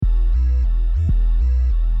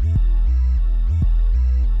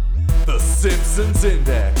Simpsons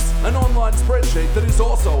Index, an online spreadsheet that is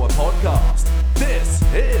also a podcast. This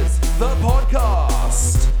is the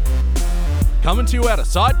podcast. Coming to you out of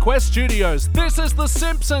SideQuest Studios, this is the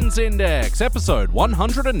Simpsons Index, episode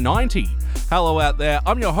 190. Hello out there,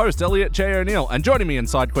 I'm your host, Elliot J. O'Neill, and joining me in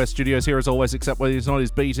SideQuest Studios here as always, except when he's not, is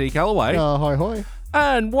BT Calloway. Hoi hoi.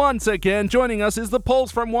 And once again, joining us is the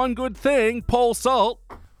Pauls from One Good Thing, Paul Salt.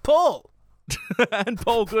 Paul! And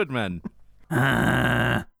Paul Goodman.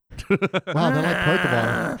 Wow, they're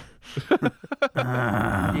like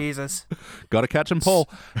Pokemon. Jesus. Gotta catch 'em, Paul.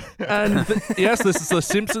 And yes, this is the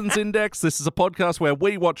Simpsons Index. This is a podcast where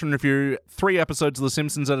we watch and review 3 episodes of The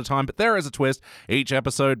Simpsons at a time, but there is a twist. Each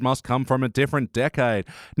episode must come from a different decade.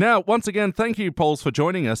 Now, once again, thank you, Pauls, for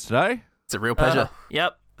joining us today. It's a real pleasure.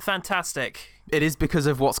 Yep, fantastic. It is because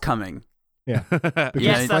of what's coming. Yeah. Because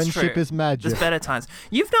Yes, that's friendship true. is magic. There's better times.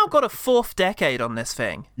 You've now got a 4th decade on this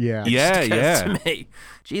thing. Yeah. Yeah, It just occurs yeah. to me.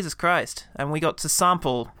 Jesus Christ. And we got to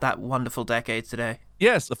sample that wonderful decade today.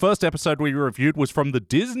 Yes, the first episode we reviewed was from the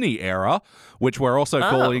Disney era, which we're also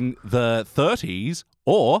calling the 30s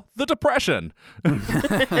or the Depression.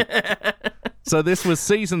 So this was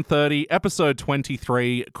season 30, episode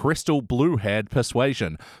 23, Crystal Bluehead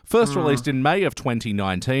Persuasion. First released in May of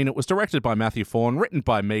 2019, it was directed by Matthew Vaughn, written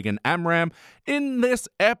by Megan Amram. In this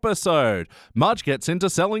episode, Marge gets into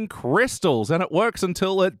selling crystals, and it works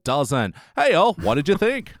until it doesn't. Hey, all, what did you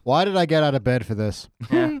think? Why did I get out of bed for this?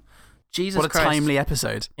 Yeah. Jesus What a Christ. timely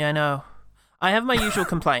episode. Yeah, I know. I have my usual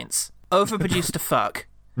complaints. Overproduced to fuck.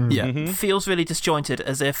 Yeah. Feels really disjointed,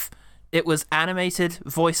 as if it was animated,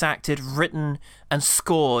 voice acted, written, and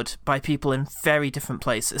scored by people in very different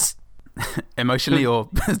places. Emotionally or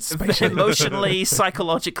spatially? Emotionally,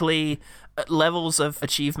 psychologically, levels of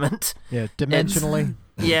achievement. Yeah, dimensionally.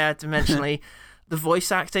 Yeah, dimensionally. The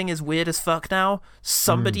voice acting is weird as fuck now.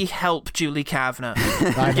 Somebody help Julie Kavner.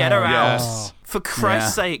 I Get know. her out. Yes. For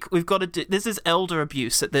Christ's sake, we've got to do... This is elder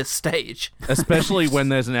abuse at this stage. Especially when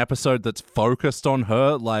there's an episode that's focused on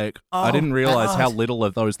her. Like, I Oh, didn't realize God. how little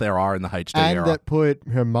of those there are in the HD And era. that put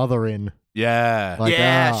her mother in. Yeah. Like,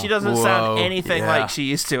 Yeah, ah. she doesn't sound Whoa, anything yeah. like she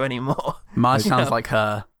used to anymore. Marge sounds Yeah. like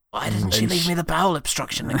her. Why didn't she leave me the bowel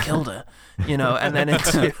obstruction that killed her? You know, and then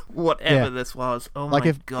into whatever Yeah. this was. Oh Like my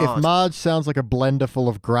if God. Marge sounds like a blender full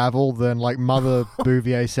of gravel, then like Mother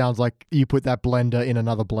Bouvier sounds like you put that blender in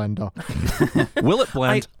another blender. Will it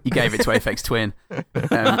blend? You gave it to Aphex Twin.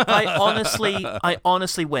 I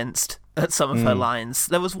honestly winced at some of her lines.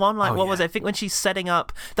 There was one like, Oh, what was yeah. it? I think when she's setting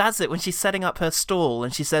up, that's it, when she's setting up her stall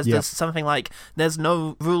and she says Yep. there's something like, there's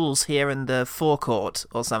no rules here in the forecourt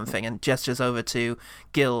or something, and gestures over to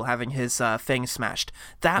Gil having his thing smashed.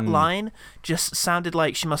 That line just sounded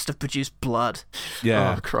like she must have produced blood.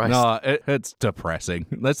 Yeah. Oh, Christ. No, it's depressing.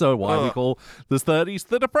 That's why we call the 30s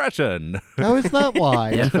the Depression. Oh, is that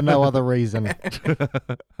why? And for no other reason.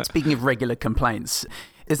 Speaking of regular complaints,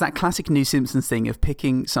 is that classic New Simpsons thing of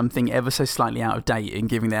picking something ever so slightly out of date and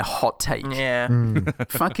giving their hot take? Yeah.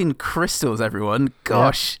 Fucking crystals, everyone.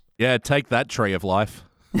 Gosh. Yeah, take that, Tree of Life.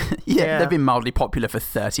 Yeah, they've been mildly popular for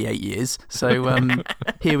 38 years. So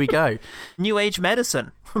here we go. New age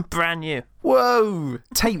medicine. Brand new. Whoa!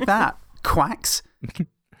 Take that, quacks.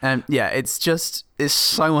 Yeah, it's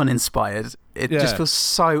so uninspired. It Yeah. just feels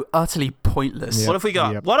so utterly pointless. Yeah. What have we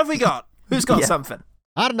got? Yep. What have we got? Who's got Yeah. something?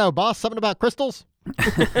 I don't know, boss. Something about crystals?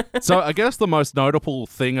 So I guess the most notable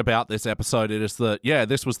thing about this episode is that, yeah,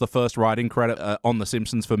 this was the first writing credit on The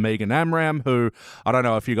Simpsons for Megan Amram, who, I don't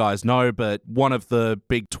know if you guys know, but one of the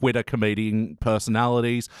big Twitter comedian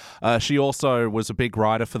personalities. She also was a big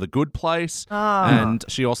writer for The Good Place, and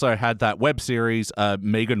she also had that web series,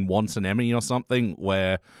 Megan Wants an Emmy or something,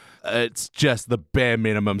 where it's just the bare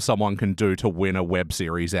minimum someone can do to win a web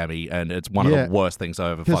series Emmy, and it's one of Yeah. the worst things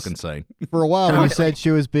I've ever 'Cause- fucking seen. For a while, when you said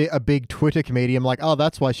she was a big Twitter comedian, I'm like, oh,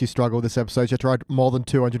 that's why she struggled this episode. She had to write more than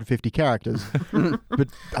 250 characters. But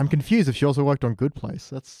I'm confused if she also worked on Good Place.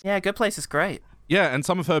 That's Yeah, Good Place is great. Yeah, and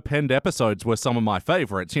some of her penned episodes were some of my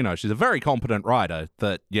favorites. You know, she's a very competent writer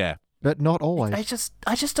that, yeah. but not always.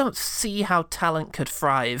 I just don't see how talent could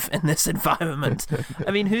thrive in this environment. I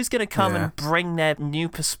mean, who's going to come Yeah. and bring their new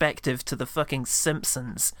perspective to the fucking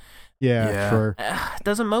Simpsons? Yeah, true.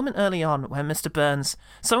 There's a moment early on where Mr. Burns,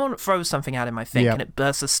 someone throws something at him, I think, Yeah. and it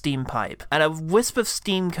bursts a steam pipe, and a wisp of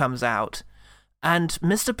steam comes out, and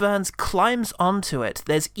Mr. Burns climbs onto it.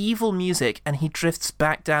 There's evil music, and he drifts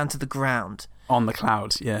back down to the ground. On the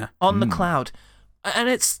cloud, yeah. On the cloud. And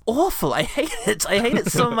it's awful. I hate it. I hate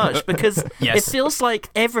it so much because Yes. it feels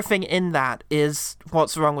like everything in that is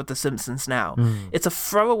what's wrong with The Simpsons now. It's a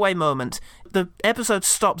throwaway moment. The episode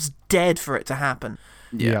stops dead for it to happen.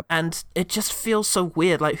 Yeah. And it just feels so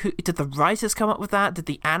weird. Like, who did the writers come up with that? Did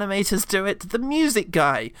the animators do it? Did the music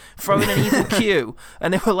guy throw in an evil cue?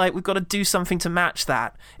 And they were like, we've got to do something to match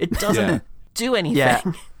that. It doesn't do anything. Yeah.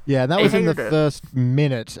 Yeah, that was in the hated it. first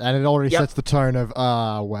minute, and it already Yep. sets the tone of,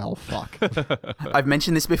 well, fuck. I've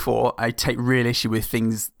mentioned this before. I take real issue with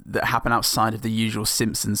things that happen outside of the usual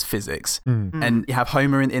Simpsons physics. And you have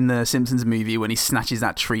Homer in the Simpsons movie when he snatches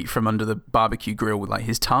that treat from under the barbecue grill with like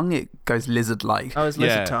his tongue. It goes lizard-like. Oh, his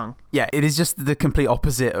lizard tongue. Yeah, it is just the complete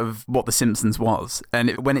opposite of what the Simpsons was.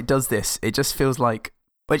 And when it does this, it just feels like...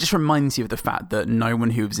 Well, it just reminds you of the fact that no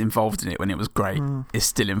one who was involved in it when it was great is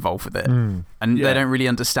still involved with it. And they don't really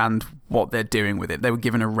understand what they're doing with it. They were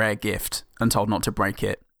given a rare gift and told not to break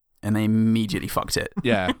it, and they immediately fucked it.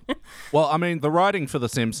 Yeah. Well, I mean, the writing for The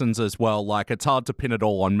Simpsons as well, like, it's hard to pin it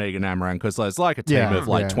all on Megan Amram because there's like a team of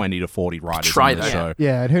like 20 to 40 writers Try on the that. show.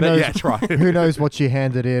 Yeah, and who knows? try. Who knows what she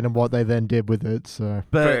handed in and what they then did with it? So,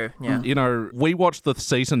 But, True, yeah. you know, we watched the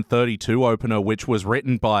season 32 opener, which was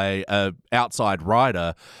written by an outside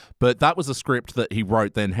writer, but that was a script that he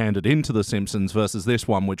wrote, then handed into The Simpsons versus this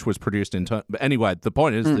one, which was produced in... But anyway, the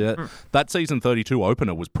point is that season 32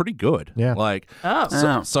 opener was pretty good. Yeah. Like,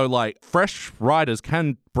 Oh. so, like, fresh writers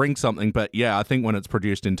can bring something, but yeah, I think when it's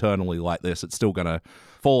produced internally like this, it's still going to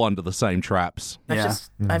fall under the same traps.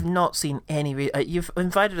 I've not seen any... you've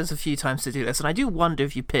invited us a few times to do this, and I do wonder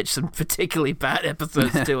if you pitched some particularly bad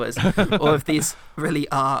episodes to us, or if these really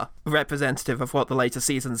are representative of what the later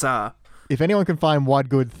seasons are. if anyone can find one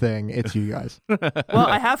good thing, it's you guys. Well,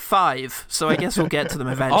 I have 5, so I guess we'll get to them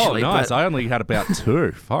Oh, eventually. nice. But I only had about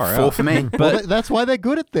 2. Far out. 4 for me. Well, that's why they're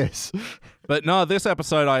good at this. But no, this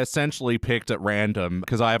episode I essentially picked at random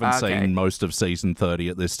because I haven't Okay. seen most of season 30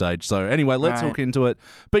 at this stage. So anyway, let's Right. look into it.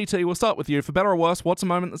 BT, we'll start with you. For better or worse, what's a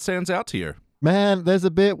moment that stands out to you? Man, there's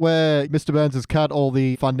a bit where Mr. Burns has cut all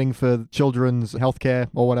the funding for children's healthcare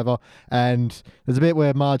or whatever, and there's a bit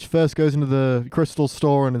where Marge first goes into the crystal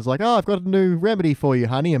store and is like, "Oh, I've got a new remedy for you,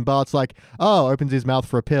 honey," and Bart's like, "Oh," opens his mouth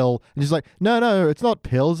for a pill, and she's like, No, it's not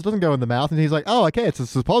pills, it doesn't go in the mouth," and he's like, "Oh, okay, it's a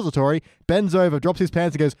suppository," bends over, drops his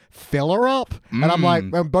pants and goes, "Fill her up," and I'm like,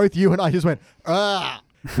 and both you and I just went, "Ah,"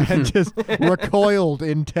 and just recoiled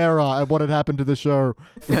in terror at what had happened to the show.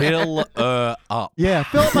 Fill up. Yeah,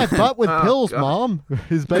 fill up my butt with pills, Mom,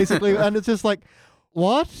 is basically, and it's just like,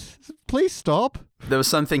 what? Please stop. There was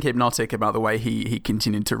something hypnotic about the way he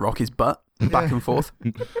continued to rock his butt back and forth.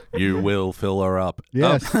 You will fill her up.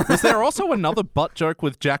 Yes. Was there also another butt joke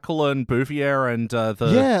with Jacqueline Bouvier and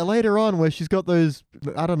the Yeah, later on where she's got those,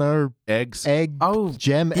 I don't know, eggs?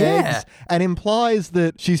 gem yeah. eggs, and implies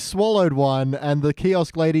that she's swallowed one and the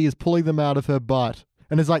kiosk lady is pulling them out of her butt.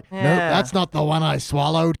 And it's like, no, Yeah. that's not the one I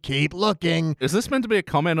swallowed. Keep looking. Is this meant to be a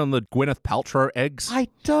comment on the Gwyneth Paltrow eggs? I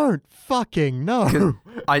don't fucking know.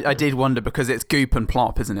 I did wonder because it's goop and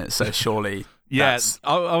plop, isn't it? So surely Yes,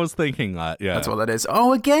 I was thinking that, yeah. that's what that is.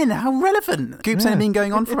 Oh, again, how relevant. Goop's only been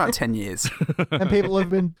going on for about 10 years. And people have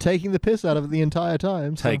been taking the piss out of it the entire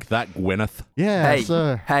time. So. Take that, Gwyneth. Yeah, Hey,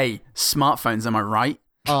 so. hey, smartphones, am I right?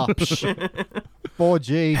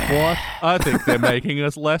 4G, what? I think they're making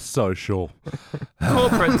us less social.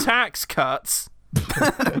 corporate tax cuts.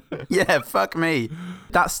 Yeah, fuck me.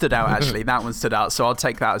 That stood out, actually. That one stood out. So I'll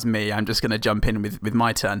take that as me. I'm just going to jump in with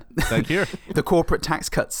my turn. Thank you. The corporate tax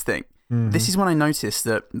cuts thing. This is when I noticed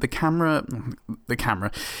that the camera,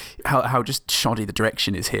 how just shoddy the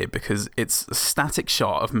direction is here, because it's a static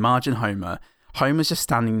shot of Marge and Homer. Homer's just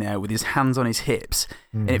standing there with his hands on his hips,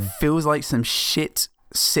 and it feels like some shit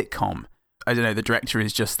sitcom. I don't know, the director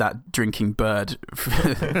is just that drinking bird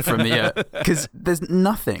from the earth. Because there's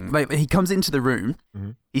nothing. Like, he comes into the room,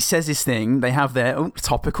 he says his thing, they have their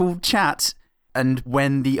topical chat, and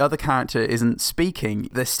when the other character isn't speaking,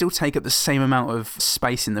 they still take up the same amount of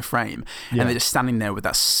space in the frame. And they're just standing there with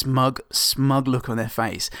that smug look on their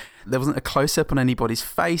face. There wasn't a close-up on anybody's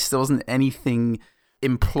face. There wasn't anything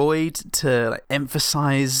employed to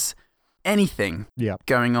emphasize anything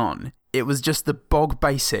going on. It was just the bog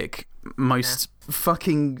basic, most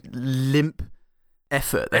fucking limp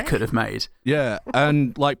effort they could have made. Yeah,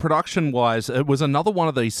 and like production-wise, it was another one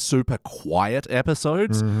of these super quiet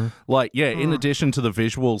episodes. Like, yeah, in addition to the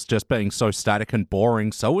visuals just being so static and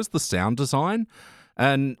boring, so was the sound design.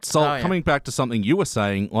 And so coming back to something you were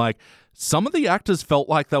saying, like, some of the actors felt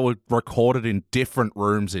like they were recorded in different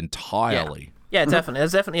rooms entirely. Yeah, definitely.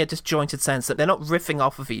 There's definitely a disjointed sense that they're not riffing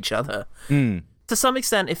off of each other. To some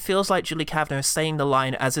extent, it feels like Julie Kavner is saying the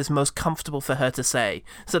line as is most comfortable for her to say.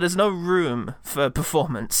 So there's no room for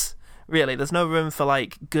performance, really. There's no room for,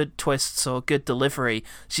 like, good twists or good delivery.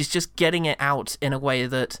 She's just getting it out in a way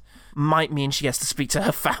that might mean she gets to speak to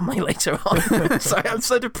her family later on. Sorry, I'm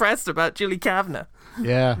so depressed about Julie Kavner.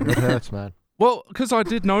 Yeah, it hurts, man. Well, because I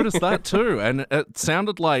did notice that too, and it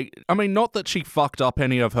sounded like, I mean, not that she fucked up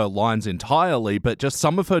any of her lines entirely, but just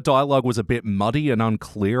some of her dialogue was a bit muddy and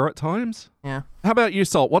unclear at times. Yeah. How about you,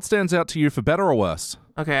 Salt? What stands out to you for better or worse?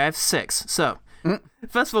 Okay, I have 6. So,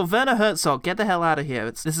 first of all, Werner Herzog, get the hell out of here.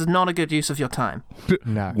 This is not a good use of your time.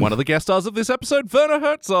 No. One of the guest stars of this episode, Werner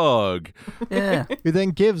Herzog. Yeah. Who then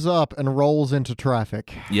gives up and rolls into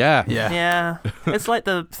traffic. Yeah. Yeah. It's like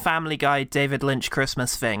the Family Guy David Lynch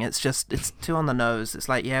Christmas thing. It's too on the nose. It's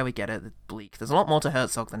like, yeah, we get it. It's bleak. There's a lot more to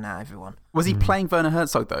Herzog than that, everyone. Was he playing Werner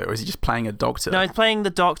Herzog, though, or is he just playing a doctor? No, he's playing the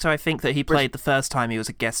Doctor, I think, that he played the first time he was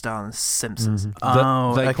a guest star on The Simpsons.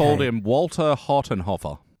 They called him Walter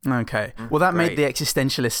Hottenhofer. Okay. Well, that made Great. the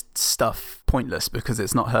existentialist stuff pointless because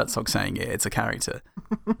it's not Herzog saying it, it's a character.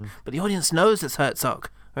 But the audience knows it's Herzog,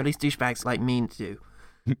 or at least douchebags like me do.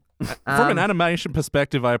 From an animation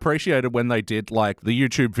perspective, I appreciated when they did like the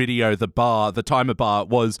YouTube video, the timer bar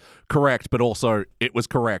was correct, but also it was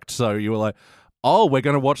correct. So you were like, oh, we're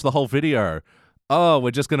going to watch the whole video. Oh,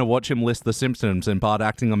 we're just going to watch him list the Simpsons and Bart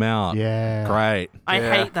acting them out. Yeah. Great. I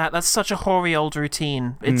hate that. That's such a hoary old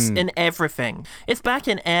routine. It's in everything. It's back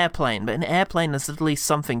in Airplane, but in Airplane there's at least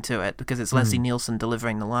something to it because it's Leslie Nielsen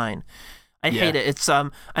delivering the line. I hate it. It's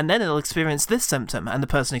and then it'll experience this symptom and the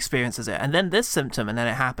person experiences it, and then this symptom and then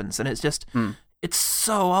it happens, and it's just it's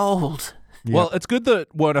so old. Yeah. Well, it's good that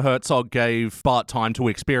Werner Herzog gave Bart time to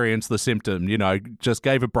experience the symptom, just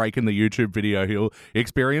gave a break in the YouTube video. He'll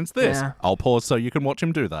experience this. Yeah. I'll pause so you can watch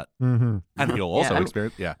him do that. Mm-hmm. And he'll also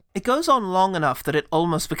experience, It goes on long enough that it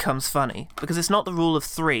almost becomes funny because it's not the rule of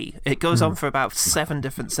 3. It goes on for about 7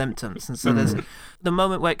 different symptoms. And so there's the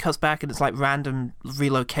moment where it cuts back and it's like random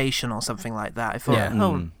relocation or something like that. I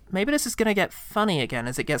thought, maybe this is going to get funny again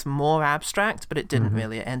as it gets more abstract, but it didn't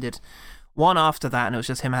really. It ended one after that and it was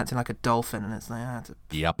just him acting like a dolphin. And it's like,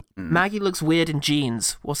 Yep. Maggie looks weird in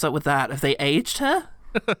jeans. What's up with that? Have they aged her?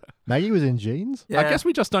 Maggie was in jeans? Yeah. I guess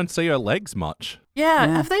we just don't see her legs much. Yeah,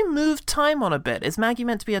 have they moved time on a bit? Is Maggie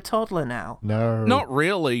meant to be a toddler now? No. Not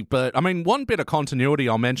really, but I mean, one bit of continuity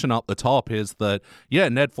I'll mention up the top is that,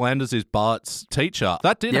 Ned Flanders is Bart's teacher.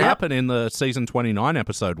 That did happen in the season 29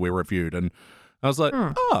 episode we reviewed, and I was like,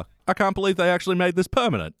 I can't believe they actually made this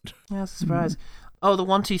permanent. Yeah, that's a surprise. Oh, the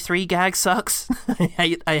 1, 2, 3 gag sucks.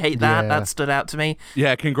 I hate that. Yeah. That stood out to me.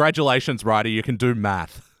 Yeah, congratulations, Ryder. You can do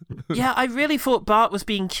math. Yeah, I really thought Bart was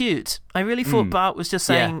being cute. I really thought Bart was just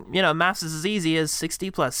saying, maths is as easy as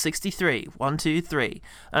 60 plus 63. 1, 2, 3.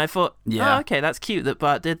 And I thought, okay, that's cute that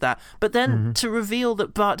Bart did that. But then to reveal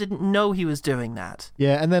that Bart didn't know he was doing that.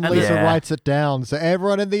 Yeah, and then Lisa writes it down so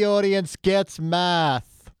everyone in the audience gets math.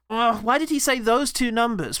 Why did he say those 2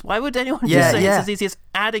 numbers? Why would anyone just say it's as easy as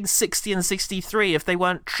adding 60 and 63 if they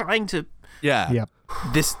weren't trying to... Yeah. Yep.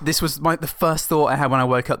 This was the first thought I had when I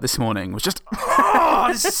woke up this morning was just,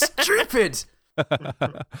 this is stupid.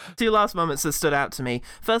 2 last moments that stood out to me.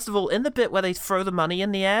 First of all, in the bit where they throw the money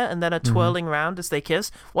in the air and then are twirling around as they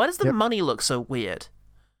kiss, why does the money look so weird?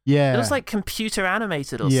 Yeah. It looks like computer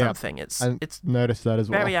animated or something. It's noticed that as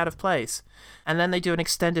well. very out of place. And then they do an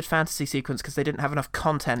extended fantasy sequence because they didn't have enough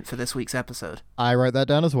content for this week's episode. I wrote that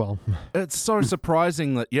down as well. It's so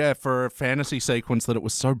surprising that, for a fantasy sequence that it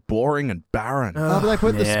was so boring and barren. But they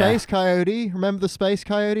put the Space Coyote. Remember the Space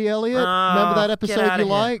Coyote, Elliot? Remember that get episode outta you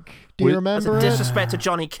here. like? Do you That's remember a it? disrespect to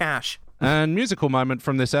Johnny Cash. And musical moment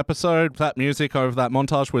from this episode, that music over that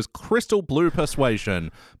montage was Crystal Blue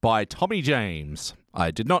Persuasion by Tommy James. I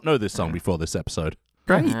did not know this song before this episode.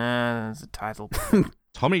 Great. That's a title.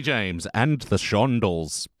 Tommy James and the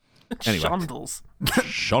Shondells. Anyway. Shondles.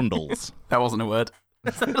 Shondells. That wasn't a word.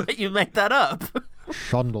 Like you make that up.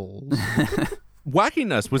 Shondles.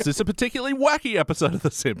 Wackiness. Was this a particularly wacky episode of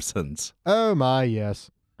The Simpsons? Oh my, yes.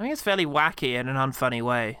 I think it's fairly wacky in an unfunny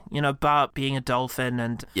way. Bart being a dolphin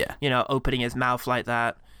and, opening his mouth like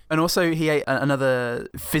that. And also, he ate another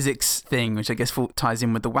physics thing, which I guess ties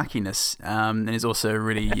in with the wackiness, and is also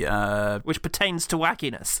really... Which pertains to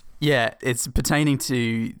wackiness. Yeah, it's pertaining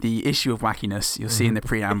to the issue of wackiness. You'll see in the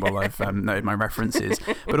preamble, I've noted my references.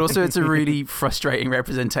 But also, it's a really frustrating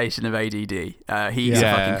representation of ADD. He eats a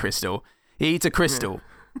fucking crystal. He eats a crystal.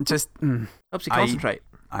 Just... Helps you concentrate.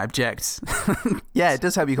 I object. Yeah, it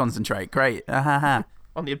does help you concentrate. Great.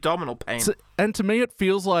 On the abdominal pain. And to me, it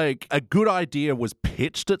feels like a good idea was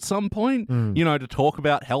pitched at some point, to talk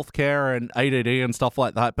about healthcare and ADD and stuff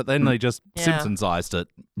like that, but then they just Simpsonsized it.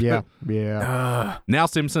 Yeah, yeah. Now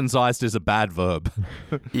Simpsonsized is a bad verb.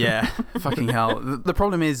 Yeah, fucking hell. The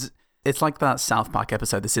problem is, It's like that South Park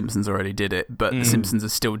episode, The Simpsons already did it, but The Simpsons are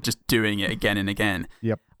still just doing it again and again.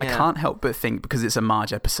 Yep. I can't help but think, because it's a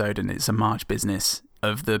Marge episode and it's a Marge business,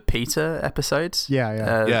 of the Peter episodes.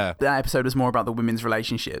 Yeah. That episode was more about the women's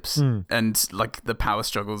relationships and like the power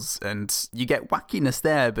struggles, and you get wackiness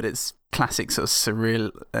there, but it's classic sort of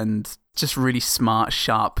surreal and just really smart,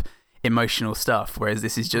 sharp, emotional stuff. Whereas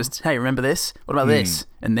this is just, hey, remember this? What about this?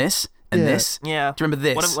 And this? And this? Yeah. Do you remember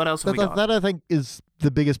this? What else have we got? That I think is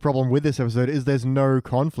the biggest problem with this episode is there's no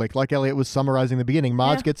conflict. Like Elliot was summarizing in the beginning,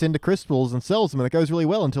 Marge gets into crystals and sells them, and it goes really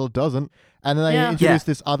well until it doesn't. And then they introduce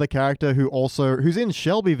this other character who's in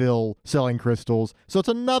Shelbyville selling crystals. So it's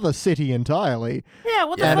another city entirely. Yeah,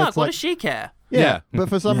 what the fuck? What does she care? Yeah. But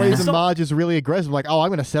for some reason, Marge is really aggressive. Like, oh, I'm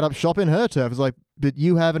going to set up shop in her turf. It's like, but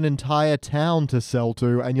you have an entire town to sell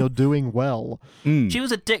to, and you're doing well. She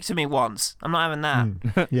was a dick to me once. I'm not having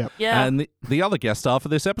that. Yeah. And the other guest star for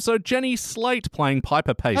this episode, Jenny Slate, playing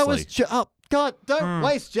Piper Paisley. That was God, don't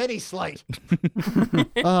waste Jenny Slate.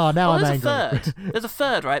 Oh, now I'm angry. There's a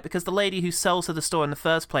third, right? Because the lady who sells to the store in the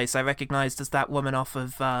first place, I recognized as that woman off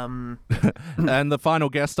of... And the final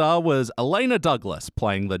guest star was Elena Douglas,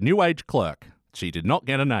 playing the New Age clerk. She did not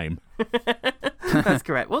get a name. That's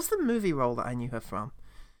correct. What's the movie role that I knew her from?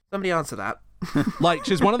 Somebody answer that. Like,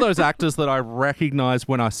 she's one of those actors that I recognized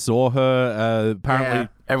when I saw her. Apparently...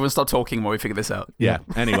 Everyone stop talking while we figure this out. Yeah,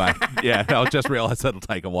 anyway. I just realized that'll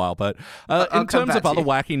take a while. But in terms of other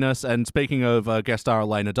wackiness, and speaking of guest star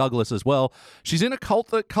Elena Douglas as well, she's in a cult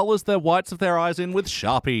that colors their whites of their eyes in with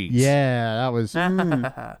Sharpies. Yeah, that was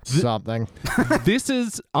something. This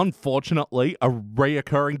is, unfortunately, a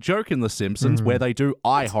reoccurring joke in The Simpsons where they do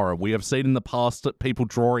eye horror. We have seen in the past people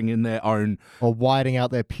drawing in their own... Or whiting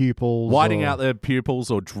out their pupils. Out their pupils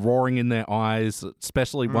or drawing in their eyes,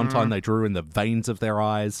 especially one time they drew in the veins of their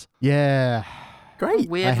eyes. Yeah. Great.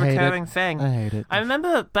 Weird recurring thing. I hate it. I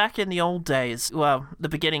remember back in the old days, well, the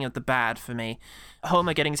beginning of the bad for me,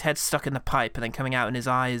 Homer getting his head stuck in the pipe and then coming out and his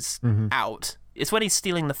eyes out. It's when he's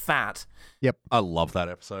stealing the fat. Yep. I love that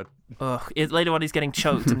episode. Later on he's getting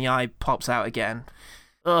choked and the eye pops out again.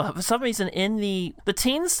 For some reason, the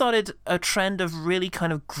teens started a trend of really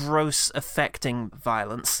kind of gross, affecting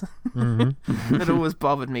violence. It always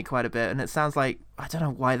bothered me quite a bit, and it sounds like, I don't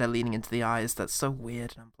know why they're leaning into the eyes. That's so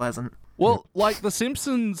weird and unpleasant. Well, like, The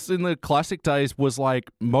Simpsons in the classic days was,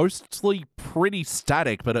 like, mostly pretty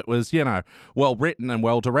static, but it was, well written and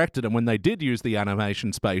well directed, and when they did use the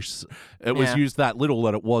animation space, it was used that little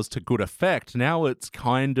that it was to good effect. Now it's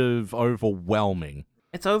kind of overwhelming.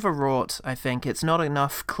 It's overwrought, I think. It's not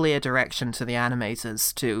enough clear direction to the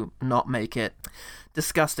animators to not make it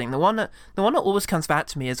disgusting. The one that always comes back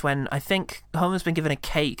to me is when I think Homer's been given a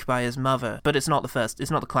cake by his mother, but it's not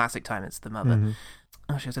the classic time, it's the mother.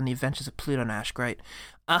 Oh, she was in The Adventures of Pluto Nash, great.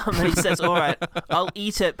 And he says, all right, I'll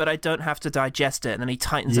eat it, but I don't have to digest it. And then he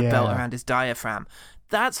tightens a belt around his diaphragm.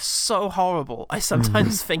 That's so horrible. I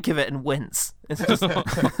sometimes think of it and wince. It's just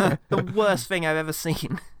the worst thing I've ever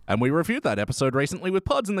seen. And we reviewed that episode recently with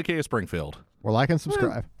Pods in the Kia Springfield. Well, like and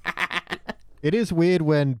subscribe. It is weird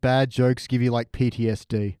when bad jokes give you, like,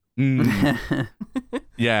 PTSD.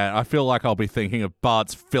 Yeah, I feel like I'll be thinking of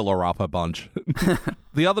Bart's filler up a bunch.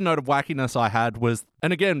 The other note of wackiness I had was,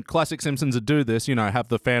 and again, classic Simpsons would do this, have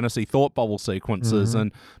the fantasy thought bubble sequences,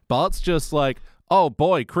 and Bart's just like, oh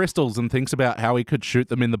boy, crystals, and thinks about how he could shoot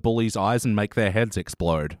them in the bullies' eyes and make their heads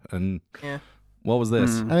explode. And what was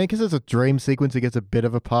this? I mean, because it's a dream sequence, it gets a bit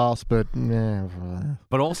of a pass, but...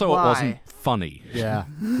 But also Why? It wasn't funny. Yeah.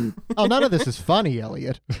 Oh, none of this is funny,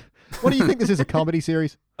 Elliot. What do you think, this is a comedy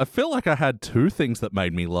series? I feel like I had two things that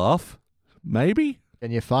made me laugh. Maybe?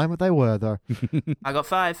 And you find what they were, though. I got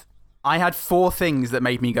 5. I had 4 things that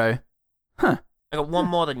made me go, huh. I got 1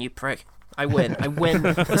 more than you, prick. I win. I win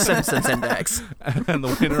the Simpsons Index. And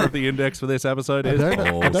the winner of the index for this episode is...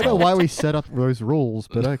 I don't know why we set up those rules,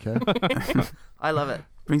 but okay. I love it.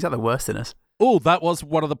 Brings out the worst in us. Oh, that was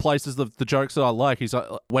one of the places, the jokes that I like. He's like,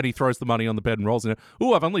 when he throws the money on the bed and rolls in it.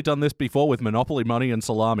 Oh, I've only done this before with Monopoly money and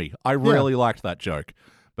salami. I really liked that joke.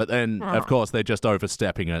 But then, of course, they're just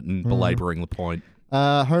overstepping it and belaboring the point.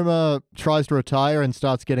 Homer tries to retire and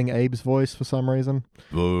starts getting Abe's voice for some reason.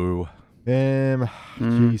 Boo.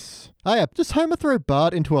 Jeez. Oh yeah, does Homer throw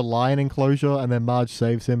Bart into a lion enclosure and then Marge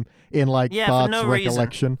saves him in Bart's no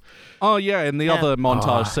recollection? Oh yeah, in the other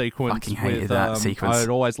montage sequence fucking hated with that sequence. I'd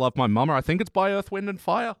Always Loved My Mama. I think it's by Earth, Wind and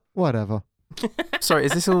Fire. Whatever. Sorry,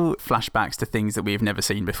 is this all flashbacks to things that we've never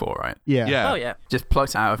seen before, right? Yeah. Oh yeah. Just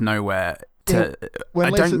plucked out of nowhere. to. when I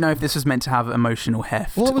Lisa- don't know if this was meant to have emotional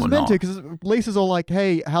heft. Well, it was or meant not. to, because Lisa's all like,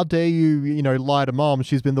 hey, how dare you, lie to Mom?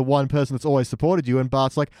 She's been the one person that's always supported you. And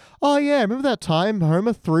Bart's like, oh, yeah, remember that time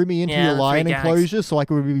Homer threw me into your the lion 3 gags. enclosure so I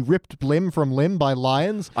could be ripped limb from limb by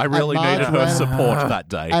lions? I really And Marge needed her ran- support that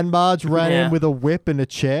day. And Marge ran Yeah. in with a whip and a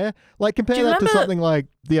chair. Like, compare Do you that to remember something like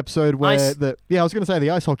the episode where Ice- I was going to say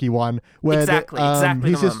the ice hockey one, where Exactly he's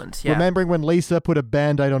the just moment, yeah. remembering when Lisa put a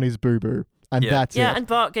Band-Aid on his boo-boo. And Yeah. that's Yeah, it. and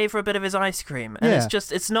Bart gave her a bit of his ice cream. And Yeah.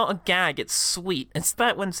 it's not a gag, it's sweet. It's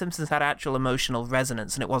that when Simpsons had actual emotional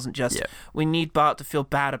resonance and it wasn't just, we need Bart to feel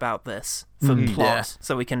bad about this for plot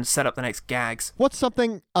so we can set up the next gags. What's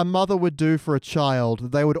something a mother would do for a child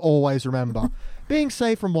that they would always remember? Being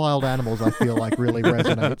safe from wild animals, I feel like, really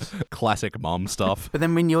resonates. Classic mom stuff. But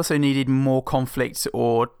then when you also needed more conflict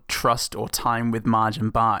or trust or time with Marge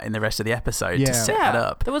and Bart in the rest of the episode Yeah. to set that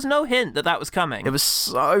up. There was no hint that was coming. It was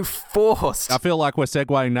so forced. I feel like we're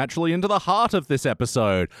segueing naturally into the heart of this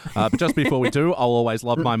episode. But just before we do, I'll Always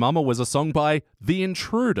Love My Mama was a song by The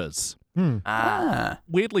Intruders.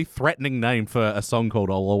 Weirdly threatening name for a song called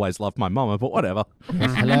I'll Always Love My Mama, but whatever.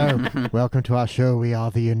 Yes, hello. Welcome to our show. We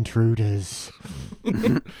are the Intruders.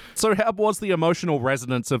 So how was the emotional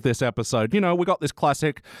resonance of this episode? We got this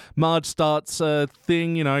classic Marge starts a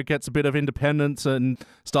thing, gets a bit of independence and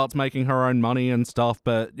starts making her own money and stuff,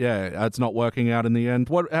 but yeah, it's not working out in the end.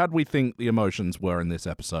 How do we think the emotions were in this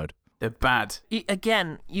episode? They're bad.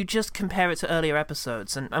 Again, you just compare it to earlier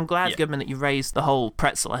episodes, and I'm glad, Goodman, that you raised the whole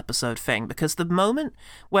pretzel episode thing, because the moment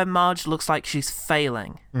where Marge looks like she's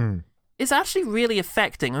failing is actually really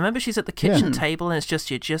affecting. Remember, she's at the kitchen table, and it's just,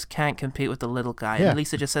 you just can't compete with the little guy. Yeah. And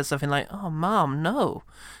Lisa just says something like, oh, Mom, no.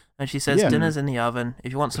 And she says, Yeah. dinner's in the oven.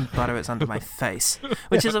 If you want some butter, it's under my face.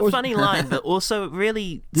 Which is a funny line, but also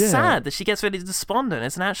really sad that she gets really despondent.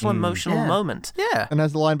 It's an actual emotional moment. Yeah. And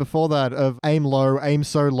there's the line before that of aim low, aim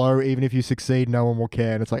so low, even if you succeed, no one will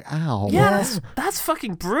care. And it's like, ow. Yeah, that's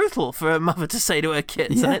fucking brutal for a mother to say to her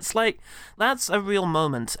kids. And it's like, that's a real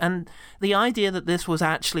moment. And the idea that this was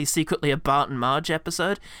actually secretly a Bart and Marge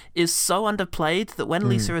episode is so underplayed that when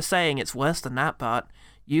Lisa is saying it's worse than that, Bart,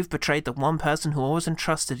 you've betrayed the one person who always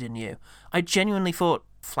entrusted in you. I genuinely thought,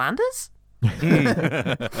 Flanders?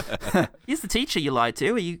 He's the teacher you lied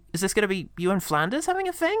to. Is this going to be you and Flanders having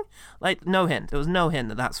a thing? Like, no hint. There was no hint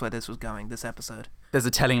that that's where this was going, this episode. There's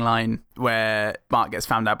a telling line where Bart gets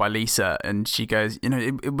found out by Lisa and she goes,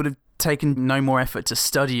 it would have taken no more effort to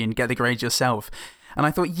study and get the grades yourself. And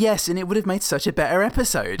I thought, yes, and it would have made such a better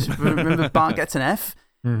episode. Remember Bart gets an F?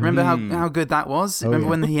 Remember how good that was? Remember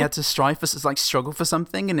when he had to struggle for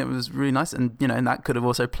something, and it was really nice, and and that could have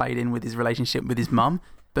also played in with his relationship with his mum.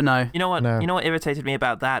 But no. You know what? No. You know what irritated me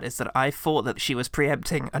about that is that I thought that she was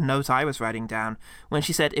preempting a note I was writing down. When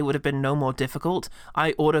she said it would have been no more difficult,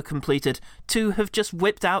 I auto-completed to have just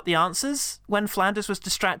whipped out the answers when Flanders was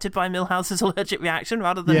distracted by Milhouse's allergic reaction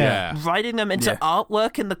rather than writing them into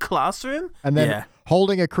artwork in the classroom. And then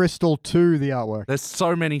holding a crystal to the artwork. There's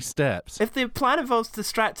so many steps. If the plan involves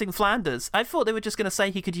distracting Flanders, I thought they were just going to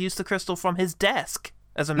say he could use the crystal from his desk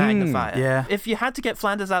as a magnifier. Yeah. If you had to get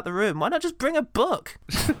Flanders out the room, why not just bring a book?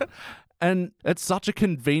 And it's such a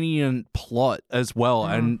convenient plot as well.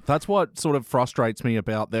 And that's what sort of frustrates me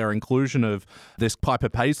about their inclusion of this Piper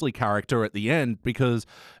Paisley character at the end, because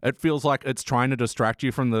it feels like it's trying to distract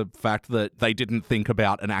you from the fact that they didn't think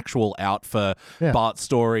about an actual out for Bart's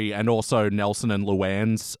story and also Nelson and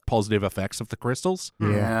Luann's positive effects of the crystals.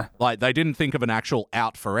 Yeah. Like, they didn't think of an actual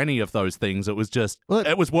out for any of those things. It was just,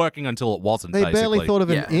 it was working until it wasn't, They basically. barely thought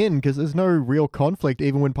of an in, because there's no real conflict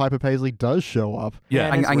even when Piper Paisley does show up.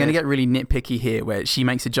 Yeah. I'm going to get really nitpicky here, where she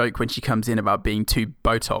makes a joke when she comes in about being too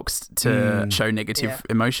Botoxed to show negative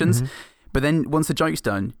emotions. But then once the joke's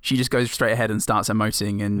done, she just goes straight ahead and starts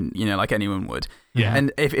emoting, and like anyone would. Yeah.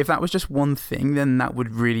 And if that was just one thing, then that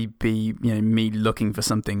would really be me looking for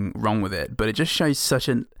something wrong with it. But it just shows such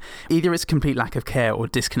either it's complete lack of care or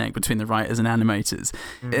disconnect between the writers and animators.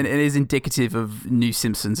 And it is indicative of New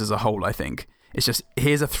Simpsons as a whole, I think. It's just,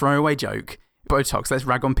 here's a throwaway joke, Botox, let's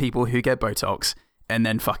rag on people who get Botox. And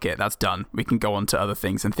then fuck it, that's done. We can go on to other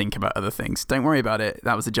things and think about other things. Don't worry about it.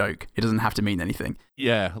 That was a joke. It doesn't have to mean anything.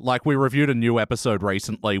 Yeah, like we reviewed a new episode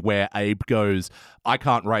recently where Abe goes, I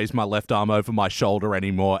can't raise my left arm over my shoulder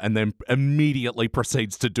anymore, and then immediately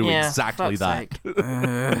proceeds to do exactly that.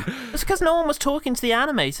 It's because no one was talking to the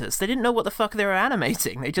animators. They didn't know what the fuck they were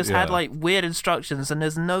animating. They just had weird instructions, and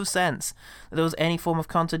there's no sense that there was any form of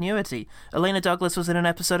continuity. Elena Douglas was in an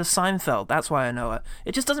episode of Seinfeld. That's why I know her.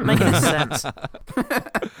 It just doesn't make any sense.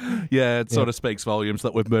 Yeah, it sort of speaks volumes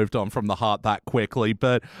that we've moved on from the heart that quickly.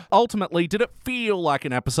 But ultimately, did it feel like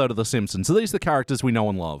an episode of The Simpsons? Are these the characters we know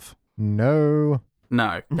and love? No.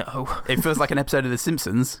 No. It feels like an episode of The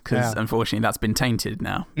Simpsons because, unfortunately, that's been tainted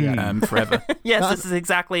now forever. Yes, this is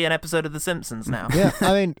exactly an episode of The Simpsons now. Yeah,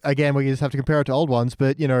 I mean, again, we just have to compare it to old ones,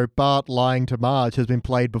 but, Bart lying to Marge has been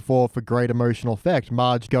played before for great emotional effect.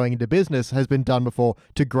 Marge going into business has been done before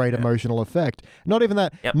to great emotional effect. Not even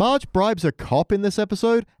that. Yep. Marge bribes a cop in this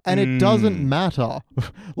episode, and it doesn't matter.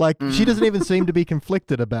 She doesn't even seem to be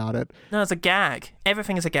conflicted about it. No, it's a gag.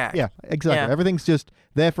 Everything is a gag. Yeah, exactly. Yeah. Everything's just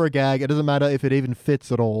there for a gag. It doesn't matter if it even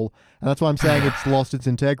fits at all. And that's why I'm saying it's lost its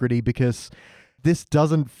integrity, because this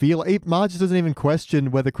doesn't feel... Marge doesn't even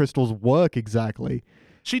question whether crystals work exactly.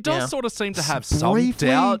 She does sort of seem to have some Briefly,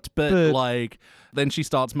 doubt, but then she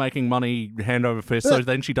starts making money hand over fist, so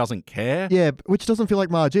then she doesn't care. Yeah, which doesn't feel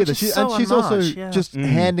like Marge either. She's also just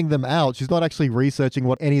handing them out. She's not actually researching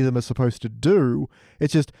what any of them are supposed to do.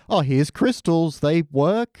 It's just, here's crystals. They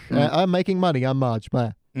work. I'm making money. I'm Marge.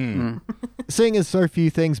 Seeing as so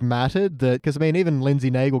few things mattered, because even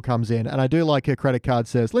Lindsay Naegle comes in, and I do like her credit card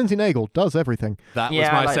says, Lindsay Naegle does everything. That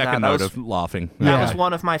was my second note of laughing. That was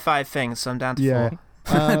one of my 5 things, so I'm down to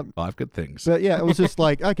 4. 5 good things. But yeah, it was just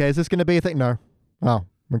like, okay, is this going to be a thing? No. Oh,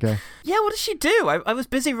 okay. Yeah, what does she do? I was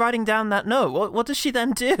busy writing down that note. What does she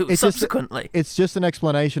then do subsequently? It's just an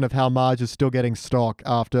explanation of how Marge is still getting stock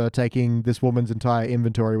after taking this woman's entire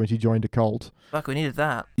inventory when she joined a cult. Fuck, we needed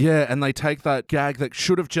that. Yeah, and they take that gag that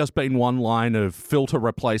should have just been one line of filter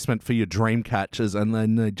replacement for your dream catchers, and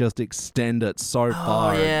then they just extend it so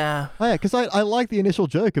far. Oh, yeah. Because I like the initial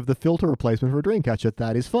joke of the filter replacement for a dream catcher.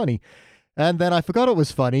 That is funny. And then I forgot it was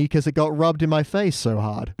funny because it got rubbed in my face so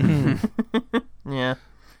hard. Yeah.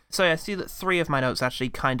 So I see that 3 of my notes actually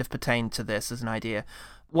kind of pertain to this as an idea.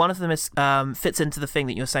 One of them is fits into the thing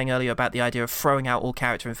that you were saying earlier about the idea of throwing out all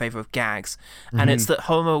character in favor of gags. And it's that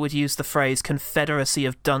Homer would use the phrase confederacy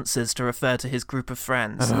of dunces to refer to his group of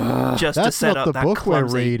friends. Just to set up that That's not the book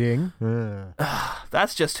clumsy... we're reading.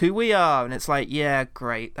 That's just who we are. And it's like, yeah,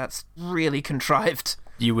 great. That's really contrived.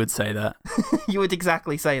 You would say that. You would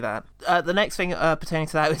exactly say that. The next thing pertaining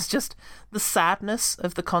to that is just the sadness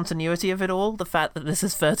of the continuity of it all, the fact that this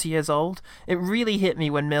is 30 years old. It really hit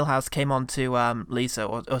me when Milhouse came on to Lisa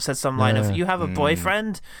or said some line of, you have a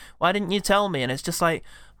boyfriend? Why didn't you tell me? And it's just like,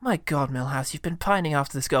 my God, Milhouse, you've been pining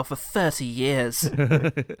after this girl for 30 years.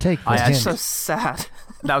 It's so sad.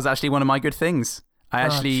 That was actually one of my good things. I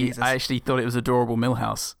actually thought it was adorable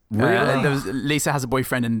Milhouse. Really? Lisa has a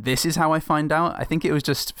boyfriend, and this is how I find out. I think it was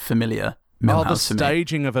just familiar Milhouse the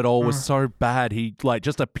staging of it all was so bad. He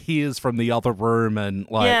just appears from the other room and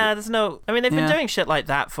there's no. I mean, they've been doing shit like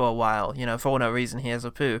that for a while. For no reason. Here's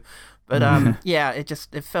a poo. But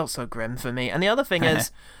it felt so grim for me. And the other thing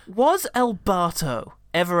is, was El Barto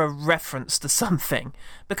ever a reference to something?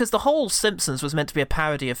 Because the whole Simpsons was meant to be a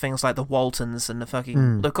parody of things like the Waltons and the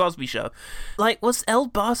fucking The Cosby Show. Was El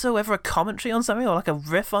Barto ever a commentary on something or like a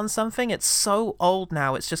riff on something? It's so old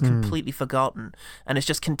now, it's just completely forgotten, and it's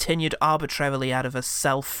just continued arbitrarily out of a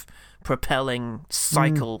self-propelling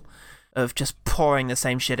cycle of just pouring the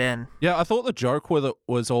same shit in. Yeah, I thought the joke with it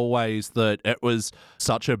was always that it was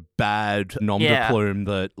such a bad nom de plume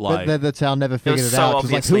that the town never figured it out.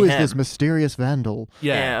 It's like, who is this mysterious vandal?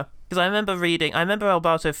 Yeah. Because I remember El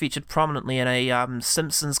Barto featured prominently in a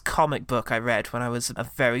Simpsons comic book I read when I was a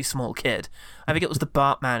very small kid. I think it was the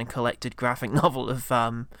Bartman collected graphic novel of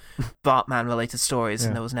Bartman-related stories,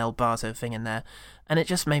 and there was an El Barto thing in there. And it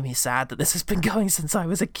just made me sad that this has been going since I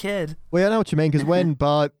was a kid. Well, I know what you mean, because when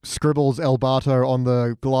Bart scribbles El Barto on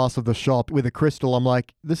the glass of the shop with a crystal, I'm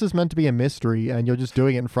like, this is meant to be a mystery, and you're just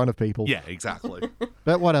doing it in front of people. Yeah, exactly.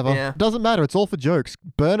 But whatever. Yeah. Doesn't matter. It's all for jokes.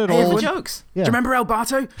 Burn it all. For jokes. Yeah. Do you remember El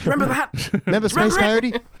Barto? Remember that? Remember Space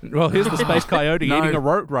Coyote? Well, here's the Space Coyote eating a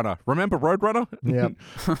Roadrunner. Remember Roadrunner? Yeah.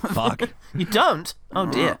 Fuck. You don't? Oh,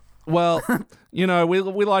 dear. Well, we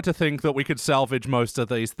like to think that we could salvage most of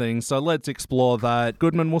these things, so let's explore that.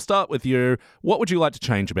 Goodman, we'll start with you. What would you like to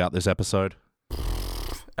change about this episode?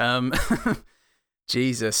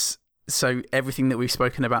 Jesus. So everything that we've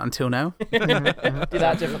spoken about until now Do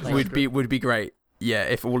that differently. would be great. Yeah,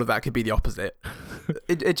 if all of that could be the opposite.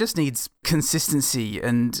 It just needs consistency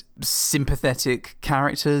and sympathetic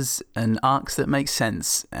characters and arcs that make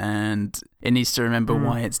sense, and it needs to remember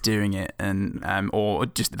why it's doing it, and or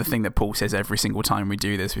just the thing that Paul says every single time we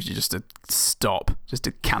do this, which is just to stop, just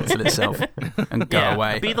to cancel itself and go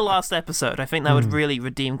away. Be the last episode. I think that would really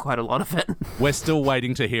redeem quite a lot of it. We're still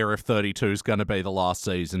waiting to hear if 32 is going to be the last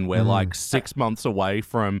season. We're 6 months away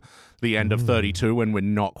from the end of 32, and we're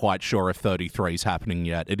not quite sure if 33 is happening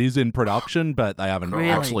yet. It is in production, but they haven't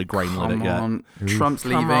actually greenlit it yet. Trump's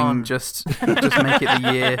leaving. Just make it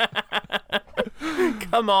the year.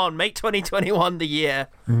 Come on, make 2021 the year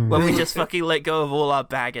when we just fucking let go of all our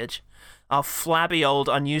baggage. our flabby old,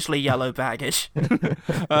 unusually yellow baggage.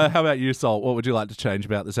 How about you, Salt? What would you like to change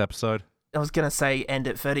about this episode? I was going to say end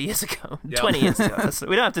it 30 years ago, 20 years ago.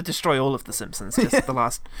 We don't have to destroy all of The Simpsons, just the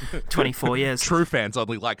last 24 years. True fans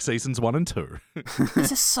only like seasons 1 and 2.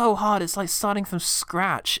 This is so hard. It's like starting from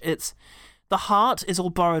scratch. The heart is all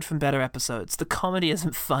borrowed from better episodes. The comedy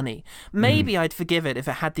isn't funny. Maybe I'd forgive it if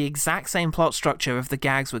it had the exact same plot structure if the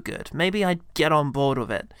gags were good. Maybe I'd get on board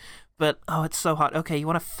with it. But, it's so hard. Okay, you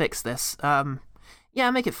want to fix this. Yeah,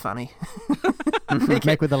 make it funny.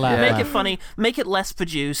 Make with a laugh. Make it funny. Make it less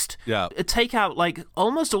produced. Yeah. Take out, like,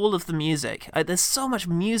 almost all of the music. There's so much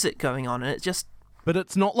music going on, and it just... But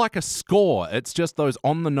it's not like a score. It's just those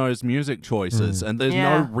on-the-nose music choices, and there's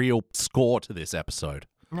no real score to this episode.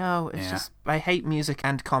 No, it's just... I hate music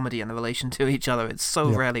and comedy in the relation to each other. It so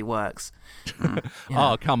rarely works.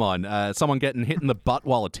 Oh, come on. Someone getting hit in the butt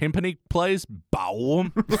while a timpani plays?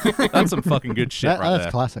 Boom. That's some fucking good shit right that's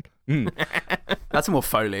there. classic. That's more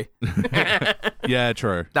Foley. Yeah,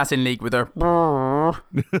 true. That's in league with a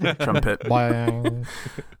trumpet.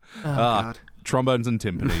 God. Trombones and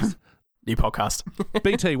timpanis. New podcast.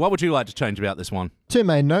 BT, what would you like to change about this one? 2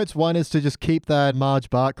 main notes. One is to just keep that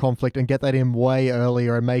Marge-Bart conflict and get that in way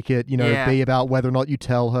earlier and make it, be about whether or not you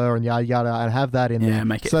tell her and yada yada and have that in there.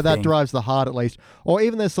 Make it so a that thing. drives the heart at least. Or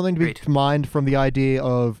even there's something to be mined from the idea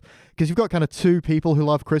of... Because you've got kind of 2 people who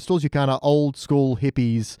love crystals. You're kind of old school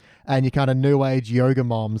hippies and you kind of new age yoga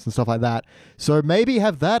moms and stuff like that. So maybe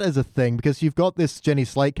have that as a thing because you've got this Jenny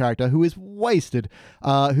Slate character who is wasted,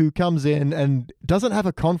 who comes in and doesn't have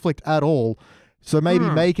a conflict at all. So maybe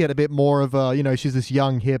make it a bit more of a, she's this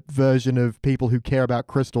young, hip version of people who care about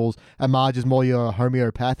crystals, and Marge is more your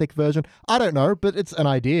homeopathic version. I don't know, but it's an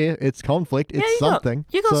idea. It's conflict. It's something.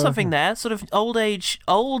 You got something there, sort of old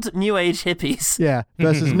new age hippies. Yeah,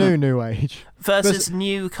 versus new age. Versus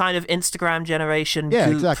new kind of Instagram generation Yeah,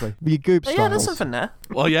 goop. Exactly. The goop styles. Yeah, there's something there.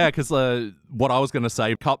 Well, yeah, because what I was going to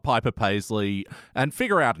say, cut Piper Paisley and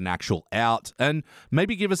figure out an actual out and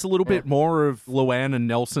maybe give us a little bit more of Luann and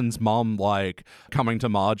Nelson's mum, like, coming to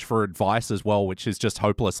Marge for advice as well, which is just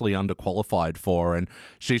hopelessly underqualified for. And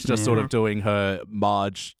she's just sort of doing her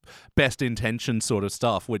Marge best intention sort of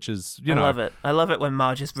stuff, which is, I love it. I love it when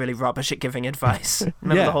Marge is really rubbish at giving advice.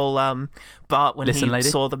 Remember the whole Bart when he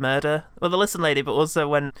saw the murder? Well, the listen lady, but also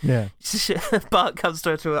when Bart comes to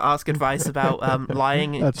her to ask advice about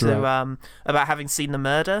lying about having seen the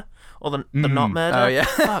murder or the not murder. Oh, yeah.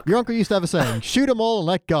 Fuck. Your uncle used to have a saying, shoot 'em all and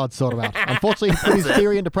let God sort 'em out. Unfortunately, he put his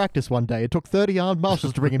theory into practice one day. It took 30 armed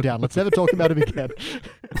marshals to bring him down. Let's never talk about him again.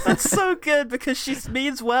 That's so good because she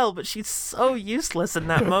means well, but she's so useless in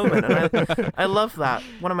that moment. And I love that.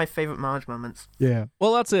 One of my favorite Marge moments. Yeah.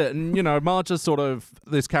 Well, that's it. And, Marge is sort of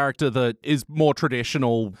this character that is more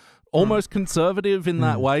traditional, almost conservative in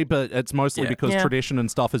that way, but it's mostly because tradition and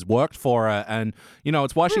stuff has worked for her. And,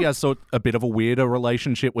 it's why she has a bit of a weirder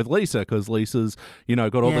relationship with Lisa, because Lisa's,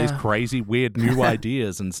 got all these crazy, weird new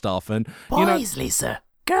ideas and stuff. And Boys, Lisa.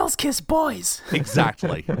 Girls kiss boys.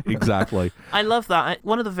 Exactly. I love that.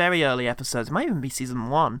 One of the very early episodes, it might even be season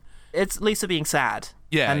 1, it's Lisa being sad.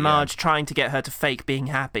 Yeah. And Marge trying to get her to fake being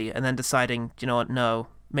happy and then deciding, you know what, no,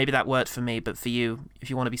 maybe that worked for me, but for you, if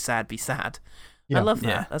you want to be sad, be sad. Yeah. I love that.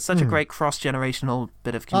 Yeah. That's such a great cross-generational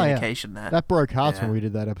bit of communication there. That broke hearts when we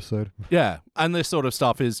did that episode. Yeah, and this sort of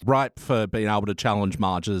stuff is ripe for being able to challenge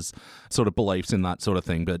Marge's sort of beliefs in that sort of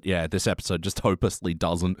thing. But yeah, this episode just hopelessly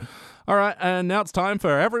doesn't. All right, and now it's time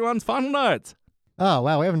for everyone's final notes. Oh,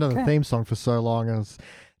 wow, we haven't done the theme song for so long.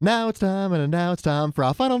 Now it's time for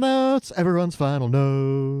our final notes. Everyone's final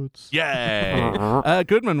notes. Yay!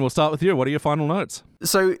 Goodman, we'll start with you. What are your final notes?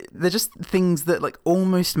 So they're just things that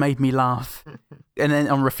almost made me laugh. And then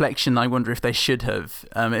on reflection, I wonder if they should have.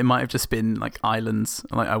 It might have just been islands,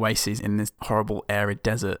 oases in this horrible arid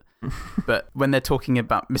desert. But when they're talking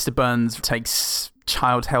about Mr. Burns takes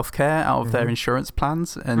child health care out of their insurance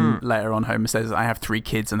plans, and later on Homer says, I have 3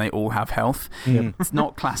 kids and they all have health. It's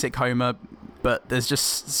not classic Homer, but there's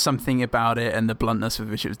just something about it and the bluntness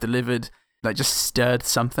with which it was delivered that just stirred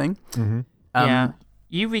something.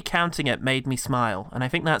 You recounting it made me smile, and I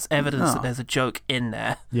think that's evidence that there's a joke in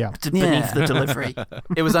there beneath the delivery.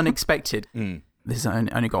 It was unexpected. This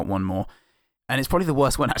only got one more, and it's probably the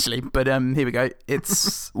worst one, actually, but here we go.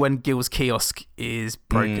 It's when Gil's kiosk is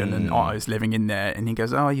broken and Otto's living in there, and he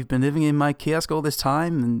goes, oh, you've been living in my kiosk all this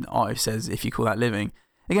time? And Otto says, if you call that living.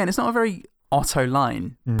 Again, it's not a very Otto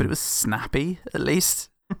line, but it was snappy, at least.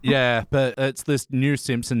 Yeah, but it's this new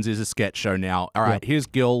Simpsons is a sketch show now. All right, here's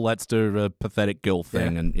Gil. Let's do a pathetic Gil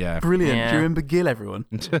thing. And Brilliant. Yeah. Do you remember Gil, everyone?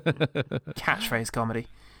 Catchphrase comedy.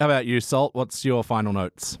 How about you, Salt? What's your final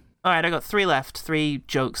notes? All right, I got 3 left. 3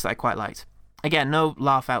 jokes that I quite liked. Again, no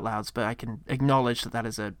laugh out louds, but I can acknowledge that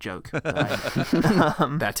is a joke.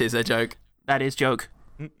 That is a joke. That is joke.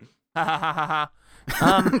 Ha ha ha ha ha.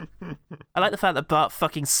 I like the fact that Bart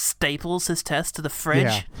fucking staples his test to the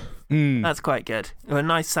fridge. Yeah. That's quite good. A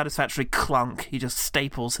nice satisfactory clunk. He just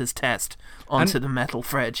staples his test onto the metal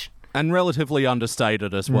fridge. And relatively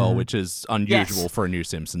understated as well, which is unusual for a new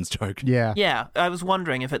Simpsons joke. Yeah. Yeah, I was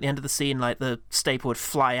wondering if at the end of the scene, like, the staple would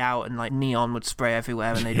fly out and, like, neon would spray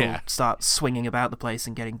everywhere and they'd all start swinging about the place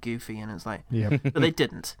and getting goofy, and it's like... Yeah. But they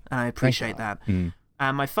didn't, and I appreciate that. And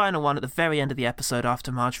my final one, at the very end of the episode, after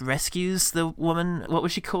Marge rescues the woman... What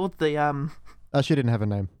was she called? The, She didn't have a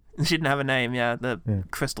name. She didn't have a name, the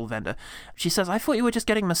crystal vendor. She says, I thought you were just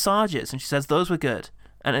getting massages. And she says, those were good.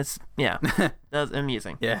 And it's, that's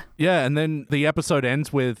amusing. Yeah. Yeah, and then the episode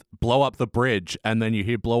ends with blow up the bridge, and then you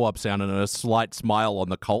hear blow up sound and a slight smile on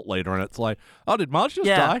the cult leader, and it's like, oh, did Marge just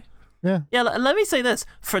die? Yeah. Yeah, let me say this.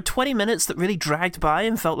 For 20 minutes that really dragged by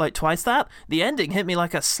and felt like twice that, the ending hit me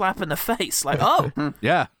like a slap in the face. Like, oh.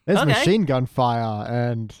 Yeah. There's Okay. machine gun fire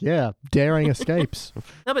and, daring escapes.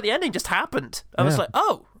 No, but the ending just happened. I was like,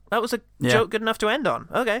 oh, that was a joke good enough to end on.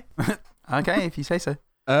 Okay. Okay, if you say so.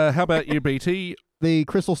 How about you, BT? The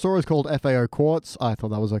crystal store is called FAO Quartz. I thought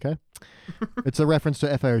that was okay. It's a reference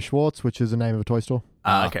to FAO Schwartz, which is the name of a toy store.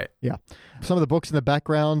 Okay. Yeah. Some of the books in the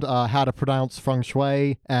background are How to Pronounce Feng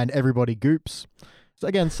Shui and Everybody Goops. So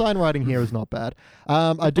again, sign writing here is not bad.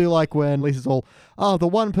 I do like when Lisa's all, oh, the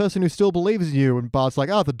one person who still believes in you, and Bart's like,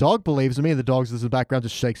 oh, the dog believes in me, and the dog in the background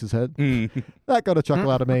just shakes his head. That got a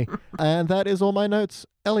chuckle out of me. And that is all my notes.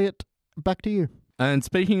 Elliot, back to you. And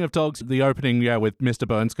speaking of dogs, the opening, with Mr.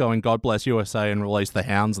 Burns going, God bless USA, and release the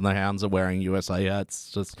hounds, and the hounds are wearing USA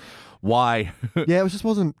hats. Just, why? Yeah, it just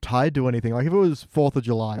wasn't tied to anything. Like, if it was 4th of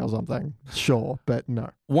July or something, sure, but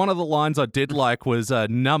no. One of the lines I did like was,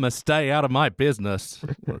 namaste, out of my business.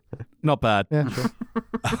 Not bad. Yeah, sure.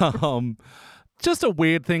 Just a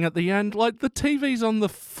weird thing at the end. Like, the TV's on the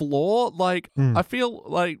floor. Like, I feel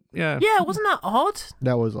like, Yeah, wasn't that odd?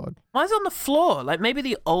 That was odd. Why is it on the floor? Like, maybe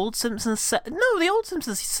the old Simpsons set... No, the old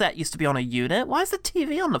Simpsons set used to be on a unit. Why is the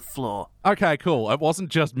TV on the floor? Okay, cool. It wasn't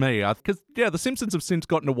just me. Because, the Simpsons have since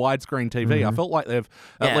gotten a widescreen TV. I felt like they've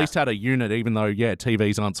at least had a unit, even though,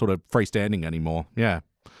 TVs aren't sort of freestanding anymore. Yeah.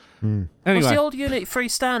 Anyway. Was the old unit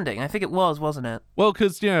freestanding? I think it was, wasn't it? Well,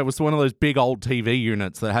 because, it was one of those big old TV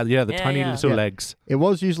units that had, the tiny little legs. It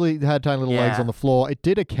was usually had tiny little legs on the floor. It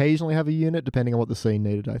did occasionally have a unit, depending on what the scene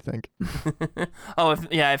needed, I think.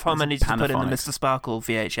 If Homer needs to put in the Panaphonic. Mr. Sparkle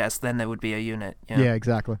VHS, then there would be a unit. Yeah,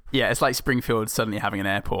 exactly. Yeah, it's like Springfield suddenly having an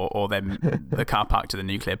airport, or then the car park to the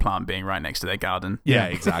nuclear plant being right next to their garden. Yeah,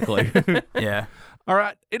 exactly. Yeah. All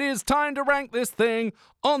right, it is time to rank this thing.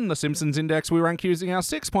 On the Simpsons Index, we rank using our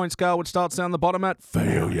 6-point scale, which starts down the bottom at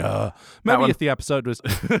failure. Maybe if the episode was...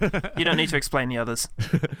 You don't need to explain the others.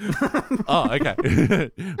 Oh, okay.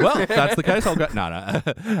 Well, if that's the case, I'll go... No.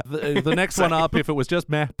 The next one up, if it was just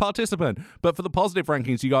meh, participant. But for the positive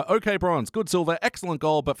rankings, you go, okay, bronze, good silver, excellent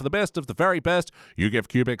gold, but for the best of the very best, you give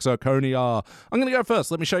cubic zirconia. I'm going to go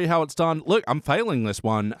first. Let me show you how it's done. Look, I'm failing this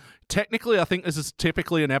one. Technically, I think this is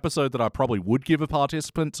typically an episode that I probably would give a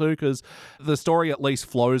participant to, because the story at least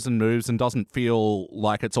flows and moves and doesn't feel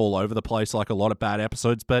like it's all over the place like a lot of bad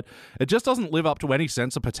episodes, but it just doesn't live up to any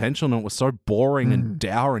sense of potential, and it was so boring and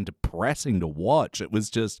dour and depressing to watch. It was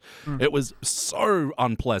just, it was so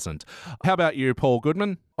unpleasant. How about you, Paul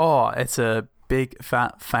Goodman? Oh, it's a big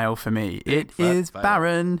fat fail for me. It is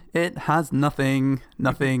barren. It has nothing.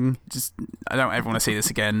 Just, I don't ever want to see this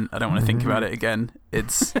again. I don't want to think about it again.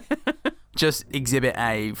 It's just exhibit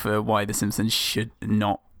A for why The Simpsons should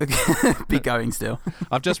not be going still.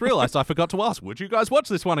 I've just realised I forgot to ask, would you guys watch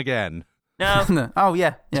this one again? No. Oh,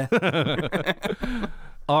 yeah.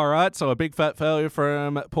 All right, so a big fat failure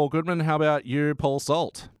from Paul Goodman. How about you, Paul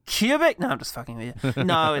Salt? Cubic? No, I'm just fucking with you.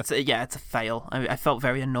 No, it's a fail. I felt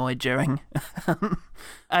very annoyed during.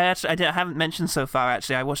 I haven't mentioned so far,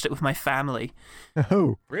 actually. I watched it with my family.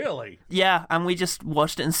 Oh. Really? Yeah, and we just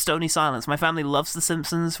watched it in stony silence. My family loves The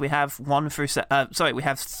Simpsons. We have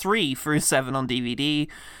 3 through 7 on DVD,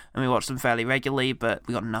 and we watch them fairly regularly, but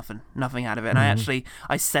we got nothing out of it. And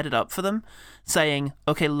I set it up for them, saying,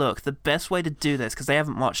 okay, look, the best way to do this, because they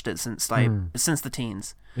haven't watched it since the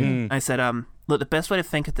teens. I said, look, the best way to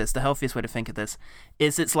think of this, the healthiest way to think of this,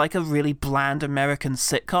 is it's like a really bland American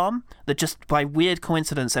sitcom that just by weird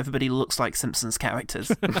coincidence everybody looks like Simpsons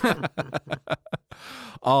characters.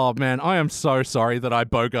 Oh, man, I am so sorry that I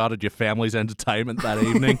bogarted your family's entertainment that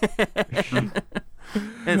evening.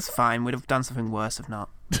 It's fine. We'd have done something worse if not.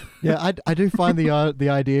 Yeah, I do find the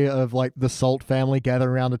idea of like the Salt family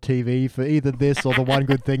gathering around a TV for either this or the One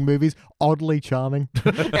Good Thing movies oddly charming.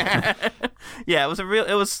 Yeah, was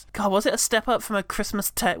it a step up from a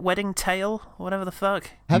Christmas wedding tale? Whatever the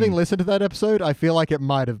fuck. Having listened to that episode, I feel like it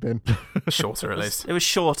might have been. Shorter, at least. It was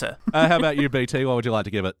shorter. How about you, BT? What would you like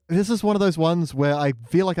to give it? This is one of those ones where I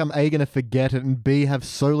feel like I'm A, going to forget it, and B, have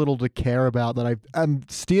so little to care about that I'm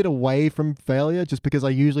steered away from failure just because I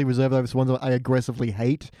usually reserve those ones that I aggressively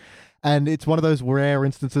hate. And it's one of those rare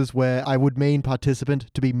instances where I would mean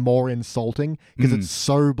participant to be more insulting because it's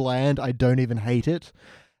so bland, I don't even hate it.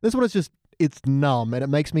 This one is just, it's numb, and it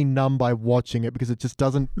makes me numb by watching it because it just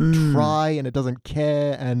doesn't try and it doesn't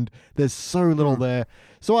care, and there's so little there.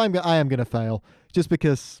 So I am going to fail just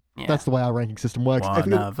because that's the way our ranking system works.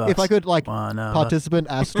 If I could like participant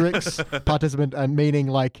asterisk, participant and meaning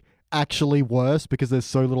like actually worse because there's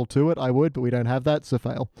so little to it, I would, but we don't have that, so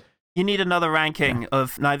fail. You need another ranking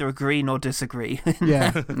of neither agree nor disagree.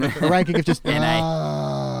 Yeah, a ranking of just like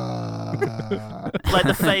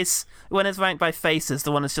the face, when it's ranked by faces,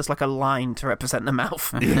 the one that's just like a line to represent the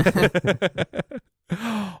mouth.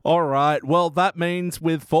 All right. Well, that means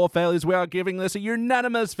with 4 failures, we are giving this a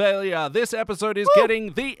unanimous failure. This episode is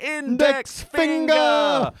getting the index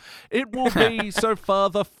finger. It will be, so far,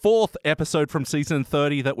 the 4th episode from season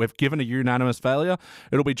 30 that we've given a unanimous failure.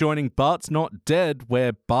 It'll be joining Bart's Not Dead,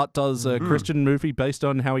 where Bart does a Christian movie based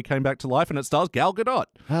on how he came back to life, and it stars Gal Gadot.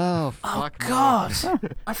 Oh, fuck. Oh, God.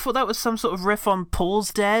 I thought that was some sort of riff on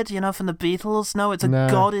Paul's Dead, from the Beatles. No, it's a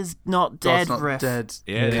God is Not Dead God's riff. Not Dead.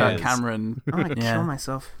 Yeah, Kirk Cameron. I'm going to kill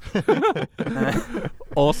myself.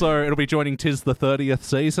 Also, it'll be joining 'Tis the 30th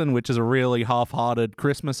season, which is a really half-hearted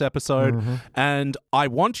Christmas episode. And I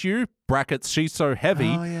Want You, brackets, She's So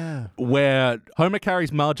Heavy, where Homer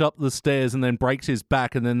carries Marge up the stairs and then breaks his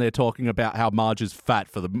back, and then they're talking about how Marge is fat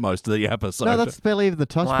for the most of the episode. No, that's barely even the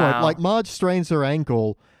touch point. Like, Marge strains her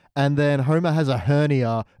ankle, and then Homer has a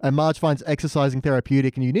hernia, and Marge finds exercising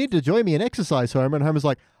therapeutic, and you need to join me in exercise, Homer. And Homer's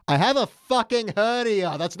like, I have a fucking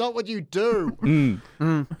hernia. That's not what you do.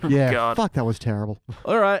 Yeah, God. Fuck, that was terrible.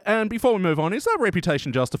 All right, and before we move on, is that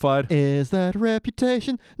reputation justified? Is that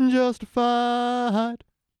reputation justified?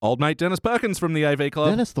 Old mate Dennis Perkins from the AV Club.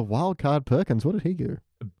 Dennis the Wild Card Perkins, what did he do?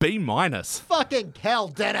 B-. Fucking hell,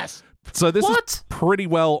 Dennis! So this is pretty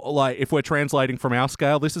well, like, if we're translating from our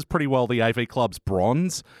scale, this is pretty well the AV Club's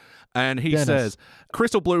bronze. And he says,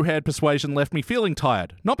 Crystal Blue-haired Persuasion left me feeling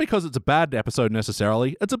tired. Not because it's a bad episode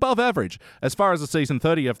necessarily, it's above average. As far as the season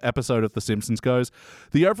 30th episode of The Simpsons goes,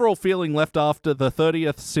 the overall feeling left after the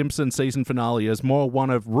 30th Simpsons season finale is more one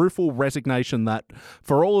of rueful resignation that,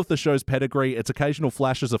 for all of the show's pedigree, its occasional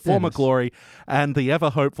flashes of former glory, and the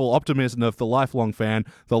ever-hopeful optimism of the lifelong fan,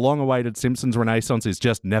 the long-awaited Simpsons renaissance is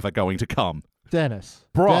just never going to come. Dennis.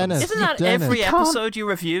 Bronze. Isn't that every episode you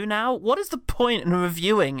review now? What is the point in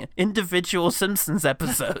reviewing individual Simpsons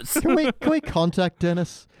episodes? Can we contact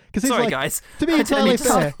Dennis? Sorry, guys. To be entirely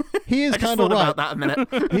fair, he is kind of right. About that a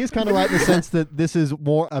minute. He is kind of right in the sense that this is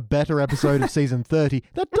a better episode of season 30.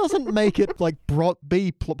 That doesn't make it like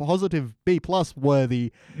positive B+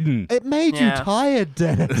 worthy. It made you tired,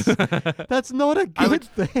 Dennis. That's not a good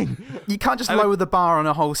thing. You can't just lower the bar on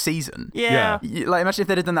a whole season. Yeah. Like, imagine if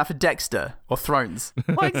they'd have done that for Dexter or Thrones.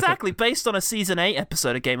 Well, exactly. Based on a season 8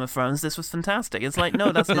 episode of Game of Thrones, this was fantastic. It's like,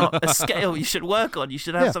 no, that's not a scale you should work on. You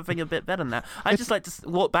should have something a bit better than that. I just like to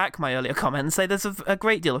walk back my earlier comment and say there's a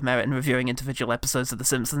great deal of merit in reviewing individual episodes of The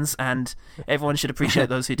Simpsons, and everyone should appreciate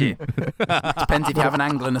those who do. Depends if you have an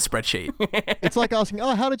angle in a spreadsheet. It's like asking,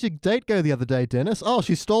 how did your date go the other day, Dennis? Oh,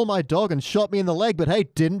 she stole my dog and shot me in the leg, but hey,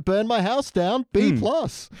 didn't burn my house down. B+.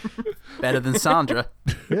 Better than Sandra.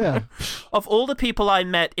 Yeah. Of all the people I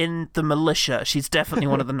met in the militia, she's definitely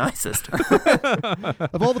one of the nicest.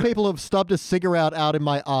 Of all the people who have stubbed a cigarette out in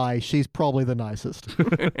my eye, she's probably the nicest.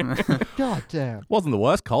 God damn. Wasn't the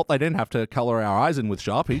worst, Colt. They didn't have to colour our eyes in with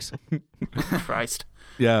Sharpies. Christ.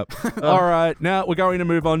 Yeah. All right. Now we're going to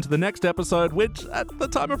move on to the next episode, which at the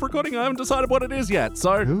time of recording, I haven't decided what it is yet.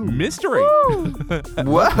 So, mystery.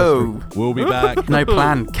 Whoa. We'll be back. No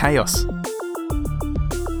plan. Chaos.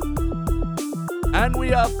 And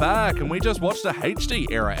we are back, and we just watched a HD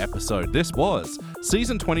era episode. This was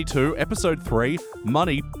Season 22, Episode 3,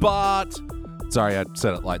 MoneyBART. Sorry, I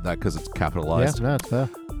said it like that because it's capitalized. Yeah, no, it's fair.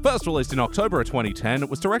 First released in October of 2010, it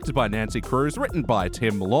was directed by Nancy Cruz, written by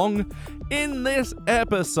Tim Long. In this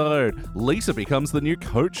episode, Lisa becomes the new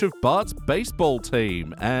coach of Bart's baseball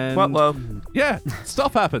team. And yeah,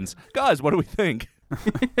 stuff happens. Guys, what do we think?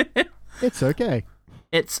 It's okay.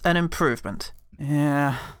 It's an improvement.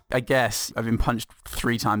 Yeah, I guess. I've been punched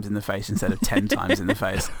 3 times in the face instead of 10 times in the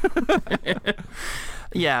face.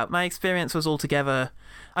 Yeah, my experience was altogether...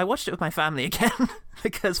 I watched it with my family again,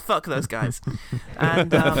 because fuck those guys.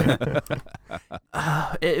 And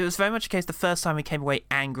it was very much a case the first time we came away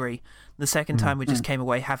angry. The second time we just came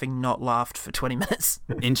away having not laughed for 20 minutes.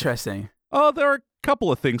 Interesting. Oh, there are a couple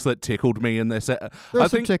of things that tickled me in this. There are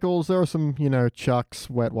some tickles, there are some, chucks,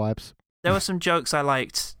 wet wipes. There were some jokes I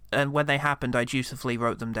liked, and when they happened, I dutifully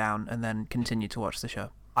wrote them down and then continued to watch the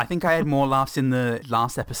show. I think I had more laughs in the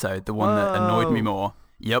last episode, the one that annoyed me more.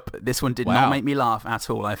 Yep, this one did not make me laugh at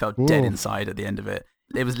all. I felt dead inside at the end of it.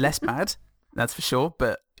 It was less bad, that's for sure,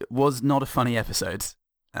 but it was not a funny episode.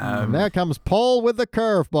 There comes Paul with the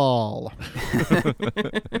curveball.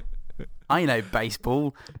 I know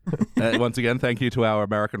baseball. Once again, thank you to our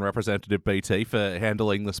American representative BT for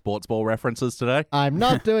handling the sports ball references today. I'm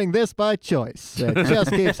not doing this by choice. It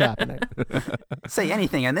just keeps happening. Say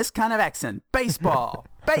anything in this kind of accent. Baseball.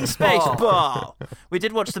 Baseball. Baseball! We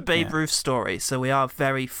did watch the Babe Ruth story, so we are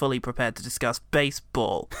very fully prepared to discuss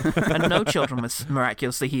baseball. And no children was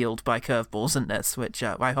miraculously healed by curveballs in this, which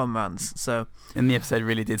by home runs. So, and the episode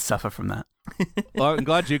really did suffer from that. Well, I'm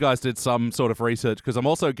glad you guys did some sort of research, because I'm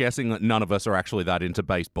also guessing that none of us are actually that into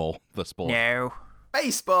baseball, the sport. No.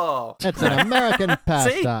 Baseball! It's an American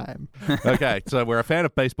pastime. Okay, so we're a fan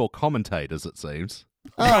of baseball commentators, it seems.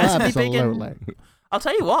 Oh, absolutely. I'll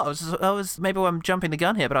tell you what, I was maybe I'm jumping the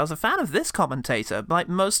gun here, but I was a fan of this commentator. Like,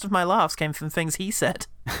 most of my laughs came from things he said.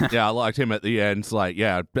 Yeah, I liked him at the end. It's like,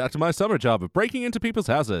 yeah, back to my summer job of breaking into people's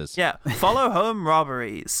houses. Yeah, follow home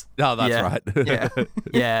robberies. Oh, that's right. Yeah.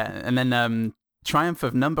 Yeah, and then triumph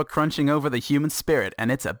of number crunching over the human spirit,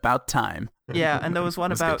 and it's about time. Yeah, and there was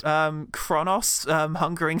one about Kronos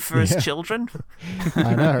hungering for his children.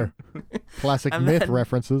 I know. Classic myth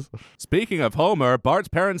references. Speaking of Homer, Bart's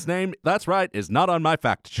parents' name, that's right, is not on my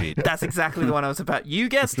fact sheet. That's exactly the one I was about. You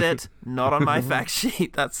guessed it, not on my fact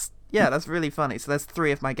sheet. That's really funny. So there's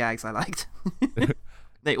 3 of my gags I liked.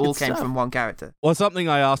 They all came from one character. Well, something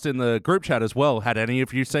I asked in the group chat as well, had any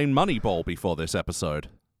of you seen Moneyball before this episode?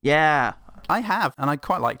 Yeah. I have, and I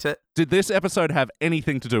quite liked it. Did this episode have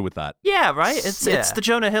anything to do with that? Yeah, right? It's the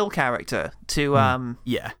Jonah Hill character to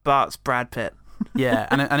Bart's Brad Pitt. Yeah,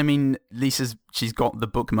 and I mean, she's got the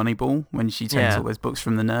book Moneyball when she takes all those books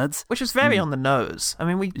from the nerds. Which was very on the nose. I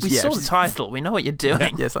mean, we saw the title. We know what you're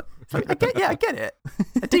doing. Yeah, I get it.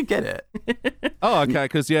 I do get it. Oh, okay,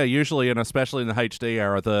 because, usually, and especially in the HD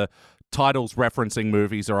era, the titles referencing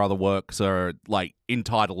movies or other works are, like, in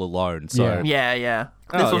title alone. So Yeah.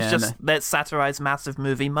 This was just that satirized massive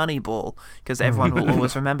movie Moneyball, because everyone will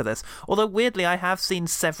always remember this. Although, weirdly, I have seen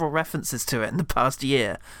several references to it in the past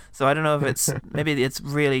year. So I don't know if maybe it's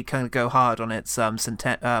really kind of go hard on its not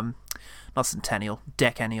centennial,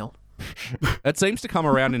 decennial. It seems to come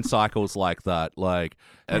around in cycles like that. Like,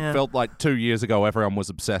 it felt like 2 years ago everyone was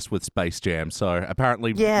obsessed with Space Jam. So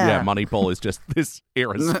apparently, Moneyball is just this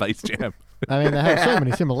era's Space Jam. I mean, they have so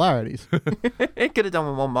many similarities. It could have done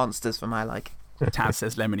with more monsters for my like. Taz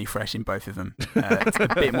says lemony fresh in both of them. It's a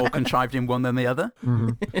bit more contrived in one than the other.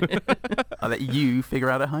 I'll let you figure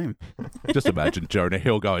out at home. Just imagine Jonah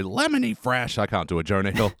Hill going, lemony fresh. I can't do a Jonah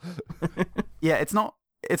Hill. Yeah, it's not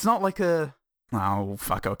like a... Oh,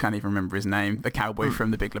 fuck, I can't even remember his name. The cowboy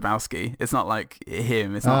from The Big Lebowski. It's not like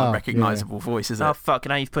him. It's not a recognisable voice, is it? Oh, fuck,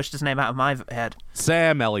 now you've pushed his name out of my head.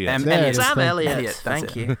 Sam Elliott. Sam Elliott.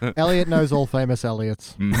 Thank you. Elliott knows all famous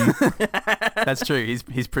Elliots. That's true.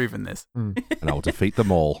 He's proven this. And I'll defeat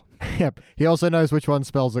them all. Yep. He also knows which one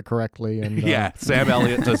spells it correctly. And Sam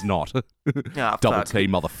Elliott does not. Double T,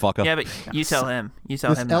 motherfucker. Yeah, but you tell him. This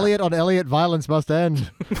Elliott on Elliott violence must end.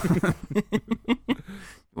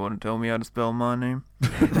 You want to tell me how to spell my name?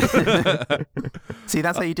 See,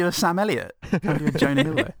 that's how you do a Sam Elliott. How do you do a Jonah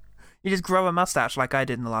Hill? You just grow a mustache like I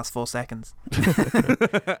did in the last 4 seconds.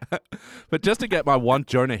 But just to get my one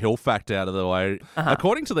Jonah Hill fact out of the way,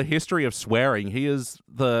 according to the history of swearing, he is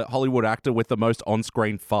the Hollywood actor with the most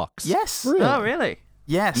on-screen fucks. Yes. Really? Oh, really?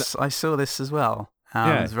 Yes, I saw this as well.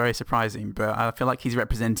 It was very surprising, but I feel like he's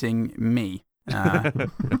representing me.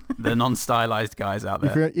 The non-stylized guys out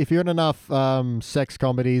there. If you're in enough sex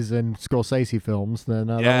comedies and Scorsese films, then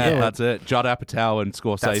that's it. Judd Apatow and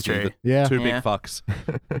Scorsese. That's true. Two big fucks.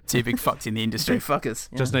 2 big fucks in the industry. 2 fuckers.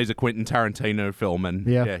 Yeah. Just needs a Quentin Tarantino film and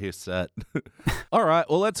he's set. All right,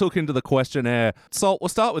 well, let's hook into the questionnaire. Salt, we'll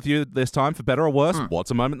start with you this time, for better or worse.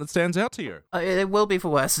 What's a moment that stands out to you? It will be for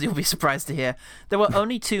worse, you'll be surprised to hear. There were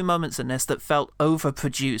only 2 moments in this that felt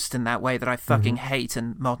overproduced in that way that I fucking hate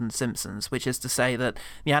in modern Simpsons, which is to say that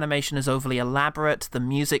the animation is overly elaborate, the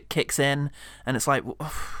music kicks in, and it's like,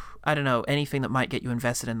 I don't know, anything that might get you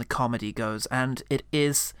invested in the comedy goes, and it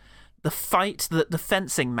is the fight, the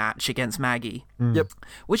fencing match against Maggie. Yep.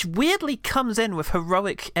 Which weirdly comes in with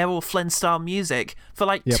heroic Errol Flynn style music for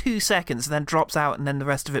like 2 seconds and then drops out, and then the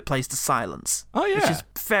rest of it plays to silence. Oh, yeah. Which is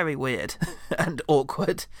very weird and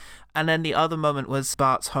awkward. And then the other moment was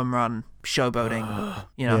Bart's home run showboating,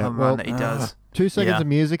 home run that he does. 2 seconds of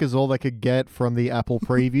music is all they could get from the Apple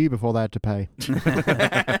preview before they had to pay.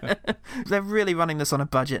 They're really running this on a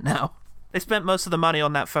budget now. They spent most of the money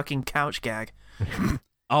on that fucking couch gag.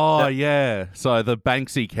 Oh, yeah. So the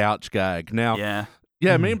Banksy couch gag. Now,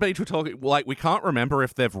 yeah, me and Beach were talking, like, we can't remember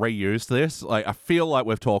if they've reused this. Like, I feel like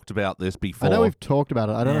we've talked about this before. I know we've talked about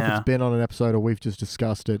it. I don't know if it's been on an episode or we've just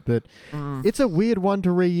discussed it, but it's a weird one to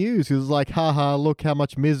reuse. It's like, haha, look how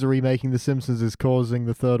much misery making The Simpsons is causing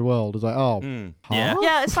the third world. It's like,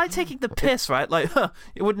 Yeah, it's like taking the piss, right? Like,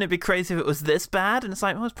 wouldn't it be crazy if it was this bad? And it's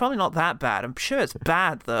like, well, it's probably not that bad. I'm sure it's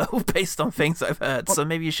bad, though, based on things I've heard. So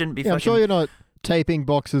maybe you shouldn't be fucking... I'm sure you're not taping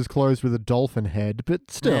boxes closed with a dolphin head, but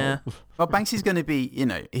still. Yeah. Well, Banksy's going to be,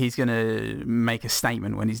 he's going to make a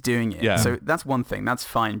statement when he's doing it. Yeah. So that's one thing, that's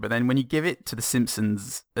fine. But then when you give it to The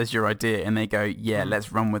Simpsons as your idea and they go,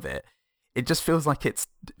 let's run with it, it just feels like it's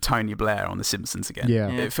Tony Blair on The Simpsons again. Yeah.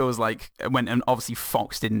 It feels like and obviously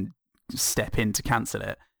Fox didn't step in to cancel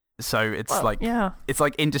it. So it's it's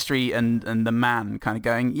like industry and the man kind of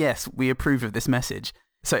going, yes, we approve of this message.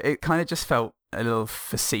 So it kind of just felt a little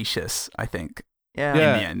facetious, I think. Yeah. In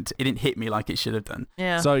the end, it didn't hit me like it should have done.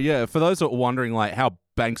 Yeah. So, yeah, for those that are wondering, like, how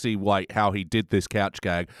Banksy, like, how he did this couch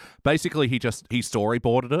gag, basically he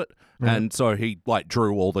storyboarded it, and so he, like,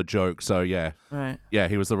 drew all the jokes. So, yeah. Right. Yeah,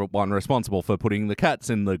 he was the one responsible for putting the cats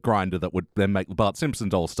in the grinder that would then make the Bart Simpson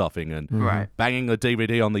doll stuffing and banging the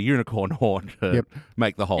DVD on the unicorn horn to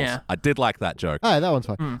make the holes. Yeah. I did like that joke. Oh, that one's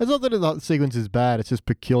fine. It's not that the sequence is bad, it's just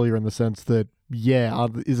peculiar in the sense that,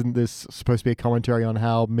 isn't this supposed to be a commentary on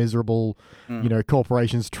how miserable,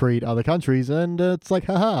 corporations treat other countries? And it's like,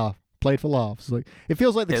 haha, played for laughs. Like, it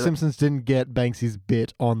feels like The Simpsons didn't get Banksy's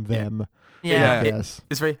bit on them. Yeah. Yes.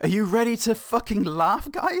 It's very, are you ready to fucking laugh,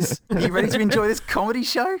 guys? Are you ready to enjoy this comedy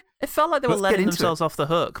show? It felt like they were Let's get letting into themselves off the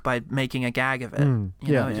hook by making a gag of it.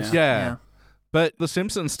 Yeah. But the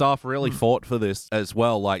Simpsons staff really fought for this as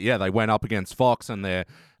well. Like, they went up against Fox and their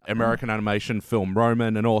American animation film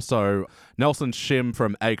Roman, and also Nelson Shim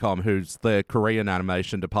from ACOM, who's the Korean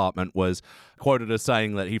animation department, was quoted as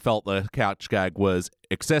saying that he felt the couch gag was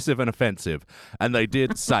excessive and offensive. And they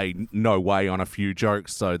did say no way on a few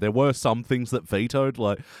jokes, so there were some things that vetoed.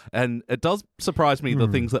 And it does surprise me the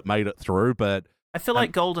things that made it through, but... I feel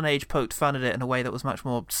like Golden Age poked fun at it in a way that was much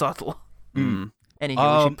more subtle.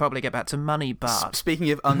 Anywho, we should probably get back to MoneyBART.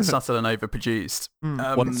 Speaking of unsubtle and overproduced,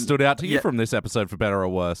 what stood out to you from this episode, for better or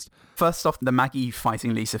worse? First off, the Maggie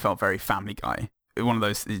fighting Lisa felt very Family Guy. One of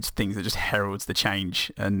those things that just heralds the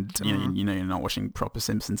change, and you're not watching proper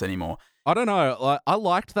Simpsons anymore. I don't know. I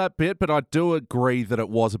liked that bit, but I do agree that it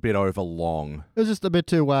was a bit overlong. It was just a bit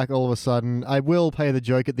too whack all of a sudden. I will pay the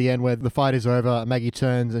joke at the end where the fight is over, Maggie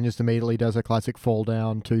turns and just immediately does a classic fall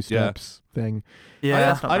down 2 steps thing.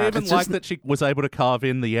 Yeah, I even liked that she was able to carve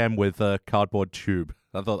in the M with a cardboard tube.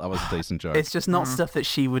 I thought that was a decent joke. It's just not stuff that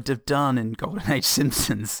she would have done in Golden Age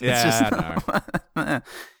Simpsons. Yeah, it's just I know.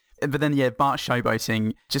 But then, Bart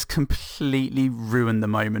showboating just completely ruined the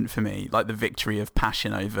moment for me. Like the victory of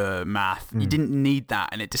passion over math. You didn't need that,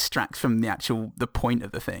 and it distracts from the point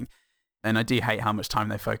of the thing. And I do hate how much time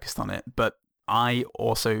they focused on it. But I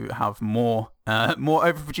also have more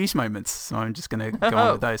overproduced moments, so I'm just going to go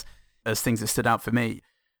on with those as things that stood out for me.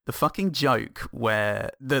 The fucking joke where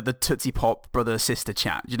the Tootsie Pop brother-sister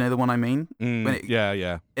chat, do you know the one I mean?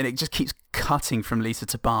 Yeah. And it just keeps cutting from Lisa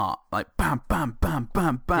to Bart, like bam, bam, bam,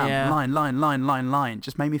 bam, bam, line.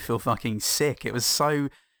 Just made me feel fucking sick. It was so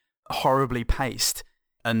horribly paced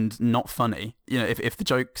and not funny. If the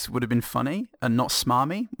jokes would have been funny and not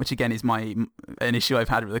smarmy, which again is an issue I've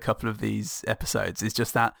had with a couple of these episodes, is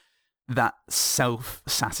just that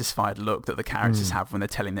self-satisfied look that the characters have when they're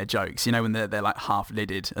telling their jokes. When they're like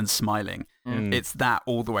half-lidded and smiling. It's that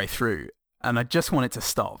all the way through. And I just want it to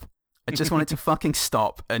stop. I just want it to fucking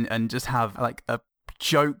stop and just have like a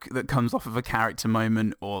joke that comes off of a character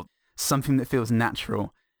moment or something that feels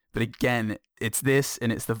natural. But again, it's this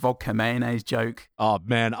and it's the vodka mayonnaise joke. Oh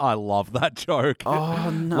man, I love that joke. Oh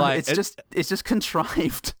no, it's just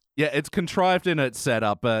contrived. Yeah, it's contrived in its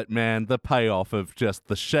setup, but man, the payoff of just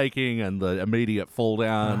the shaking and the immediate fall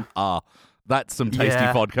down, that's some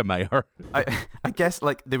tasty vodka mayo. I guess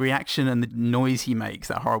like the reaction and the noise he makes,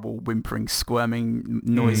 that horrible whimpering, squirming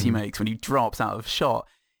noise he makes when he drops out of shot,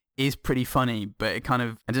 is pretty funny, but it kind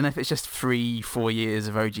of, I don't know if it's just 3-4 years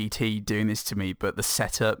of OGT doing this to me, but the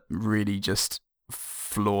setup really just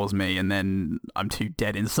floors me, and then I'm too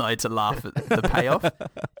dead inside to laugh at the payoff.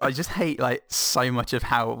 I just hate like so much of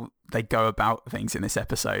how they go about things in this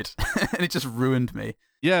episode, and it just ruined me.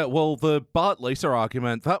 Yeah, well, the Bart-Lisa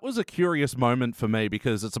argument, that was a curious moment for me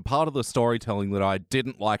because it's a part of the storytelling that I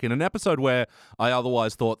didn't like in an episode where I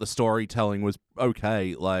otherwise thought the storytelling was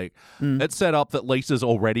okay. Like, it's set up that Lisa's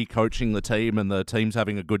already coaching the team and the team's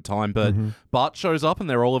having a good time, but Bart shows up and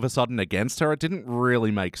they're all of a sudden against her. It didn't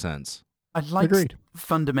really make sense. I liked Agreed.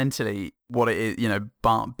 fundamentally what it is, you know,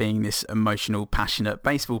 Bart being this emotional, passionate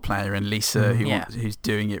baseball player and Lisa who's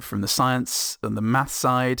doing it from the science and the math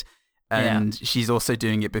side. And she's also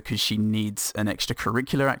doing it because she needs an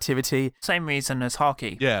extracurricular activity. Same reason as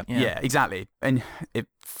hockey. Yeah, exactly. And it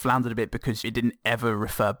floundered a bit because it didn't ever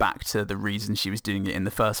refer back to the reason she was doing it in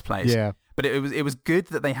the first place. Yeah. But it was good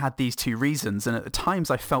that they had these two reasons. And at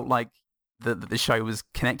times I felt like the show was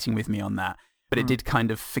connecting with me on that. But it did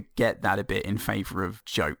kind of forget that a bit in favour of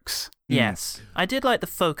jokes. Yes. I did like the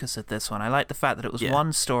focus of this one. I liked the fact that it was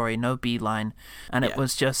one story, no beeline, and it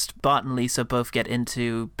was just Bart and Lisa both get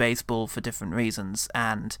into baseball for different reasons,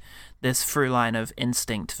 and this through line of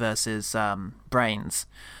instinct versus brains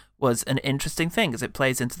was an interesting thing, because it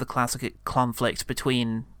plays into the classic conflict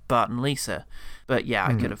between Bart and Lisa. But yeah,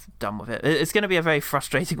 I could have done with it. It's going to be a very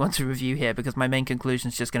frustrating one to review here, because my main conclusion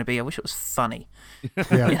is just going to be, I wish it was funny.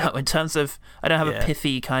 Yeah. You know, in terms of, I don't have a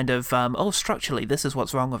pithy kind of, structurally, this is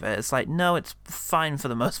what's wrong with it. It's like, no, it's fine for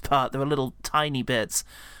the most part. There are little tiny bits.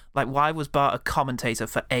 Like, why was Bart a commentator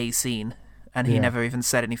for a scene? And he never even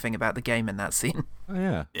said anything about the game in that scene. Oh,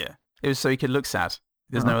 yeah. Yeah. It was so he could look sad.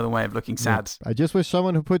 There's no other way of looking sad. I just wish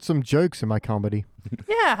someone would put some jokes in my comedy.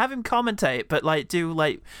 Yeah, have him commentate, but like do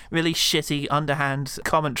like really shitty underhand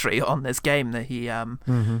commentary on this game that he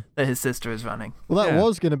that his sister is running. Well, that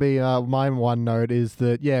was going to be my one note, is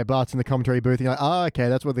that, Bart's in the commentary booth and you're like, okay,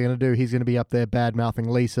 that's what they're going to do. He's going to be up there bad-mouthing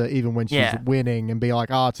Lisa even when she's winning and be like,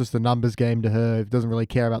 it's just a numbers game to her. He doesn't really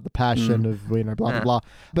care about the passion of, blah, blah, blah.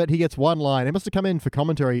 But he gets one line. He must have come in for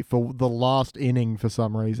commentary for the last inning for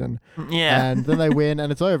some reason. Yeah. And then they win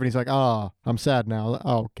and it's over and he's like, I'm sad now.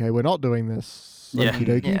 Oh, okay, we're not doing this. Okie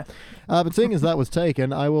dokie. But seeing as that was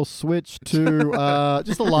taken, I will switch to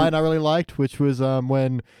just a line I really liked, which was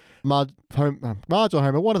when Marge or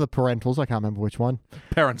Homer, one of the parentals, I can't remember which one.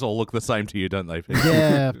 Parents all look the same to you, don't they?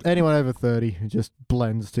 Yeah, anyone over 30 it just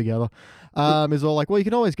blends together. Is all like, well, you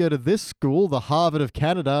can always go to this school, the Harvard of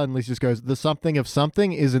Canada, and Lisa just goes, the something of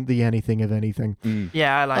something isn't the anything of anything.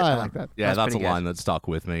 Yeah, I I like that. Yeah, that's a pretty line that stuck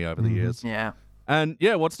with me over the years. Yeah. And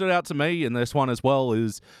yeah, what stood out to me in this one as well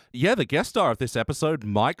is, the guest star of this episode,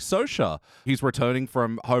 Mike Scioscia. He's returning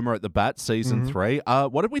from Homer at the Bat, season 3.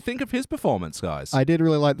 What did we think of his performance, guys? I did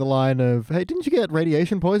really like the line of, hey, didn't you get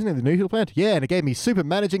radiation poisoning at the nuclear plant? Yeah, and it gave me super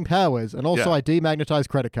managing powers, and also I demagnetized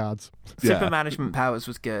credit cards. Super management powers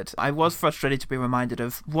was good. I was frustrated to be reminded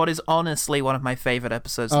of what is honestly one of my favorite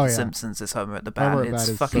episodes of The Simpsons is Homer at the Bat. Homer at the Bat It's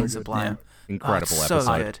is fucking so good. sublime. Incredible It's episode.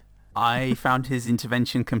 So good. I found his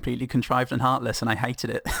intervention completely contrived and heartless, and I hated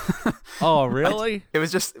it. Oh, really? It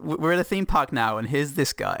was just, we're at a theme park now, and here's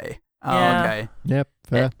this guy. Oh, Yeah. okay. Yep,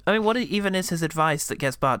 fair. I mean, what even is his advice that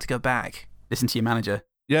gets Bart to go back? Listen to your manager.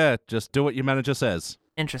 Yeah, just do what your manager says.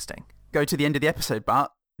 Interesting. Go to the end of the episode,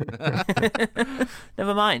 Bart.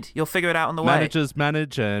 Never mind. You'll figure it out on the way. Managers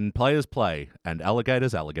manage and players play, and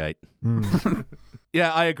alligators alligate.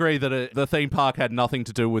 Yeah, I agree that the theme park had nothing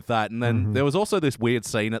to do with that. And then there was also this weird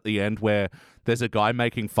scene at the end where there's a guy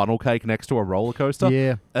making funnel cake next to a roller coaster.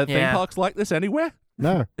 Yeah. Are theme parks like this anywhere?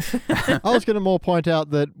 No. I was going to more point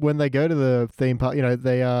out that when they go to the theme park,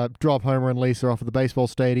 they drop Homer and Lisa off at the baseball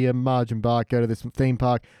stadium, Marge and Bart go to this theme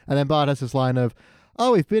park, and then Bart has this line of,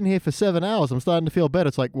 we've been here for 7 hours. I'm starting to feel better.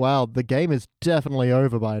 It's like, wow, the game is definitely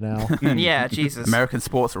over by now. Yeah, Jesus. American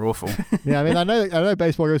sports are awful. Yeah, I mean, I know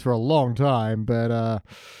baseball goes for a long time, but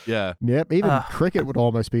Yeah. yep, even cricket would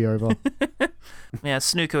almost be over. Yeah,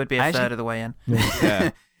 snooker would be a third of the way in. Yeah.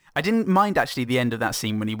 I didn't mind, actually, the end of that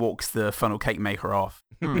scene when he walks the funnel cake maker off.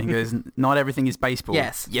 He goes, not everything is baseball.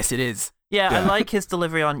 Yes. Yes, it is. Yeah, I like his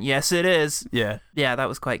delivery on, yes, it is. Yeah. Yeah, that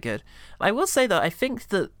was quite good. I will say, though, I think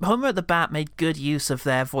that Homer at the Bat made good use of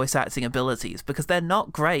their voice acting abilities, because they're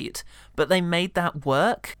not great, but they made that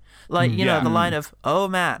work. Like, the line of, oh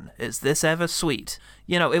man, is this ever sweet?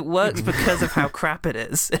 it works because of how crap it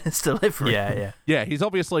is in its delivery. Yeah, he's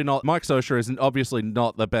obviously not. Mike Scioscia isn't obviously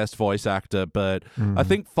not the best voice actor, but I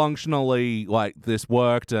think functionally, like, this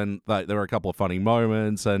worked, and like there were a couple of funny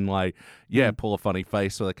moments, and like, pull a funny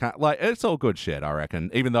face for the cat. Like, it's all good shit, I reckon.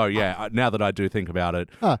 Even though, now that I do think about it,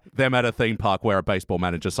 them at a theme park where a baseball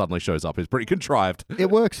manager suddenly shows up is pretty contrived. It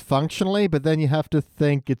works functionally, but then you have to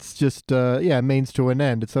think it's just, means to an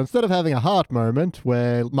end. So instead of having a heart moment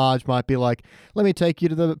where Marge might be like, let me take you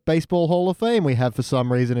to the Baseball Hall of Fame we have for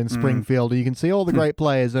some reason in Springfield, and you can see all the great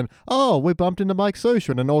players, and, we bumped into Mike Scioscia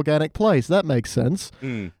in an organic place. That makes sense.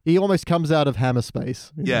 He almost comes out of Hammer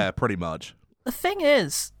Space. Yeah, pretty much. The thing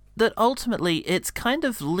is that ultimately it's kind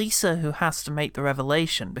of Lisa who has to make the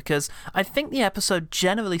revelation, because I think the episode,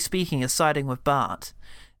 generally speaking, is siding with Bart.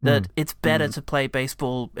 That it's better to play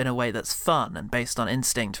baseball in a way that's fun and based on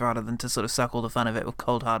instinct rather than to sort of suck all the fun of it with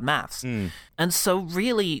cold, hard maths. And so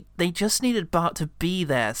really, they just needed Bart to be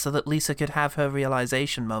there so that Lisa could have her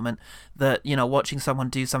realization moment that, watching someone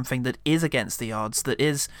do something that is against the odds, that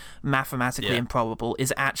is mathematically improbable,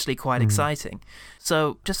 is actually quite exciting.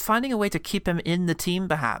 So just finding a way to keep him in the team,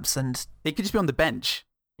 perhaps, and... It could just be on the bench.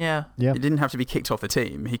 Yeah. It didn't have to be kicked off the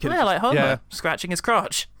team. He could like Homer, scratching his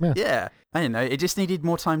crotch. Yeah. I don't know. It just needed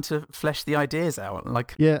more time to flesh the ideas out.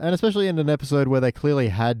 Yeah, and especially in an episode where they clearly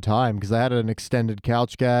had time, because they had an extended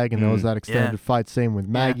couch gag, and there was that extended fight scene with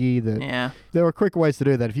Maggie. There were quick ways to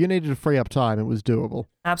do that. If you needed to free up time, it was doable.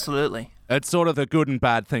 Absolutely. It's sort of the good and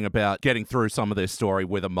bad thing about getting through some of this story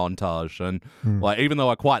with a montage. And like, even though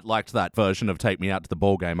I quite liked that version of Take Me Out to the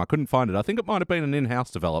Ball Game, I couldn't find it. I think it might have been an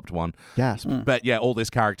in-house developed one. Yes. But yeah, all this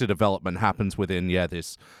character development happens within,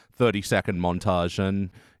 this 30-second montage.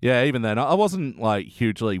 And yeah, even then, I wasn't like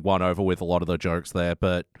hugely won over with a lot of the jokes there,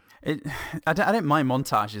 but... I don't mind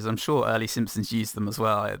montages. I'm sure early Simpsons used them as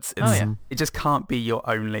well. It just can't be your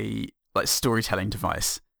only like storytelling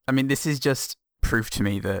device. I mean, this is just proof to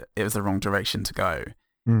me that it was the wrong direction to go.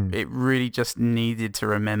 It really just needed to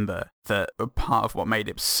remember that a part of what made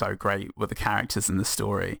it so great were the characters and the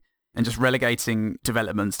story. And just relegating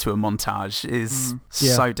developments to a montage is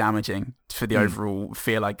so damaging for the overall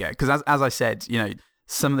feel I get. Because as I said,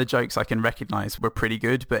 some of the jokes I can recognize were pretty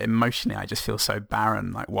good, but emotionally I just feel so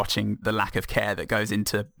barren, like watching the lack of care that goes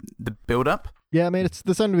into the build-up. Yeah, I mean,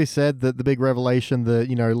 there's something to be said that the big revelation that,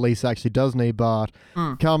 Lisa actually does need Bart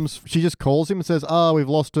comes, she just calls him and says, we've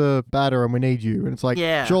lost a batter and we need you. And it's like,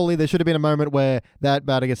 surely there should have been a moment where that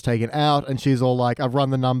batter gets taken out and she's all like, I've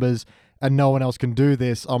run the numbers and no one else can do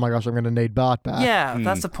this. Oh my gosh, I'm going to need Bart back. Yeah,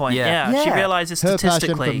 that's the point. Yeah. She realizes statistically...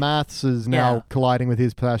 Her passion for maths is now colliding with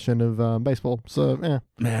his passion of baseball. So, yeah.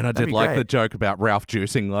 Man, I did like the joke about Ralph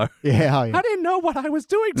juicing, though. Yeah. I didn't know what I was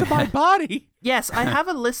doing to my body. Yes, I have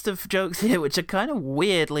a list of jokes here which are kind of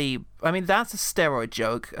weirdly... I mean, that's a steroid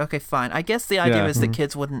joke. Okay, fine. I guess the idea is that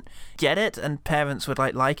kids wouldn't get it and parents would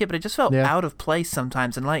like it, but it just felt out of place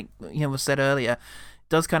sometimes. And like was said earlier...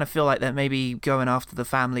 does kind of feel like they're maybe going after the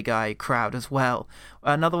Family Guy crowd as well.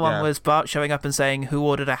 Another one was Bart showing up and saying, who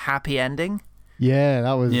ordered a happy ending? Yeah,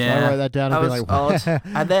 that was... I wrote that down and be like... odd.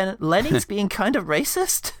 And then Lenny's being kind of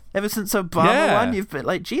racist. Ever since Obama won, you've been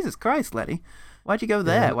like, Jesus Christ, Lenny. Why'd you go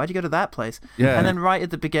there? Yeah. Why'd you go to that place? Yeah. And then right at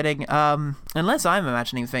the beginning, unless I'm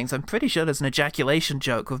imagining things, I'm pretty sure there's an ejaculation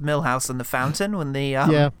joke with Milhouse and the fountain when the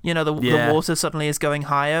the water suddenly is going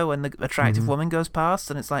higher when the attractive woman goes past,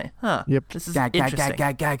 and it's like, this is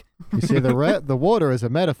interesting. Gag. You see, the water is a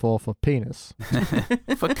metaphor for penis.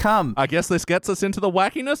 For cum. I guess this gets us into the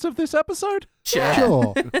wackiness of this episode?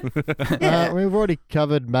 Sure. We've already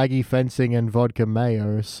covered Maggie fencing and vodka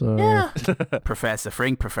mayo, so... Yeah. Professor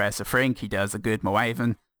Frink, he does a good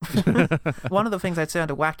Moaven. One of the things I'd say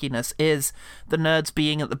under wackiness is the nerds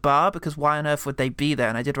being at the bar, because why on earth would they be there?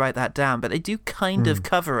 And I did write that down, but they do kind of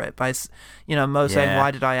cover it by, Mo saying, why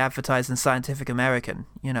did I advertise in Scientific American?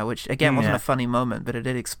 Which again wasn't a funny moment, but it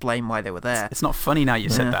did explain why they were there. It's not funny now you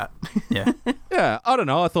said that. Yeah. Yeah, I don't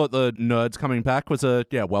know. I thought the nerds coming back was a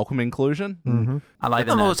welcome inclusion. Mm-hmm. I like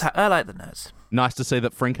the nerds. I like the nerds. Nice to see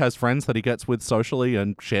that Frink has friends that he gets with socially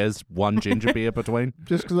and shares one ginger beer between.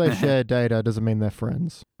 Just because they share data doesn't mean they're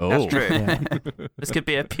friends. Oh. That's true. Yeah. This could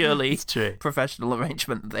be a purely professional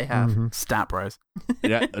arrangement that they have. Stat bros.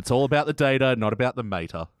 Yeah, it's all about the data, not about the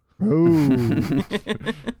mater. Ooh.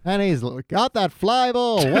 And he's got that fly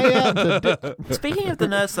ball way out the Speaking of the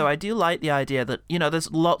nerds, though, I do like the idea that,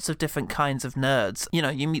 there's lots of different kinds of nerds.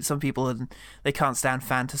 You meet some people and they can't stand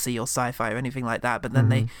fantasy or sci-fi or anything like that, but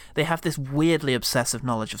then they have this weirdly obsessive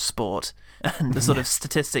knowledge of sport and the sort of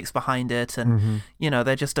statistics behind it, and,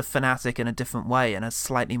 they're just a fanatic in a different way, in a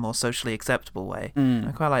slightly more socially acceptable way.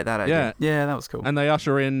 I quite like that idea. Yeah, that was cool. And they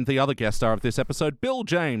usher in the other guest star of this episode, Bill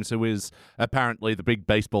James, who is apparently the big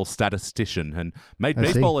baseball statistician and made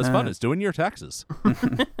baseball as fun as doing your taxes.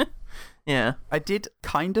 Yeah. I did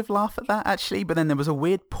kind of laugh at that, actually, but then there was a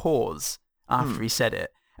weird pause after he said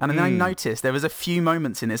it. And then I noticed there was a few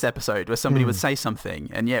moments in this episode where somebody would say something,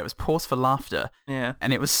 and it was pause for laughter. Yeah.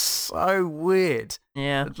 And it was so weird.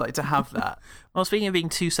 Yeah. I'd like to have that. Well, speaking of being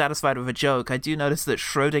too satisfied with a joke, I do notice that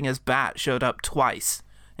Schrodinger's bat showed up twice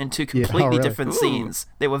in two completely different scenes.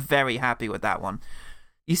 They were very happy with that one.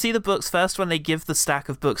 You see the books first when they give the stack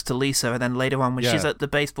of books to Lisa, and then later on when she's at the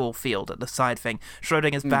baseball field at the side thing,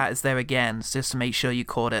 Schrodinger's bat is there again, just to make sure you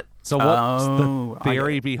caught it. So what's the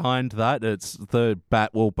theory behind that? It's the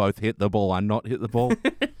bat will both hit the ball and not hit the ball?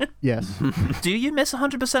 Yes. Do you miss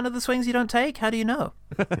 100% of the swings you don't take? How do you know?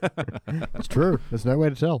 It's true. There's no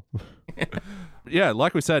way to tell. Yeah,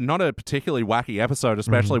 like we said, not a particularly wacky episode,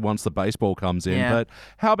 especially once the baseball comes in. Yeah. But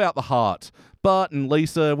how about the heart? Bart and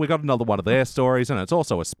Lisa, we got another one of their stories, and it's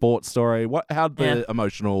also a sports story. How'd the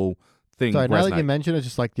emotional thing So now that resonate? you mention it, it's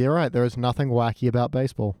just like, you're right, there is nothing wacky about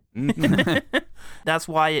baseball. That's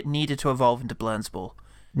why it needed to evolve into Blurnsball.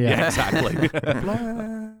 Yeah, exactly.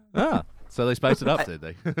 So they spaced it up, did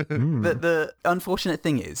they? The unfortunate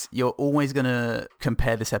thing is, you're always going to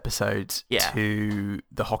compare this episode to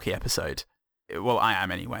the hockey episode. Well, I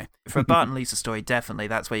am anyway. For a Bart and Lisa story, definitely,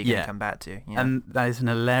 that's where you're going to come back to. Yeah. And that is an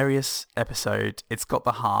hilarious episode. It's got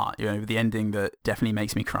the heart, the ending that definitely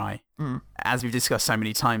makes me cry. As we've discussed so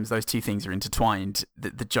many times, those two things are intertwined.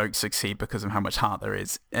 The jokes succeed because of how much heart there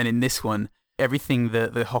is. And in this one, everything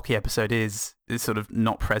that the hockey episode is sort of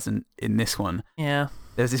not present in this one. Yeah.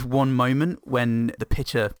 There's this one moment when the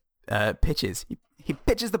pitcher pitches. He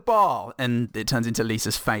pitches the ball, and it turns into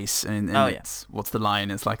Lisa's face. And it's, what's the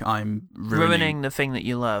line? It's like, I'm ruining the thing that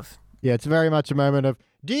you love. Yeah, it's very much a moment of,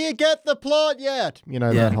 do you get the plot yet?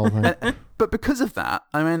 That whole thing. But because of that,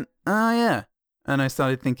 I went, oh, yeah. And I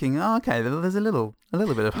started thinking, oh, okay, there's a little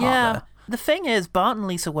bit of heart there. The thing is, Bart and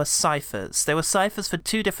Lisa were ciphers. They were ciphers for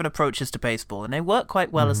two different approaches to baseball, and they work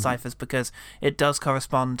quite well as ciphers because it does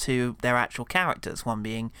correspond to their actual characters, one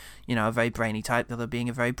being, a very brainy type, the other being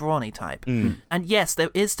a very brawny type. And yes,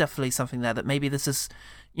 there is definitely something there that maybe this is,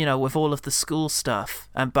 with all of the school stuff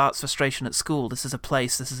and Bart's frustration at school, this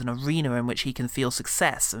is an arena in which he can feel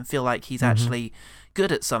success and feel like he's actually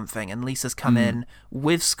good at something, and Lisa's come in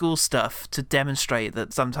with school stuff to demonstrate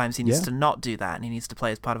that sometimes he needs to not do that and he needs to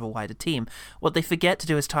play as part of a wider team. What they forget to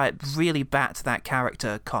do is tie it really back to that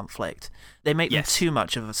character conflict. They make them too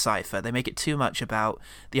much of a cipher. They make it too much about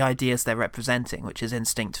the ideas they're representing, which is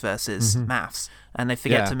instinct versus maths, and they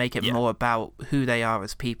forget to make it more about who they are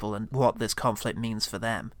as people and what this conflict means for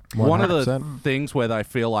them. 100%. One of the things where they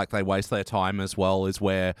feel like they waste their time as well is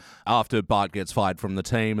where after Bart gets fired from the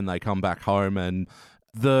team and they come back home, and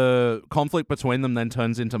the conflict between them then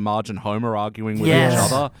turns into Marge and Homer arguing with each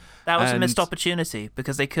other. That was a missed opportunity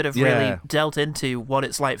because they could have really dealt into what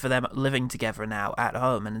it's like for them living together now at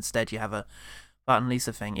home, and instead you have a Bart and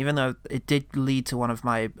Lisa thing, even though it did lead to one of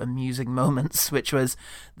my amusing moments, which was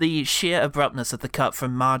the sheer abruptness of the cut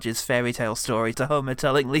from Marge's fairy tale story to Homer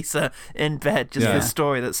telling Lisa in bed just this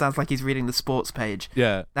story that sounds like he's reading the sports page.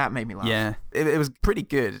 Yeah. That made me laugh. Yeah, it was pretty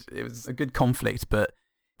good. It was a good conflict, but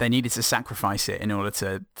they needed to sacrifice it in order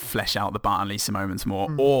to flesh out the Bart and Lisa moments more,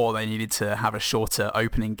 or they needed to have a shorter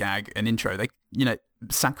opening gag and intro. They,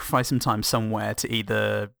 sacrifice some time somewhere to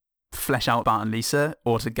either flesh out Bart and Lisa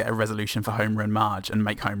or to get a resolution for Homer and Marge and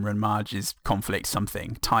make Homer and Marge's conflict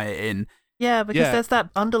something, tie it in. Yeah, because there's that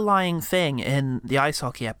underlying thing in the ice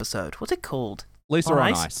hockey episode. What's it called? Lisa on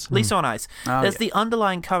Ice. Lisa on Ice. There's the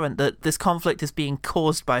underlying current that this conflict is being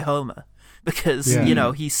caused by Homer. Because,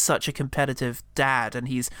 he's such a competitive dad, and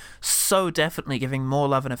he's so definitely giving more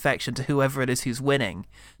love and affection to whoever it is who's winning,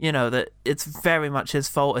 that it's very much his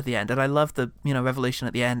fault at the end. And I love the, revelation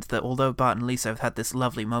at the end that although Bart and Lisa have had this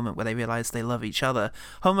lovely moment where they realize they love each other,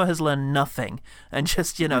 Homer has learned nothing and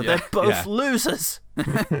just, they're both losers.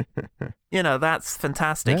 That's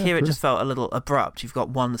fantastic. Here it just felt a little abrupt. You've got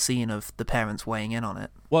one scene of the parents weighing in on it.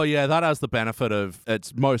 Well, yeah, that has the benefit of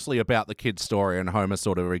it's mostly about the kid's story, and Homer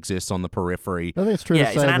sort of exists on the periphery. I think it's true to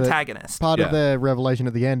say he's an that antagonist. Part of their revelation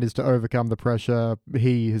at the end is to overcome the pressure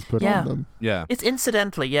he has put on them. Yeah. It's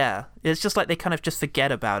incidentally, It's just like they kind of just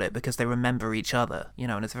forget about it because they remember each other,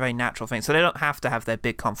 and it's a very natural thing. So they don't have to have their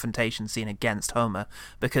big confrontation scene against Homer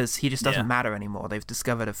because he just doesn't matter anymore. They've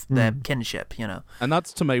discovered their kinship, And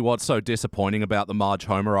that's, to me, what's so disappointing about the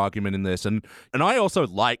Marge-Homer argument in this. And I also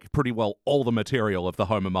like pretty well all the material of the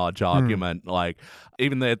Homer-Marge argument. Like,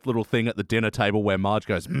 even that little thing at the dinner table where Marge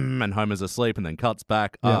goes, and Homer's asleep and then cuts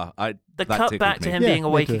back. The cut back to him being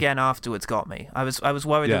awake again afterwards got me. I was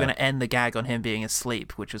worried they were going to end the gag on him being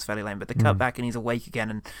asleep, which was fairly lame. But the cut back and he's awake again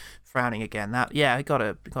and frowning again. That I got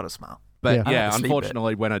a smile. But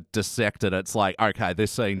unfortunately, when it dissected, it's like, okay,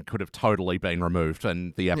 this scene could have totally been removed,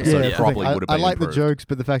 and the episode probably would have been I like improved. the jokes,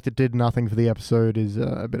 but the fact it did nothing for the episode is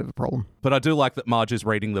a bit of a problem. But I do like that Marge is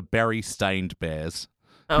reading the berry-stained bears.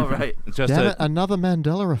 Oh, right. Damn it, another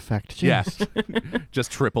Mandela effect. Jeez. Yeah,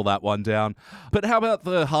 just triple that one down. But how about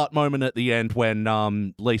the heart moment at the end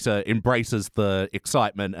when Lisa embraces the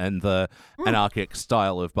excitement and the anarchic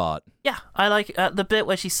style of Bart? Yeah, I like the bit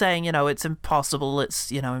where she's saying, it's impossible, it's,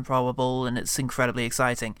 improbable, and it's incredibly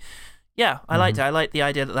exciting. Yeah, I liked it. I like the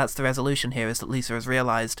idea that that's the resolution here, is that Lisa has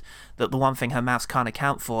realized that the one thing her maths can't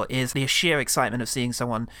account for is the sheer excitement of seeing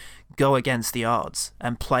someone go against the odds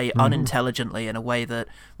and play unintelligently in a way that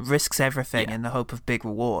risks everything in the hope of big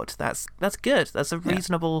reward. That's good. That's a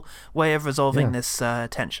reasonable way of resolving this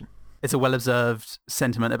tension. It's a well-observed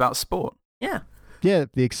sentiment about sport. Yeah. Yeah,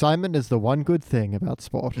 the excitement is the one good thing about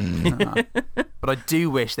sport. But I do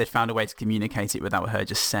wish they'd found a way to communicate it without her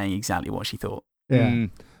just saying exactly what she thought. Yeah.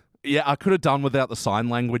 Yeah, I could have done without the sign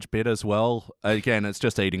language bit as well. Again, it's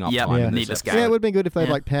just eating up time. in this needless episode. gag. Yeah, it would have been good if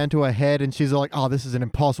they'd pan to her head and she's like, oh, this is an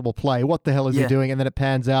impossible play. What the hell is he doing? And then it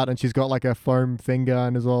pans out and she's got like a foam finger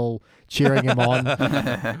and is all cheering him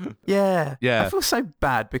on. Yeah. Yeah. I feel so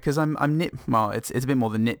bad because it's a bit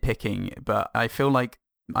more than nitpicking, but I feel like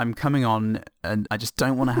I'm coming on and I just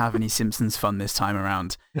don't want to have any Simpsons fun this time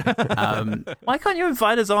around. Why can't you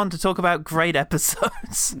invite us on to talk about great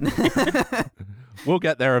episodes? We'll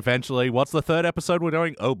get there eventually. What's the third episode we're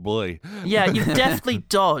doing? Oh, boy. Yeah, you've definitely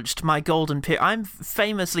dodged my golden period. I'm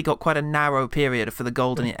famously got quite a narrow period for the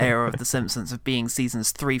golden era of The Simpsons of being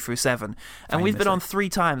seasons 3 through 7. And we've been on 3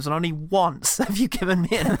 times, and only once have you given me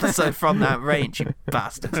an episode from that range, you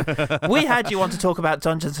bastard. We had you on to talk about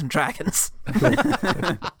Dungeons and Dragons.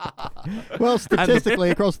 Well,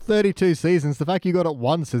 statistically, across 32 seasons, the fact you got it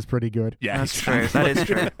once is pretty good. Yeah, That's true. That is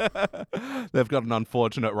true. They've got an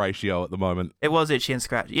unfortunate ratio at the moment. It was itchy and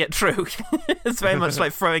scratchy. Yeah, true. It's very much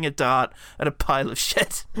like throwing a dart at a pile of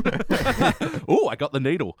shit. Ooh, I got the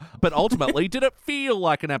needle. But ultimately, did it feel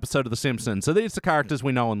like an episode of The Simpsons? So these are the characters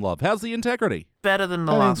we know and love. How's the integrity? Better than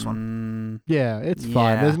the last one. Yeah, it's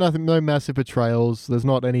fine. Yeah. There's no massive betrayals. There's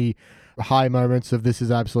not any high moments of this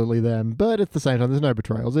is absolutely them. But at the same time, there's no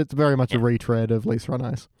betrayals. It's very much a retread of Lisa on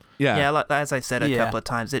Ice. Yeah. Like, as I said a couple of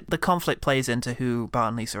times, the conflict plays into who Bart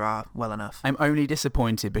and Lisa are well enough. I'm only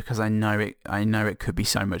disappointed because I know it could be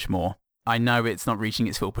so much more. I know it's not reaching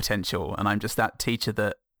its full potential, and I'm just that teacher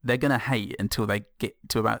that they're going to hate until they get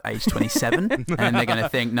to about age 27, and then they're going to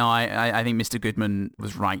think, no, I think Mr. Goodman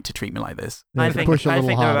was right to treat me like this. Yeah, I think they're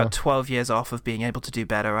they're about 12 years off of being able to do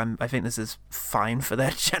better. I think this is fine for their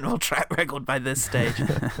general track record by this stage.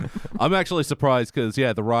 I'm actually surprised because,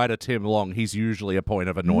 the writer Tim Long, he's usually a point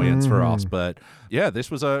of annoyance for us. But, this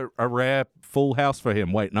was a rare full house for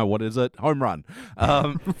him. Wait, no, what is it? Home run.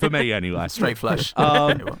 For me, anyway. Straight flush.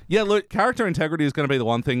 Look, character integrity is going to be the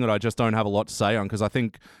one thing that I just don't have a lot to say on because I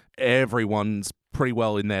think everyone's pretty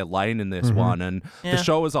well in their lane in this one. And the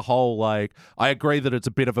show as a whole, like, I agree that it's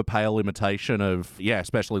a bit of a pale imitation of,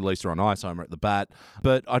 especially Lisa on Ice, Homer at the bat.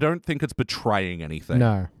 But I don't think it's betraying anything.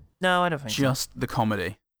 No, I don't think Just the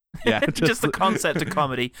comedy. Yeah, just the concept of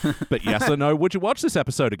comedy. But yes or no, would you watch this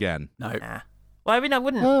episode again? No. Nah. Well, I mean, I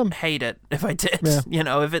wouldn't hate it if I did.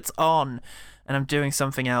 Yeah. If it's on and I'm doing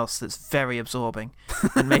something else that's very absorbing,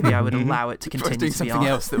 then maybe I would allow it to If I was continue doing to be something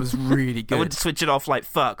on. else that was really I good. would switch it off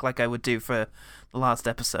like I would do for the last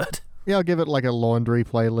episode. yeah, I'll give it like a laundry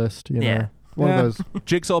playlist. You know, Yeah. one of those.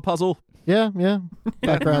 Jigsaw puzzle? Yeah,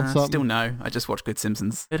 background something. Still no. I just watch Good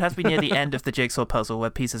Simpsons. It has to be near the end of the jigsaw puzzle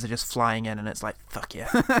where pieces are just flying in and it's like, fuck yeah.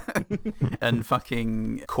 And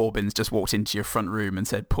fucking Corbyn's just walked into your front room and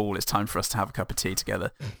said, Paul, it's time for us to have a cup of tea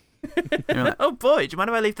together. You're like, Oh boy, do you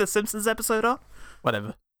mind if I leave the Simpsons episode on?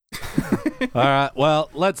 whatever. All right, well,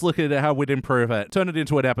 let's look at how we'd improve it. Turn it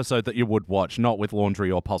into an episode that you would watch, not with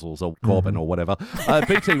laundry or puzzles or Corbyn or whatever.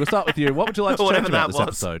 BT, we'll start with you. What would you like to change about this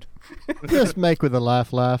episode? Just make with a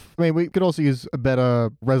laugh. I mean, we could also use a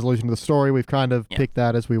better resolution of the story. We've kind of picked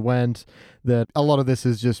that as we went, that a lot of this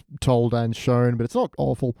is just told and shown, but it's not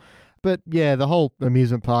awful. But yeah, the whole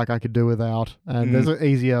amusement park I could do without, and there's an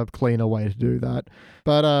easier, cleaner way to do that.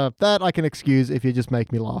 But that I can excuse if you just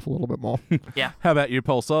make me laugh a little bit more. Yeah. How about you,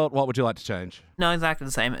 Paul Salt? What would you like to change? No, exactly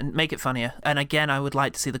the same, and make it funnier. And again, I would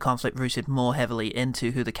like to see the conflict rooted more heavily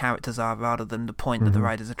into who the characters are rather than the point that the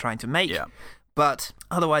writers are trying to make. Yeah. But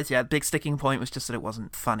otherwise, yeah, big sticking point was just that it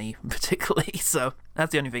wasn't funny particularly. So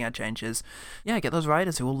that's the only thing I'd change is, yeah, get those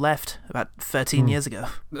writers who all left about 13 years ago.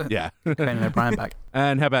 Yeah. Conan O'Brien back.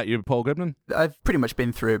 And how about you, Paul Goodman? I've pretty much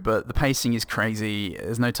been through it, but the pacing is crazy.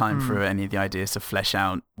 There's no time for any of the ideas to flesh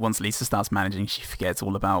out. Once Lisa starts managing, she forgets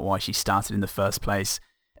all about why she started in the first place.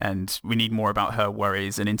 And we need more about her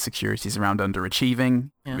worries and insecurities around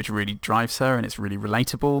underachieving, which really drives her, and it's really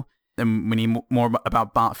relatable. And we need more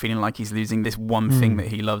about Bart feeling like he's losing this one thing that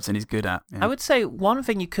he loves and is good at. Yeah. I would say one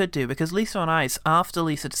thing you could do, because Lisa on Ice, after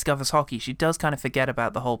Lisa discovers hockey, she does kind of forget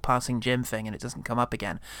about the whole passing gym thing and it doesn't come up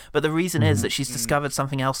again. But the reason is that she's discovered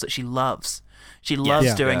something else that she loves. She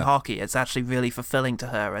loves doing hockey. It's actually really fulfilling to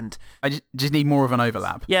her. And I just need more of an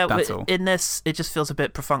overlap. Yeah, that's all. In this, it just feels a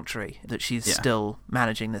bit perfunctory that she's still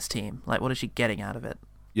managing this team. Like, what is she getting out of it?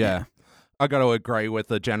 Yeah. I got to agree with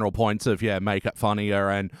the general points of, make it funnier.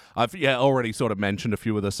 And I've, already sort of mentioned a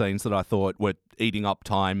few of the scenes that I thought were eating up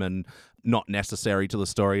time and not necessary to the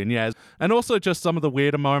story. And also just some of the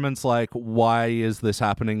weirder moments, like, why is this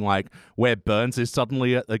happening? Like, where Burns is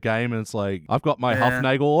suddenly at the game, and it's like, I've got my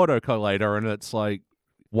Huffnagel autocollator, and it's like,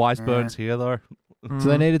 why is Burns here, though? So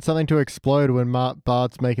they needed something to explode when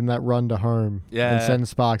Bart's making that run to home and send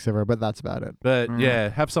sparks everywhere, but that's about it. But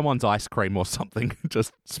have someone's ice cream or something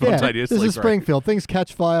just spontaneously. This is Springfield. Things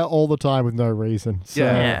catch fire all the time with no reason. So.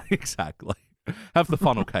 Yeah, exactly. Have the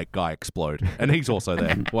funnel cake guy explode. And he's also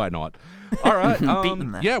there. Why not? All right.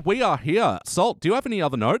 We are here. Salt, do you have any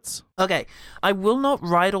other notes? Okay. I will not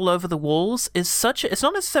ride all over the walls it's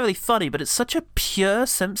not necessarily funny, but it's such a pure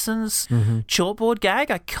Simpsons chalkboard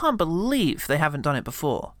gag. I can't believe they haven't done it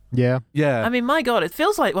before. Yeah. Yeah. I mean, my God, it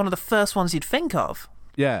feels like one of the first ones you'd think of.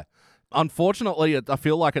 Yeah. Unfortunately, I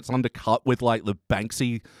feel like it's undercut with like the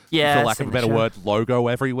Banksy, for lack of a better word, logo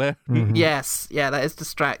everywhere. Yes, that is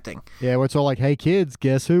distracting. Yeah, where it's all like, "Hey kids,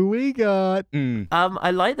 guess who we got?"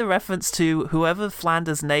 I like the reference to whoever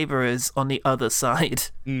Flanders' neighbor is on the other side.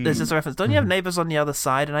 There's this reference. Don't you have neighbors on the other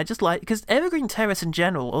side? And I just like because Evergreen Terrace in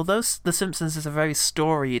general, although The Simpsons is a very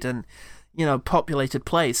storied and populated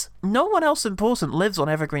place, no one else important lives on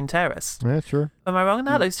Evergreen Terrace. Yeah, sure. Am I wrong in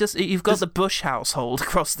that? It's just you've got the Bush household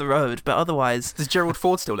across the road, but otherwise, does Gerald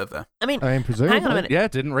Ford still live there? I mean, presumably. hang on a minute. Yeah,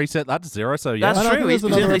 didn't reset that to 0, so yeah. That's true. He's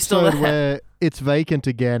presumably still there. Where it's vacant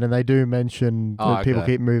again, and they do mention that people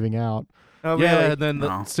keep moving out. Oh, yeah, really? and then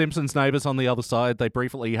the Simpsons neighbours on the other side, they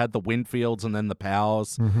briefly had the Winfields and then the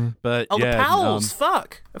Powers. But the Powells,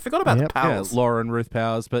 fuck. I forgot about the Powells. Yeah, Laura and Ruth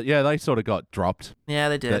Powers, but they sort of got dropped. Yeah,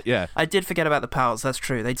 they did. But, I did forget about the Powells, that's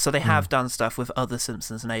true. They have done stuff with other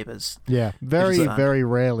Simpsons neighbours. Yeah, very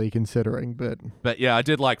rarely considering, but... But yeah, I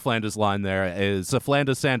did like Flanders' line there, is a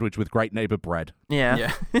Flanders sandwich with great neighbour bread.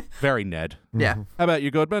 Yeah. Very Ned. Yeah. How about you,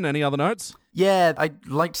 Goodman? Any other notes? Yeah, I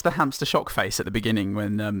liked the hamster shock face at the beginning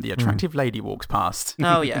when the attractive lady walks past.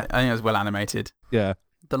 Oh, yeah. I think it was well animated. Yeah.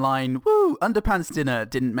 The line, "Woo, underpants dinner,"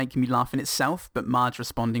 didn't make me laugh in itself, but Marge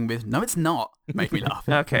responding with, "No, it's not," made me laugh.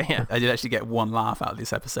 Okay, yeah. I did actually get one laugh out of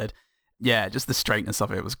this episode. Yeah, just the straightness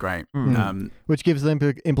of it was great. Which gives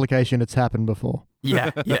the implication it's happened before.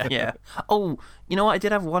 Yeah. Yeah. Oh, you know what? I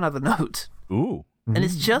did have one other note. Ooh. And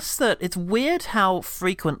it's just that it's weird how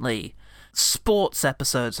frequently sports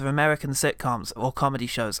episodes of American sitcoms or comedy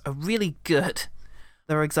shows are really good.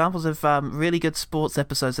 There are examples of really good sports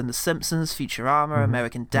episodes in The Simpsons, Futurama,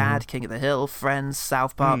 American Dad, King of the Hill, Friends,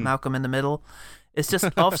 South Park, Malcolm in the Middle. It's just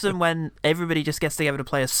often when everybody just gets together to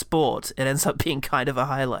play a sport, it ends up being kind of a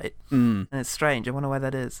highlight. And it's strange. I wonder why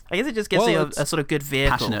that is. I guess it just gives you a sort of good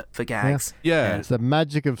vehicle for gags. Yeah. It's the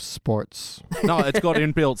magic of sports. No, it's got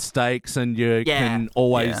inbuilt stakes, and you can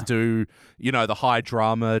always do, the high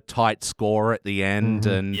drama, tight score at the end,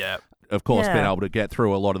 and of course, being able to get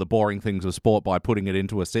through a lot of the boring things of sport by putting it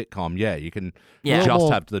into a sitcom. Yeah, you can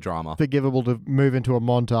just have the drama. Forgivable to move into a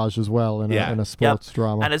montage as well in a sports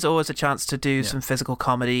drama. And there's always a chance to do some physical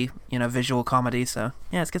comedy, visual comedy. So,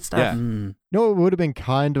 yeah, it's good stuff. Yeah. You know what would have been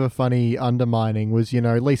kind of a funny undermining was,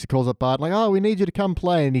 Lisa calls up Bart like, "Oh, we need you to come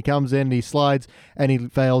play." And he comes in and he slides and he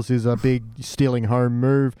fails his big stealing home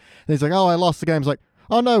move. And he's like, "Oh, I lost the game." He's like,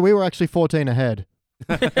 "Oh, no, we were actually 14 ahead."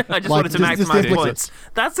 I just wanted to maximize points.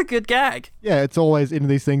 That's a good gag. Yeah, it's always in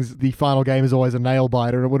these things. The final game is always a nail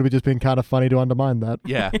biter, and it would have just been kind of funny to undermine that.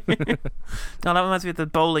 Yeah. No, that reminds me of the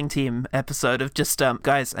bowling team episode of just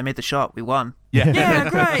guys, I made the shot, we won. Yeah. Yeah,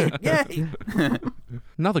 great, yay.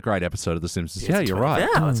 Another great episode of The Simpsons. Yeah, you're right.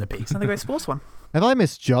 Yeah, that's a beat. Another great sports one. Have I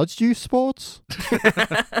misjudged you, sports?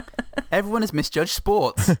 Everyone has misjudged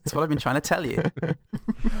sports. That's what I've been trying to tell you.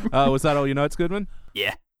 Was that all your notes, Goodman?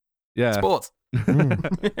 Yeah. Yeah. Sports. How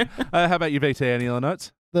about you, VT? Any other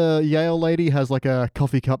notes? The Yale lady has like a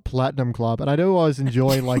coffee cup platinum club, and I do always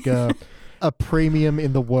enjoy like a premium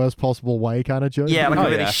in the worst possible way kind of joke. Yeah, like a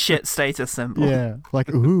really shit status symbol. Yeah, like,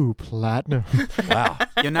 ooh, platinum. Wow.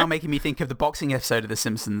 You're now making me think of the boxing episode of The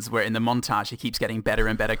Simpsons where in the montage he keeps getting better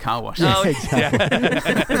and better car washes. Oh,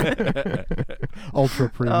 exactly. Ultra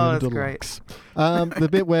premium deluxe. The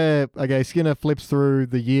bit where, okay, Skinner flips through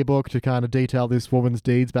the yearbook to kind of detail this woman's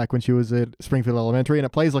deeds back when she was at Springfield Elementary, and it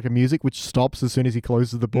plays like a music which stops as soon as he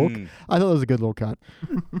closes the book. I thought it was a good little cut.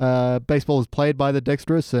 Baseball is played by the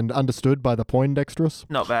dexterous and understood by the poindexterous.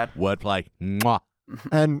 Not bad. Wordplay. Mwah.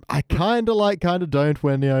 And I kind of like, kind of don't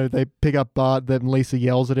when, they pick up Bart, then Lisa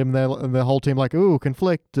yells at him there, and the whole team like, ooh,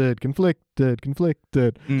 conflicted.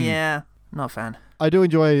 Yeah, not a fan. I do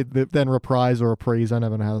enjoy the then reprise or reprise, I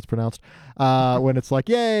never know how that's pronounced, when it's like,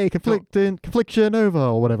 yay, confliction over,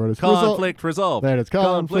 or whatever it is. Conflict resolved. There it is,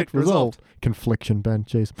 conflict resolved. Confliction, Ben,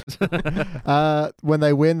 jeez. When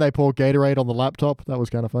they win, they pour Gatorade on the laptop. That was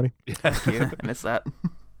kind of funny. Thank you. I missed that.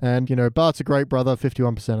 And, Bart's a great brother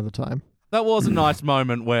 51% of the time. That was a nice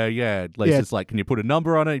moment where, Lisa's like, can you put a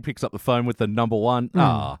number on it? He picks up the phone with the number 1.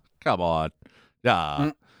 Come on.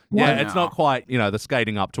 Yeah, it's not quite, the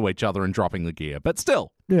skating up to each other and dropping the gear, but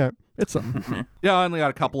still. Yeah, it's something. Yeah, I only got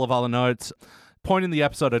a couple of other notes. Point in the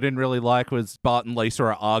episode I didn't really like was Bart and Lisa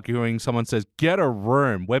are arguing. Someone says, get a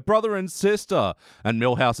room. We're brother and sister. And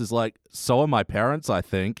Milhouse is like, so are my parents, I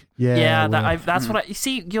think. Yeah, that's what you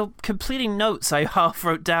see, you're completing notes I half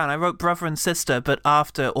wrote down. I wrote brother and sister, but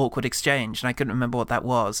after awkward exchange, and I couldn't remember what that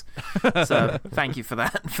was. So thank you for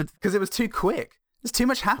that. Because it was too quick. There's too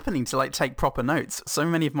much happening to take proper notes. So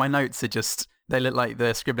many of my notes are just, they look like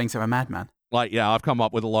the scribblings of a madman. I've come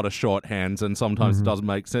up with a lot of shorthands, and sometimes it doesn't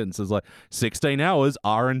make sense. It's like 16 hours,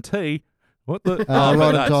 R&T. What the?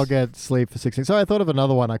 Rod and Todd get sleep for 16. So I thought of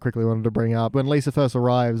another one I quickly wanted to bring up. When Lisa first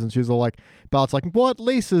arrives, and she's all like, Bart's like, what?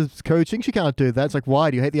 Lisa's coaching? She can't do that. It's like,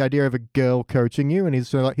 why? Do you hate the idea of a girl coaching you? And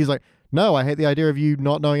he's like, no, I hate the idea of you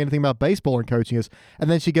not knowing anything about baseball and coaching us.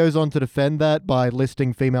 And then she goes on to defend that by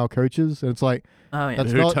listing female coaches. And it's like,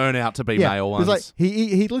 who turn out to be male ones. It's like,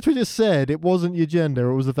 he literally just said it wasn't your gender.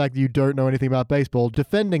 It was the fact that you don't know anything about baseball.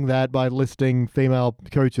 Defending that by listing female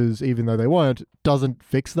coaches, even though they weren't, doesn't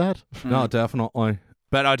fix that. No, definitely.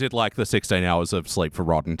 But I did like the 16 hours of sleep for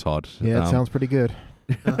Rod and Todd. Yeah, it sounds pretty good.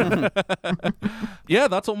 Yeah,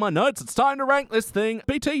 that's all my notes. It's time to rank this thing.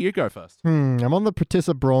 BT, you go first. I'm on the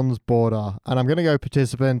participant bronze border, and I'm going to go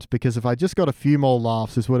participant because if I just got a few more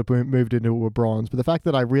laughs, this would have moved into a bronze. But the fact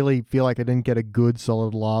that I really feel like I didn't get a good,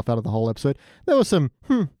 solid laugh out of the whole episode, there were some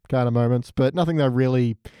kind of moments, but nothing that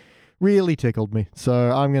really tickled me.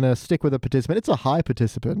 So I'm going to stick with a participant. It's a high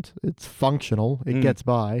participant. It's functional. It gets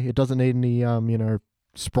by. It doesn't need any,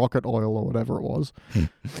 sprocket oil or whatever it was.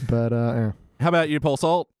 But, yeah. How about you, Paul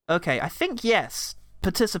Salt? Okay, I think yes.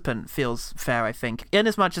 Participant feels fair, I think. In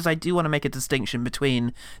as much as I do want to make a distinction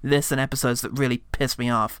between this and episodes that really piss me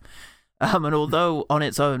off. And although on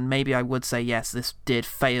its own, maybe I would say yes, this did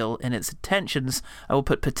fail in its intentions, I will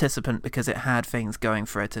put participant because it had things going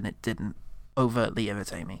for it and it didn't overtly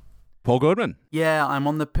irritate me. Paul Goodman? Yeah, I'm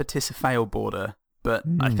on the participate border, but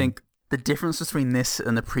I think the difference between this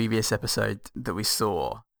and the previous episode that we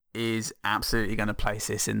saw is absolutely going to place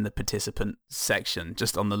this in the participant section,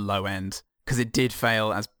 just on the low end, because it did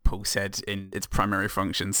fail, as Paul said, in its primary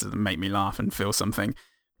functions to make me laugh and feel something,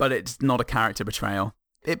 but it's not a character betrayal.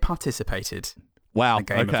 It participated. Wow, in a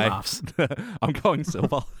game of laughs. I'm going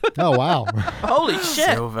silver. Oh, wow. Holy shit.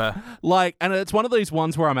 Silver. And it's one of these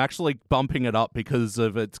ones where I'm actually bumping it up because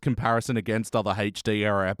of its comparison against other HD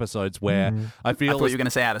era episodes where I feel... I thought you were going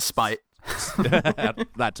to say out of spite.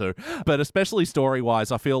 That too. But especially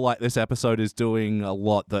story-wise, I feel like this episode is doing a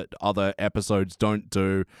lot that other episodes don't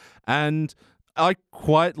do. And I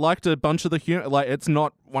quite liked a bunch of the humor. It's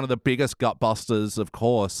not one of the biggest gutbusters, of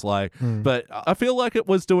course, but I feel like it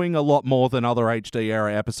was doing a lot more than other HD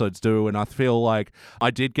era episodes do, and I feel like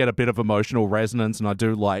I did get a bit of emotional resonance, and I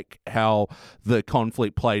do like how the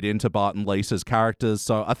conflict played into Bart and Lisa's characters.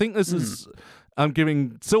 So I think this is I'm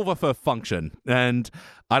giving silver for function, and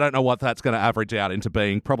I don't know what that's going to average out into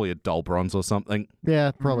being. Probably a dull bronze or something. Yeah,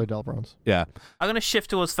 probably dull bronze. Yeah. I'm going to shift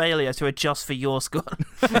towards failure to adjust for your score.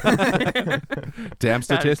 Damn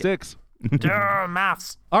statistics.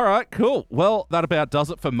 Maths. All right, cool. Well, that about does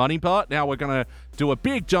it for MoneyBART. Now we're going to do a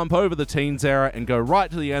big jump over the teens era and go right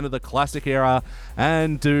to the end of the classic era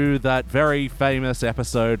and do that very famous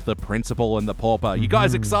episode, The Principal and the Pauper. You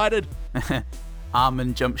guys excited?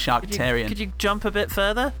 Almond jump Sharktarian. Could you jump a bit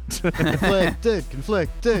further? Conflicted.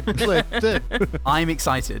 I'm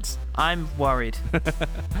excited. I'm worried.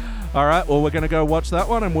 All right, well, we're going to go watch that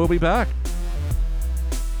one and we'll be back.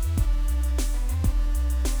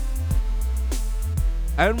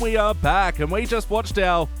 And we are back, and we just watched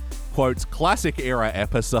our, quotes, classic era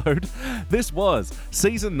episode. This was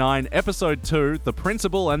Season 9, Episode 2, The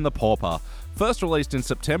Principal and the Pauper. First released in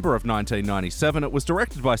September of 1997, it was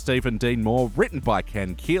directed by Stephen Dean Moore, written by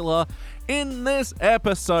Ken Keeler. In this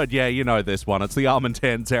episode, yeah, you know this one, it's the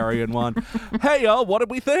Armentarian one. Hey, y'all, what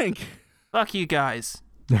did we think? Fuck you guys.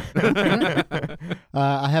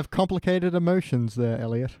 I have complicated emotions there,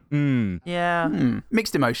 Elliot. Yeah.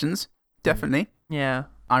 Mixed emotions, definitely. Yeah.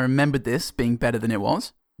 I remembered this being better than it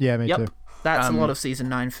was. Yeah, me too. That's a lot of Season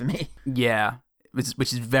 9 for me. Yeah,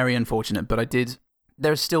 which is very unfortunate, but I did...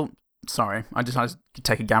 There's still... Sorry, I decided to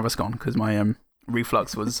take a Gaviscon because my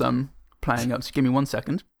reflux was playing up. So give me 1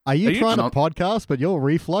 second. Are you trying to podcast, but your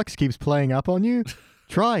reflux keeps playing up on you?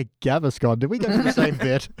 Try Gaviscon. Did we go to the same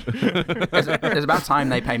bit? It's about time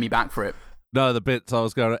they pay me back for it. No, the bits I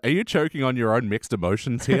was going, are you choking on your own mixed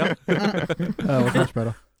emotions here? Oh, much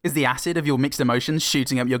better. Is the acid of your mixed emotions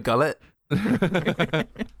shooting up your gullet?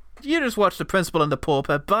 You just watched The Principal and the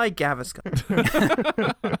Pauper by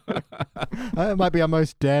Gaviscon. It might be our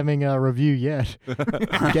most damning review yet.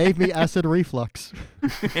 Gave me acid reflux.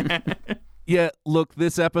 Yeah, look,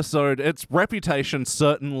 this episode, its reputation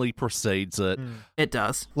certainly precedes it. It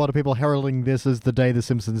does. A lot of people heralding this as the day The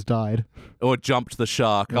Simpsons died. Or jumped the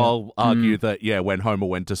shark. I'll argue that, yeah, when Homer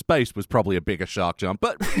went to space was probably a bigger shark jump,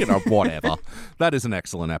 but, you know, whatever. That is an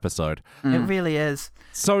excellent episode. It really is.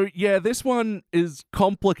 So, yeah, this one is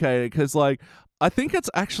complicated because, like, I think it's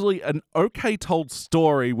actually an okay told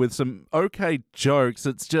story with some okay jokes.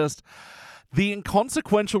 It's just... the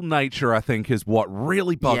inconsequential nature, I think, is what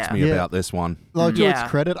really bugs me about this one. Well, to its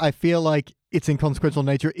credit, I feel like its inconsequential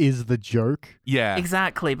nature is the joke. Yeah.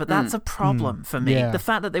 Exactly, but that's a problem for me. Yeah. The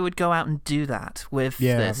fact that they would go out and do that with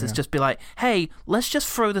this is just be like, hey, let's just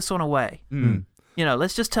throw this one away. You know,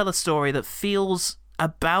 let's just tell a story that feels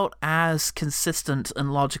about as consistent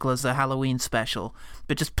and logical as a Halloween special,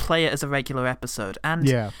 but just play it as a regular episode. And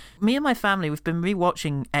me and my family, we've been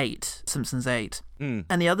rewatching Simpsons 8.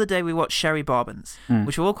 And the other day we watched Sherry Bobbins,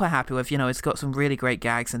 which we're all quite happy with. You know, it's got some really great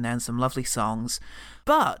gags in there and some lovely songs.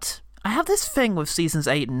 But I have this thing with seasons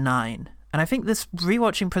 8 and 9, and I think this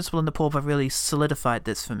rewatching Principal and the Pauper really solidified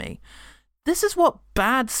this for me. This is what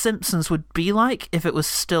bad Simpsons would be like if it was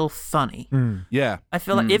still funny. Yeah. I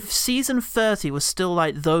feel like if season 30 was still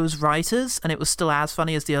like those writers and it was still as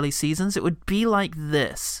funny as the early seasons, it would be like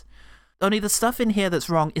this. Only the stuff in here that's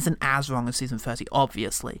wrong isn't as wrong as season 30,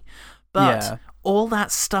 obviously. But all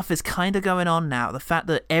that stuff is kind of going on now. The fact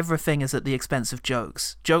that everything is at the expense of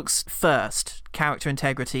jokes. Jokes first, character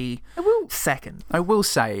integrity second. I will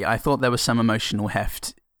say, I thought there was some emotional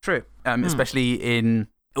heft. True. Especially in...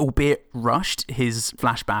 albeit rushed, his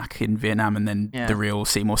flashback in Vietnam and then the real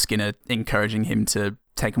Seymour Skinner encouraging him to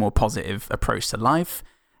take a more positive approach to life.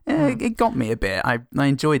 It got me a bit. I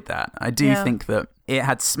enjoyed that. I do think that it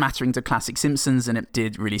had smattering to classic Simpsons and it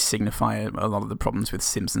did really signify a lot of the problems with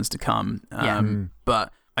Simpsons to come.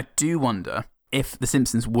 But I do wonder if The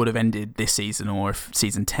Simpsons would have ended this season or if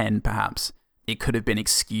season 10 perhaps, it could have been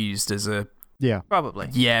excused as a... Yeah. Probably.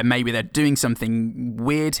 Yeah, maybe they're doing something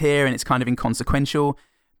weird here and it's kind of inconsequential.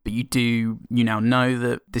 But you now know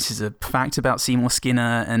that this is a fact about Seymour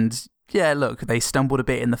Skinner, and yeah, look, they stumbled a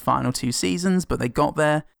bit in the final 2 seasons, but they got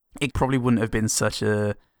there. It probably wouldn't have been such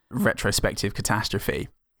a retrospective catastrophe.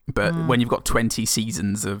 But when you've got 20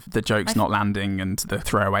 seasons of the jokes not landing and the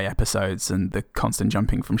throwaway episodes and the constant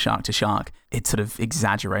jumping from shark to shark, it sort of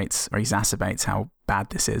exaggerates or exacerbates how bad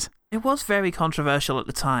this is. It was very controversial at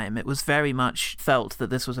the time. It was very much felt that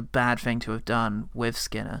this was a bad thing to have done with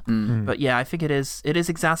Skinner. But yeah, I think it is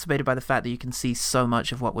exacerbated by the fact that you can see so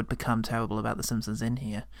much of what would become terrible about The Simpsons in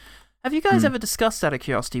here. Have you guys ever discussed, out of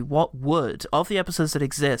curiosity, of the episodes that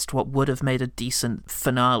exist, what would have made a decent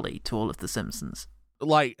finale to all of The Simpsons?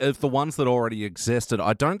 like, of the ones that already existed,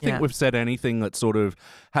 I don't think we've said anything that sort of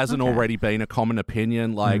hasn't already been a common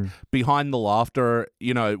opinion. Like, Behind the Laughter,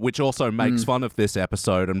 you know, which also makes fun of this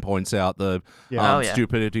episode and points out the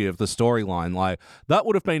stupidity of the storyline. Like, that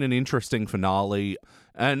would have been an interesting finale.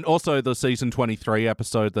 And also the season 23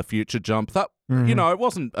 episode, The Future Jump, that, you know, it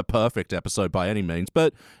wasn't a perfect episode by any means,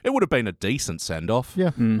 but it would have been a decent send-off.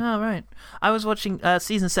 Yeah. Oh, right. I was watching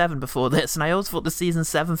season 7 before this, and I always thought the season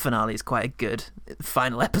 7 finale is quite a good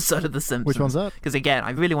final episode of The Simpsons. Which one's that? Because, again,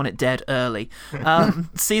 I really want it dead early.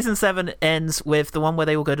 Season 7 ends with the one where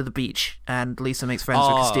they all go to the beach, and Lisa makes friends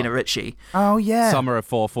with Christina Ricci. Oh, yeah. Summer of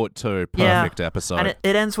 4'2", perfect episode. And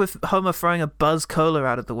it ends with Homer throwing a Buzz Cola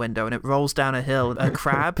out of the window, and it rolls down a hill. A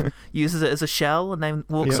crab uses it as a shell and then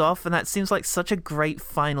walks off, and that seems like such a great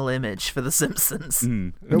final image for The Simpsons.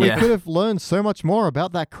 We could have learned so much more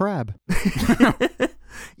about that crab.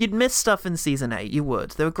 You'd miss stuff in season 8, you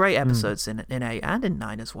would. There were great episodes in 8 and in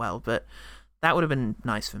 9 as well, but that would have been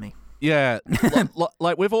nice for me. Yeah,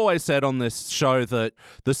 like we've always said on this show that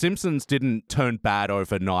The Simpsons didn't turn bad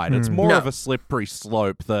overnight. It's more of a slippery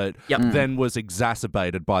slope that then was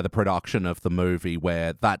exacerbated by the production of the movie,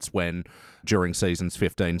 where that's when, during seasons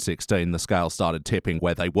 15, 16, the scale started tipping,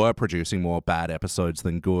 where they were producing more bad episodes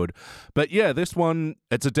than good. But yeah, this one,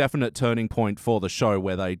 it's a definite turning point for the show,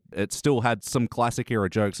 where it still had some classic era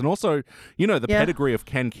jokes, and also, you know, the pedigree of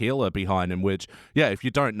Ken Keeler behind him, which, if you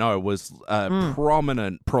don't know, was a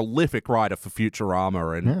prominent, prolific writer for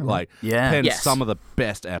Futurama, and penned some of the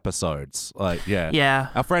best episodes.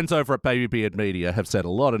 Our friends over at Baby Beard Media have said a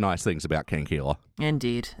lot of nice things about Ken Keeler.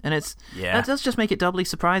 Indeed, and that does just make it doubly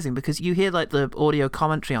surprising, because you hear like the audio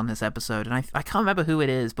commentary on this episode, and I can't remember who it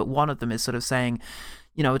is, but one of them is sort of saying,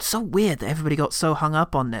 you know, it's so weird that everybody got so hung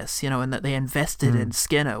up on this, you know, and that they invested in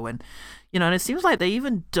Skinner, when, you know, and it seems like they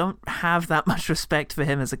even don't have that much respect for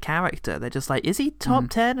him as a character. They're just like, is he top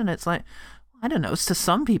 10? And it's like, I don't know, to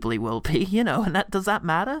some people he will be, you know, and does that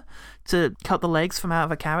matter to cut the legs from out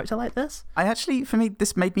of a character like this? For me,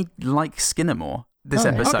 this made me like Skinner more. This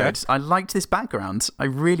episode. Okay. I liked this background. I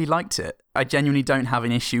really liked it. I genuinely don't have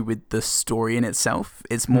an issue with the story in itself.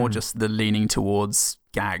 It's more just the leaning towards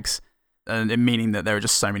gags, and meaning that there are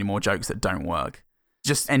just so many more jokes that don't work.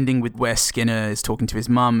 Just ending with where Skinner is talking to his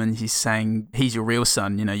mum, and he's saying, he's your real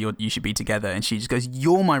son, you know, you should be together. And she just goes,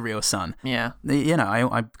 you're my real son. Yeah. You know,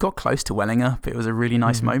 I got close to welling up. It was a really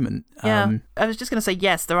nice moment. Yeah. I was just going to say,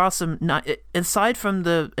 yes, there are some, aside from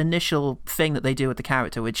the initial thing that they do with the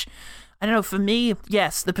character, which, I don't know, for me,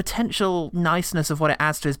 yes, the potential niceness of what it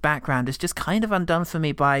adds to his background is just kind of undone for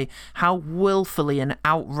me by how willfully and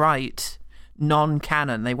outright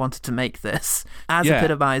non-canon they wanted to make this, as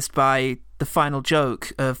epitomized by the final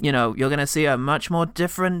joke of, you know, you're going to see a much more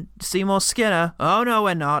different Seymour Skinner. Oh, no,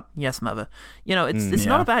 we're not. Yes, mother. You know, it's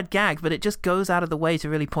not a bad gag, but it just goes out of the way to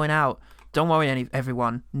really point out, don't worry,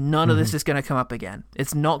 everyone, none of this is going to come up again.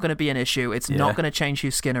 It's not going to be an issue. It's not going to change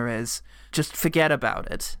who Skinner is. Just forget about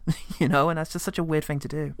it, you know? And that's just such a weird thing to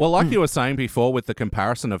do. Well, like you were saying before with the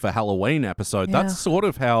comparison of a Halloween episode, that's sort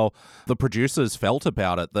of how the producers felt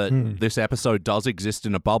about it, that this episode does exist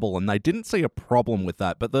in a bubble, and they didn't see a problem with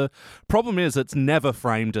that. But the problem is it's never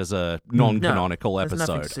framed as a non-canonical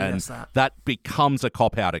episode, and that becomes a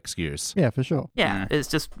cop-out excuse. Yeah, for sure. Yeah, it's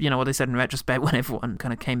just, you know, what they said in retrospect when everyone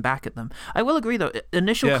kind of came back at them. I will agree, though,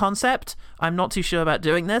 initial concept, I'm not too sure about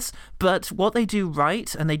doing this, but what they do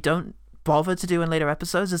right, and they don't bother to do in later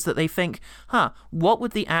episodes, is that they think, what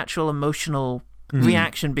would the actual emotional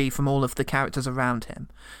reaction be from all of the characters around him?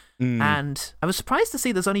 And I was surprised to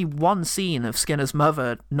see there's only one scene of Skinner's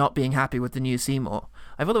mother not being happy with the new Seymour.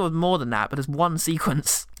 I thought there was more than that, but there's one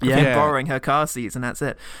sequence of him borrowing her car seats, and that's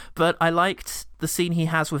it. But I liked the scene he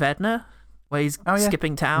has with Edna, where he's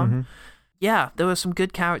skipping town. Yeah, there were some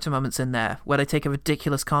good character moments in there where they take a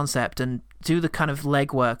ridiculous concept and do the kind of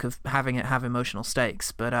legwork of having it have emotional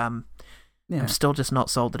stakes. But I'm still just not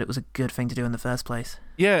sold that it was a good thing to do in the first place.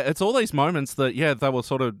 Yeah, it's all these moments that, they were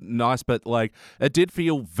sort of nice, but, like, it did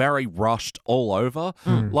feel very rushed all over.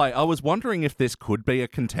 Like, I was wondering if this could be a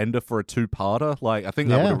contender for a two-parter. Like, I think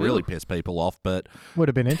that would have really pissed people off, but... Would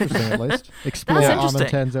have been interesting, at least. Explore Armin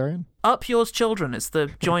Tanzarian. Up Yours Children is the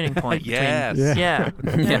joining point. Yes. Yeah,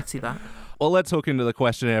 I see that. Well, let's hook into the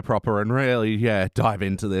questionnaire proper and really, dive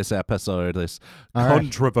into this episode, this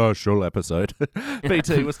controversial episode.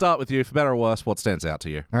 BT, we'll start with you. For better or worse, what stands out to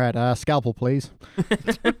you? All right, scalpel, please.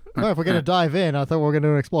 Well, if we're going to dive in, I thought we were going to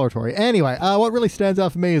do an exploratory. Anyway, what really stands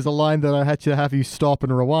out for me is a line that I had to have you stop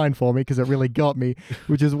and rewind for me because it really got me,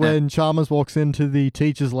 which is when Chalmers walks into the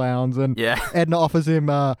teacher's lounge and Edna offers him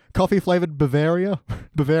coffee-flavored Beverine.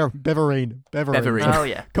 Oh,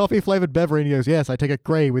 yeah. Coffee-flavored Beverine. He goes, yes, I take it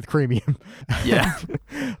grey with creamium. Yeah.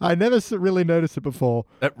 I never really noticed it before.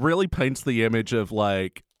 It really paints the image of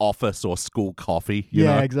like office or school coffee. You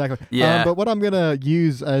know? Exactly. Yeah. But what I'm going to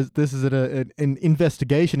use as this is an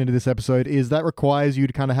investigation into this episode is that requires you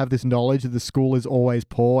to kind of have this knowledge that the school is always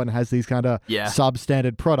poor and has these kind of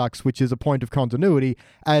substandard products, which is a point of continuity,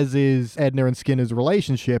 as is Edna and Skinner's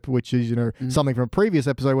relationship, which is, something from a previous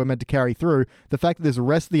episode we're meant to carry through. The fact that this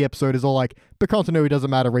rest of the episode is all like, the continuity doesn't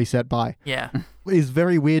matter, reset, bye. Yeah. Is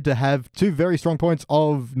very weird to have two very strong points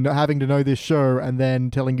of having to know this show and then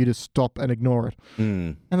telling you to stop and ignore it.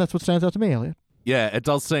 And that's what stands out to me, Elliot. Yeah, it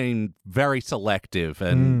does seem very selective.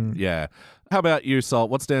 And yeah. How about you, Salt?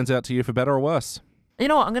 What stands out to you for better or worse? You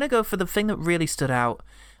know what? I'm going to go for the thing that really stood out.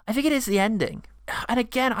 I think it is the ending. And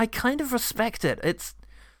again, I kind of respect it.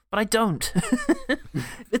 But I don't.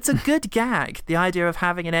 It's a good gag, the idea of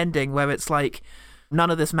having an ending where it's like, none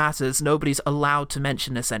of this matters. Nobody's allowed to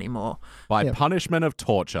mention this anymore. By punishment of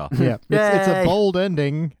torture. Yeah. It's a bold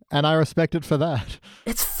ending, and I respect it for that.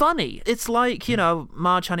 It's funny. It's like,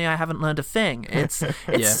 Marge, honey, I haven't learned a thing. It's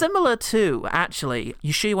similar to, actually,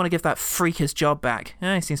 you sure you want to give that freak his job back?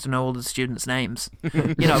 He seems to know all the students' names.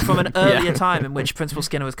 From an earlier time in which Principal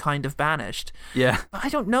Skinner was kind of banished. Yeah. But I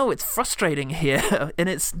don't know. It's frustrating here in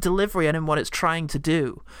its delivery and in what it's trying to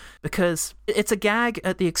do. Because it's a gag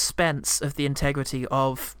at the expense of the integrity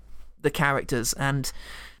of the characters, and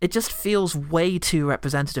it just feels way too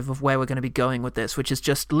representative of where we're going to be going with this, which is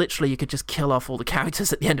just literally you could just kill off all the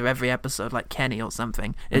characters at the end of every episode like Kenny or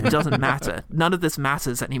something. It doesn't matter. None of this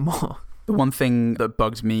matters anymore. The one thing that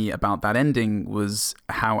bugged me about that ending was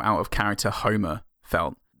how out of character Homer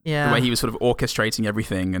felt. Yeah. The way he was sort of orchestrating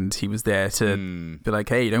everything, and he was there to be like,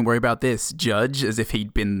 hey, don't worry about this, Judge, as if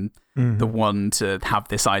he'd been the one to have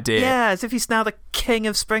this idea. Yeah, as if he's now the king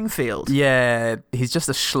of Springfield. Yeah, he's just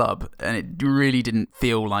a schlub, and it really didn't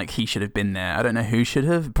feel like he should have been there. I don't know who should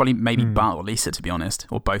have. Probably maybe Bart or Lisa, to be honest,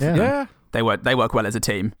 or both of them. Yeah. They work well as a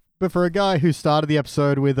team. But for a guy who started the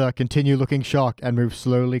episode with a continue looking shock and moved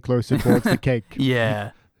slowly closer towards the cake.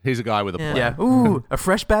 Yeah. He's a guy with a plan. Yeah. Ooh, a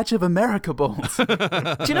fresh batch of America balls. Do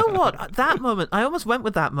you know what? That moment, I almost went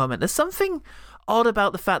with that moment. There's something odd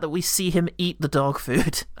about the fact that we see him eat the dog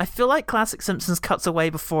food. I feel like classic Simpsons cuts away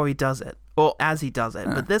before he does it, or as he does it.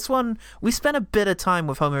 But this one, we spent a bit of time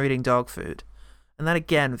with Homer eating dog food. And that,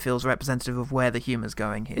 again, feels representative of where the humor's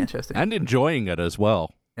going here. Interesting. And enjoying it as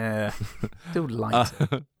well. Yeah. Still light.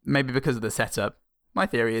 Maybe because of the setup. My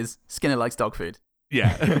theory is Skinner likes dog food.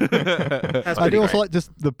 Yeah. I do also like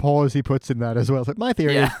just the pause he puts in that as well. So my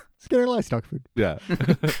theory is Skinner likes dog food. Yeah.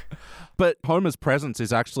 But Homer's presence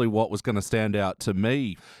is actually what was going to stand out to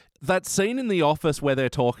me. That scene in the office where they're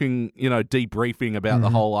talking, debriefing about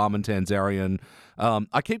the whole Armin Tanzarian.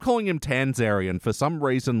 I keep calling him Tanzarian for some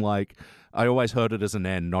reason. Like, I always heard it as an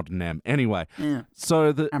N, not an M. Anyway. Yeah.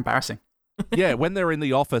 So embarrassing. Yeah, when they're in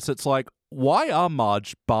the office, it's like, why are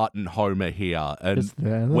Marge, Bart, and Homer here? And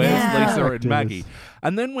where's Lisa and Maggie?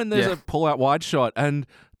 And then when there's a pull-out wide shot, and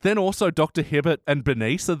then also Dr. Hibbert and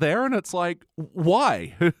Bernice are there, and it's like,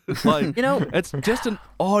 why? Like, it's just an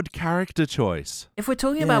odd character choice. If we're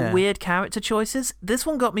talking about weird character choices, this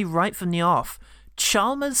one got me right from the off.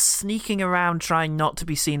 Chalmers sneaking around trying not to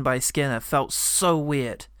be seen by Skinner felt so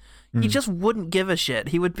weird. He just wouldn't give a shit.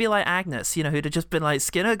 He would be like Agnes, who'd have just been like,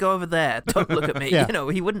 Skinner, go over there. Don't look at me.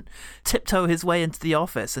 He wouldn't tiptoe his way into the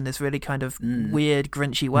office in this really kind of weird,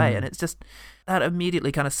 grinchy way. And it's just, that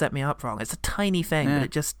immediately kind of set me up wrong. It's a tiny thing, but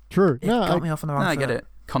it just got me off on the wrong foot. I get it.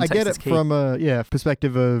 Context I get it from a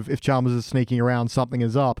perspective of if Chalmers is sneaking around, something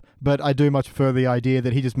is up. But I do much prefer the idea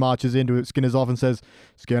that he just marches into Skinner's office and says,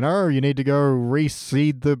 Skinner, you need to go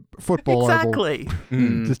reseed the football exactly.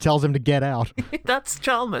 oval. Just tells him to get out. That's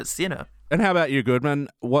Chalmers, And how about you, Goodman?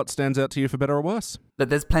 What stands out to you for better or worse?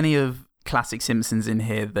 There's plenty of classic Simpsons in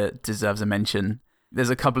here that deserves a mention. There's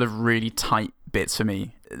a couple of really tight bits for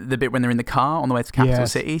me. The bit when they're in the car on the way to Capital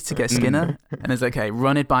City to get Skinner, and it's okay,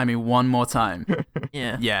 run it by me one more time.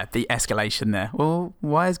 Yeah, the escalation there. Well,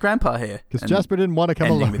 why is Grandpa here? Because Jasper didn't want to come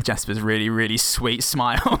ending along. with Jasper's really, really sweet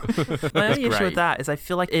smile. My only issue with that is I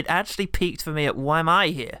feel like it actually peaked for me at why am I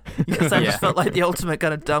here? Because I just felt like the ultimate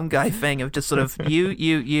kind of dumb guy thing of just sort of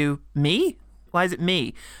you, me? Why is it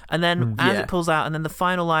me? And then as it pulls out, and then the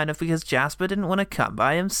final line of because Jasper didn't want to come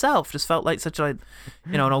by himself just felt like such a,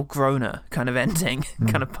 an old groaner kind of ending,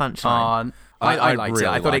 kind of punchline. I liked really it.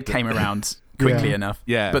 I thought it liked came around quickly enough.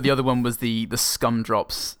 Yeah. But the other one was the scum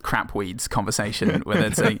drops crapweeds conversation where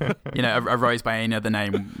they'd say, a rose by any other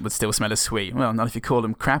name would still smell as sweet. Well, not if you call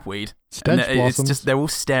them crapweed. Stench And it's blossoms. just, they're all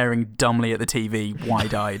staring dumbly at the TV,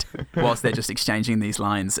 wide-eyed, whilst they're just exchanging these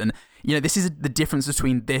lines. And, this is the difference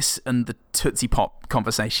between this and the Tootsie Pop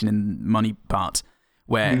conversation in MoneyBART,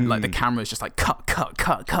 where like the camera is just like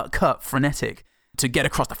cut, frenetic to get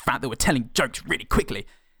across the fact that we're telling jokes really quickly.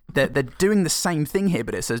 They're doing the same thing here,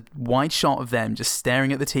 but it's a wide shot of them just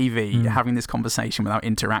staring at the TV, having this conversation without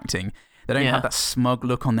interacting. They don't have that smug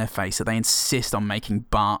look on their face that they insist on making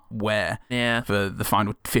Bart wear for the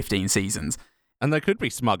final 15 seasons. And they could be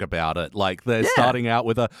smug about it. Like they're starting out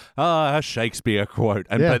with a Shakespeare quote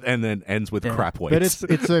and then ends with crapweeds. But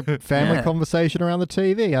it's a family conversation around the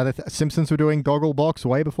TV. Simpsons were doing Gogglebox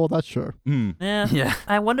way before that show. Yeah.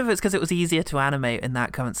 I wonder if it's because it was easier to animate in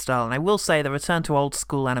that current style. And I will say the return to old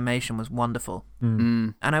school animation was wonderful.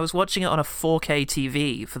 And I was watching it on a 4K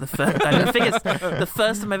TV for the first time. I think it's the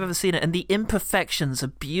first time I've ever seen it. And the imperfections are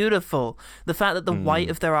beautiful. The fact that the white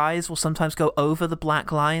of their eyes will sometimes go over the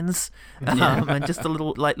black lines. And just the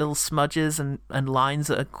little smudges and lines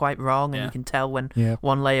that are quite wrong, and you can tell when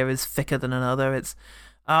one layer is thicker than another. It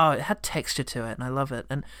had texture to it, and I love it.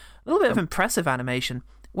 And a little bit of impressive animation.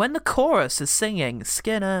 When the chorus is singing,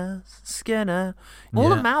 Skinner, Skinner, all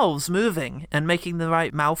the mouths moving and making the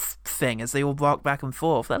right mouth thing as they all rock back and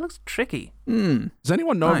forth. That looks tricky. Does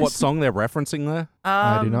anyone know what song they're referencing there?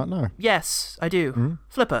 I do not know. Yes, I do.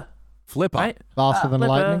 Flipper. Right? Faster than Flipper.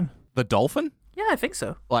 lightning? The dolphin? Yeah, I think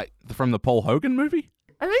so. Like from the Paul Hogan movie?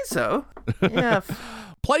 I think so. Yeah.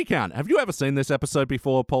 Play count. Have you ever seen this episode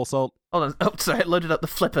before, Paul Salt? Hold on. Oh, sorry. I loaded up the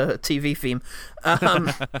Flipper TV theme. I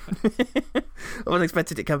wasn't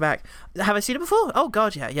expecting it to come back. Have I seen it before? Oh,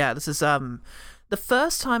 God, yeah. Yeah, this is the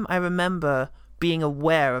first time I remember being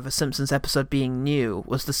aware of a Simpsons episode being new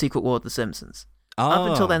was The Secret War of the Simpsons. Up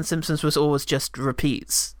until then, Simpsons was always just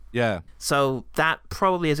repeats. Yeah. So that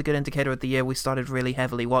probably is a good indicator of the year we started really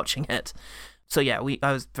heavily watching it. So yeah,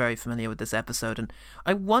 I was very familiar with this episode, and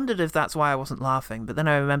I wondered if that's why I wasn't laughing. But then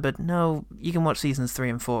I remembered, no, you can watch seasons 3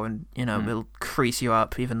 and 4, and it'll crease you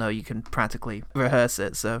up, even though you can practically recite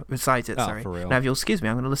it. Sorry. For real. Now, if you'll excuse me,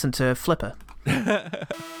 I'm going to listen to Flipper.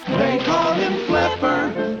 They call him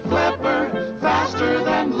Flipper, Flipper, faster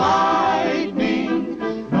than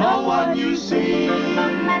lightning. No one you see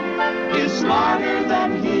is smarter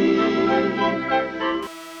than he.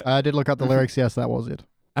 I did look up the lyrics. Yes, that was it.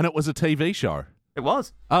 And it was a TV show. It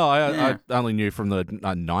was. Oh, I only knew from the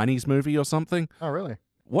 90s movie or something. Oh, really?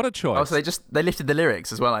 What a choice. Oh, so they lifted the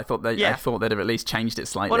lyrics as well. I thought they'd have at least changed it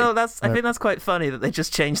slightly. Well, no, I think that's quite funny that they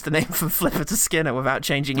just changed the name from Flipper to Skinner without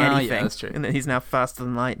changing anything. Yeah, that's true. And that he's now faster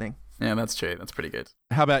than lightning. Yeah, that's true. That's pretty good.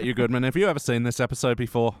 How about you, Goodman? Have you ever seen this episode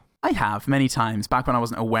before? I have, many times, back when I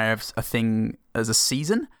wasn't aware of a thing as a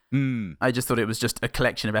season. I just thought it was just a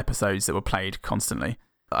collection of episodes that were played constantly.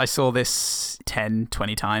 I saw this 10,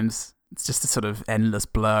 20 times. It's just a sort of endless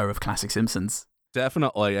blur of classic Simpsons.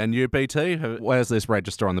 Definitely. And you, BT? Where's this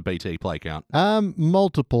register on the BT play count?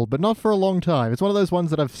 Multiple, but not for a long time. It's one of those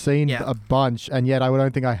ones that I've seen a bunch, and yet I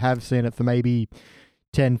don't think I have seen it for maybe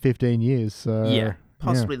 10, 15 years. So,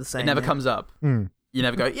 Possibly the same. It never comes up. You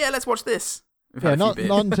never go, let's watch this. Not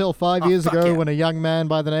until 5 years ago when a young man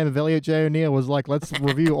by the name of Elliot J. O'Neill was like, let's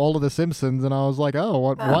review all of The Simpsons, and I was like,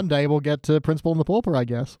 one day we'll get to Principal and the Pauper, I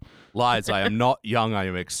guess. Lies, I am not young, I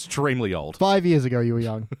am extremely old. 5 years ago you were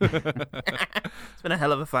young. It's been a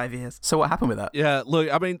hell of a 5 years. So what happened with that? Yeah, look,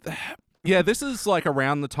 I mean, this is like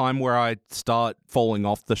around the time where I start falling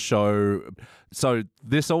off the show. So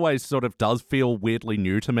this always sort of does feel weirdly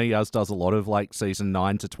new to me, as does a lot of like season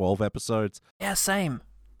 9 to 12 episodes. Yeah, same.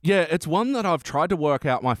 Yeah, it's one that I've tried to work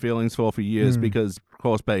out my feelings for years because, of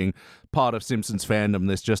course, being part of Simpsons fandom,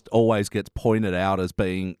 this just always gets pointed out as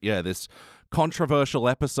being, this controversial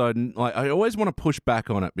episode. And like, I always want to push back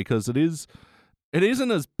on it because it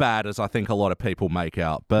isn't as bad as I think a lot of people make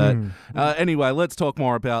out. But anyway, let's talk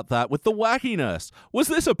more about that with the wackiness. Was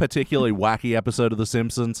this a particularly wacky episode of The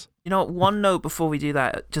Simpsons? You know, one note before we do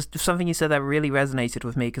that, just something you said that really resonated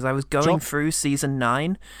with me because I was going through season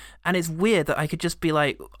 9, and it's weird that I could just be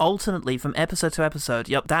like, alternately from episode to episode,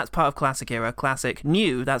 yep, that's part of classic era, classic,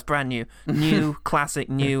 new, that's brand new, new, classic,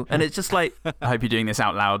 new, and it's just like... I hope you're doing this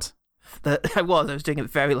out loud. I was doing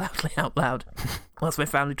it very loudly out loud whilst my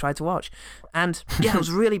family tried to watch. And yeah, it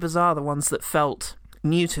was really bizarre, the ones that felt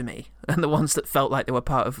new to me and the ones that felt like they were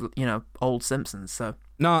part of, old Simpsons, so...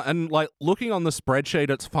 No, and like looking on the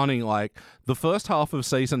spreadsheet, it's funny, like the first half of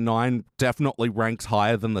season 9 definitely ranks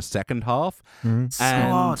higher than the second half. So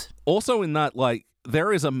odd. Also in that, like,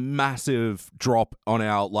 there is a massive drop on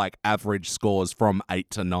our like average scores from 8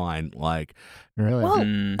 to 9. Like, Really? Well,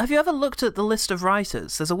 have you ever looked at the list of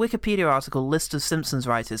writers? There's a Wikipedia article, list of Simpsons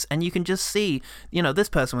writers, and you can just see, this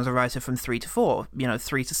person was a writer from 3 to 4,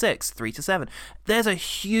 3 to 6, 3 to 7. There's a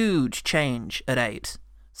huge change at 8.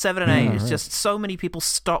 7 and 8 is just so many people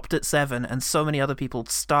stopped at 7 and so many other people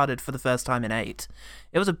started for the first time in 8.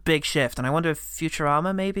 It was a big shift, and I wonder if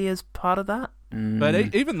Futurama maybe is part of that.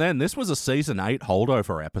 But even then, this was a season 8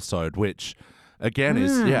 holdover episode, which again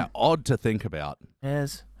is odd to think about.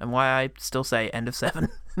 Yes, and why I still say end of 7.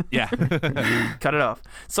 Yeah. Cut it off.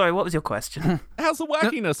 Sorry, what was your question? How's the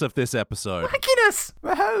wackiness of this episode? Wackiness!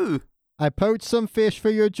 Woohoo! I poached some fish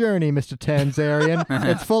for your journey, Mr. Tanzarian.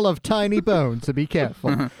 It's full of tiny bones, so be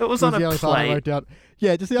careful. It was That on the a only part I plate. wrote down.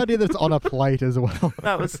 Yeah, just the idea that it's on a plate as well.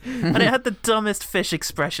 And it had the dumbest fish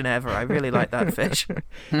expression ever. I really like that fish.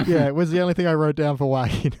 Yeah, it was the only thing I wrote down for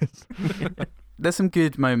wackiness. There's some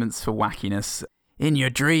good moments for wackiness. In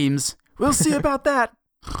your dreams. We'll see about that.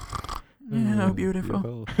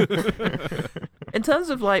 Beautiful. In terms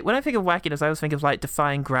of when I think of wackiness, I always think of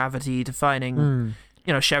defying gravity, defining,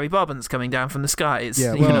 Sherry Bobbins coming down from the skies.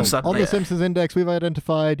 Yeah, well, on suddenly. the Simpsons Index, we've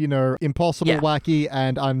identified, impossible wacky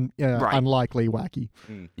and unlikely wacky.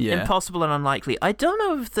 Yeah. Impossible and unlikely. I don't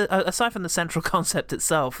know if aside from the central concept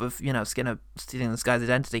itself of, Skinner stealing this guy's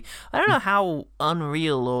identity, I don't know how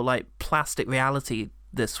unreal or plastic reality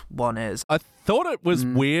this one is. I thought it was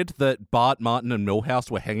weird that Bart, Martin, and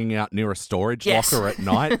Milhouse were hanging out near a storage locker at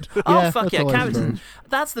night. Yeah, fuck that's yeah, always characters. strange.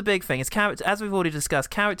 That's the big thing. Is characters, as we've already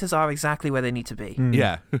discussed, characters are exactly where they need to be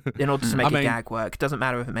Yeah. in order to make I mean- a gag work. Doesn't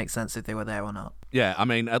matter if it makes sense if they were there or not. Yeah, I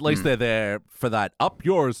mean, at least they're there for that up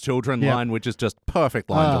yours, children Yeah. line, which is just perfect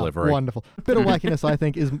line delivery. Wonderful. A bit of wackiness, I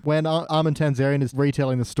think, is when Armin Tanzarian is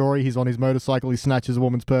retelling the story. He's on his motorcycle, he snatches a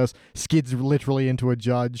woman's purse, skids literally into a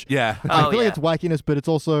judge. Yeah. I feel yeah. like it's wackiness, but it's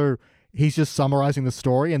also he's just summarizing the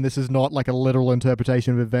story, and this is not a literal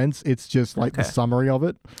interpretation of events. It's just the summary of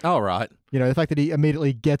it. All right. The fact that he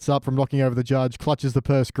immediately gets up from knocking over the judge, clutches the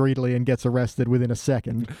purse greedily, and gets arrested within a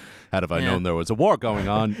second. Had I known there was a war going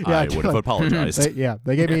on, Yeah, I would have apologized.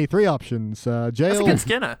 They gave me 3 options: That's a jail, good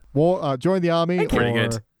Skinner. war, join the army, Pretty or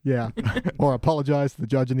good. yeah, or apologize to the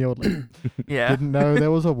judge and the orderly. Yeah. Didn't know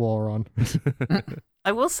there was a war on.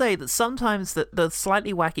 I will say that sometimes the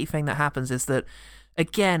slightly wacky thing that happens is that,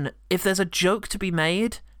 again, if there's a joke to be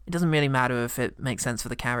made, it doesn't really matter if it makes sense for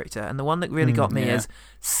the character. And the one that really got me is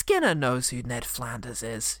Skinner knows who Ned Flanders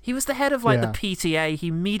is. He was the head of the PTA. He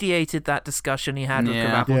mediated that discussion he had with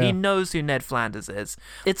Krabappel. Yeah. He knows who Ned Flanders is.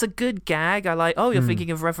 It's a good gag. I like, you're thinking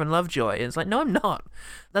of Reverend Lovejoy. And it's no, I'm not.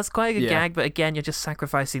 That's quite a good gag, but again, you're just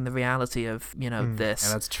sacrificing the reality of, this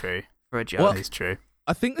Yeah, that's true. for a joke. Well, That is true.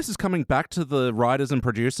 I think this is coming back to the writers and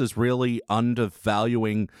producers really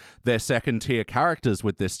undervaluing their second-tier characters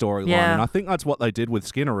with this storyline. Yeah. And I think that's what they did with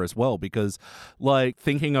Skinner as well, because,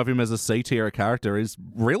 thinking of him as a C-tier character is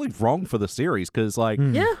really wrong for the series, because,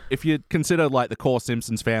 if you consider, the core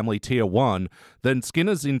Simpsons family tier 1, then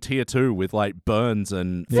Skinner's in tier 2 with, Burns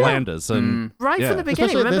and Flanders. And Right from the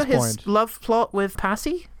beginning. Especially at Remember this his point. love plot with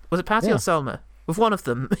Patty? Was it Patty Yeah. or Selma? With one of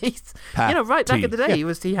them. Right back Patty. in the day,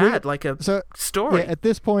 he had a story. Yeah, at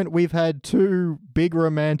this point, we've had 2 big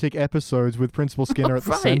romantic episodes with Principal Skinner at the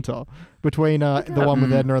Right. center, between the one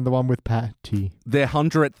with Edna and the one with Patty. their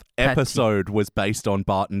 100th episode was based on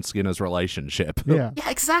Bart and Skinner's relationship. Yeah. Yeah,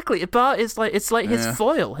 exactly. Bart is his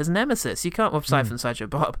foil, his nemesis. You can't upside from Sideshow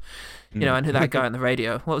Bob. And who that guy on the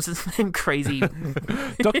radio. What was his name? Crazy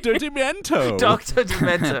Dr. Demento. Dr.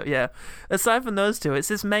 Demento, yeah. Aside from those two, it's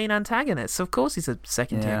his main antagonist. So of course he's a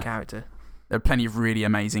second-tier character. There are plenty of really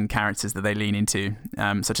amazing characters that they lean into,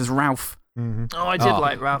 such as Ralph, Mm-hmm. Oh, I did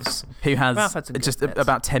like Ralph's. who has Ralph had some good just bits.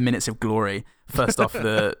 about 10 minutes of glory. First off,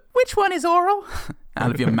 which one is oral?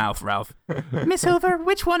 Out of your mouth, Ralph. Miss Hoover,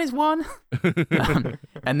 which one is one?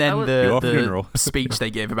 And then Your the funeral. speech they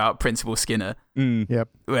give about Principal Skinner, Yep.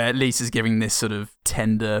 where Lisa's giving this sort of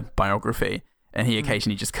tender biography, and he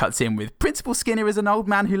occasionally just cuts in with, Principal Skinner is an old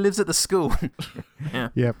man who lives at the school.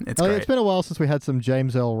 Yep. It's Oh, great. it's been a while since we had some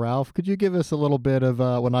James L. Ralph. Could you give us a little bit of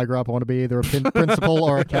when I grow up, I want to be either a principal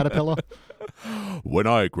or a caterpillar? When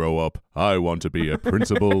I grow up, I want to be a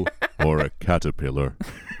principal or a caterpillar.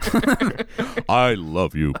 I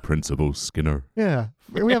love you, Principal Skinner. Yeah.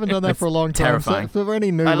 We haven't done that for a long time. terrifying. So for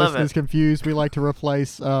any new I love listeners it. confused, we like to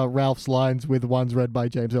replace Ralph's lines with ones read by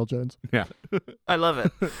James L. Jones. Yeah. I love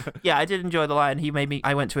it. Yeah, I did enjoy the line.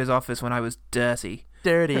 I went to his office when I was dirty.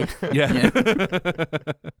 Dirty. Yeah.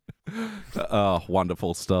 Oh,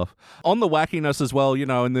 wonderful stuff. On the wackiness as well,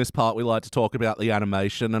 in this part we like to talk about the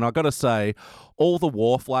animation, and I gotta say, all the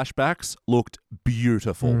war flashbacks looked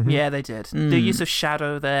beautiful. Mm-hmm. Yeah, they did. The use of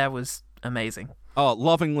shadow there was amazing. Oh,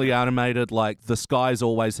 lovingly animated. Like, the skies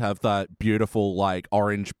always have that beautiful, like,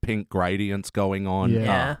 orange-pink gradients going on.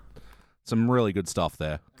 Yeah. Some really good stuff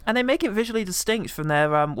there. And they make it visually distinct from their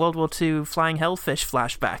World War II flying hellfish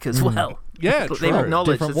flashback as well. Yeah, They've true.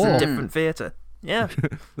 acknowledged Different it's war. a different theatre. Yeah.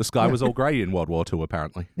 The sky was all grey in World War II,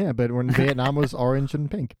 apparently. Yeah, but when Vietnam was orange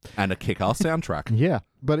and pink. And a kick-ass soundtrack. Yeah.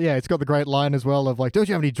 But yeah, it's got the great line as well of like, don't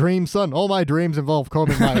you have any dreams, son? All my dreams involve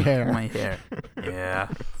combing my hair. My hair. Yeah,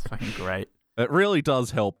 it's fucking great. It really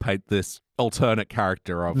does help paint this alternate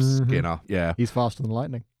character of Skinner. Yeah. He's faster than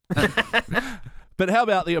lightning. But how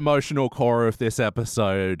about the emotional core of this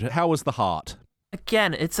episode? How was the heart?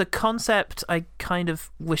 Again, it's a concept I kind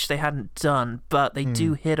of wish they hadn't done, but they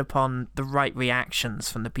do hit upon the right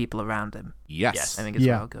reactions from the people around him. Yes. I think it's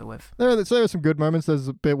what I'll go with. There are some good moments. There's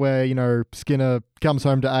a bit where, Skinner comes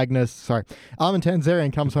home to Agnes. Sorry, Armin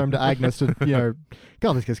Tanzarian comes home to Agnes to,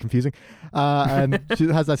 God, this gets confusing. And she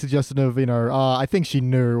has that suggestion of, I think she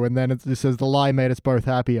knew. And then it just says the lie made us both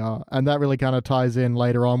happier. And that really kind of ties in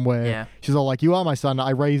later on where she's all like, you are my son.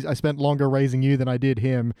 I spent longer raising you than I did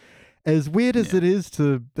him. As weird as it is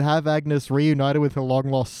to have Agnes reunited with her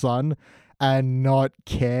long-lost son and not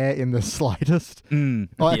care in the slightest.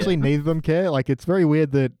 Well, actually, neither of them care. Like, it's very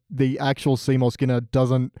weird that the actual Seymour Skinner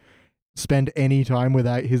doesn't spend any time with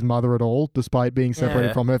his mother at all, despite being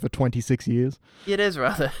separated from her for 26 years. It is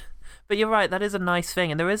rather. But you're right, that is a nice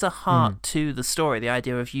thing. And there is a heart to the story, the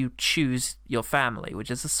idea of you choose your family,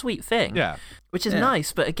 which is a sweet thing. Yeah. Which is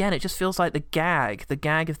nice, but again, it just feels like the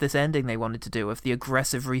gag of this ending they wanted to do, of the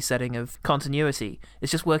aggressive resetting of continuity,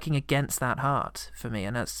 is just working against that heart for me,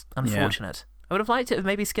 and that's unfortunate. I would have liked it if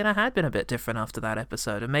maybe Skinner had been a bit different after that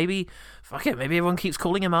episode, and maybe everyone keeps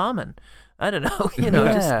calling him Armin. I don't know,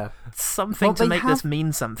 just something to make this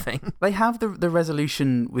mean something. They have the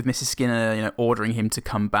resolution with Mrs. Skinner, ordering him to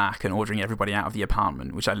come back and ordering everybody out of the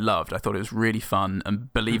apartment, which I loved. I thought it was really fun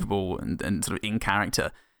and believable and sort of in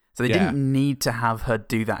character. So they didn't need to have her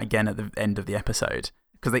do that again at the end of the episode,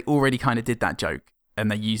 because they already kind of did that joke and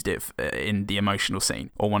they used it in the emotional scene,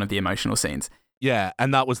 or one of the emotional scenes. Yeah,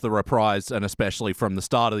 and that was the reprise, and especially from the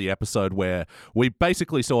start of the episode where we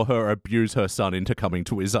basically saw her abuse her son into coming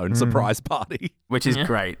to his own surprise party. Which is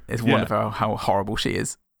great. It's wonderful how horrible she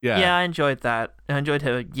is. Yeah, I enjoyed that. I enjoyed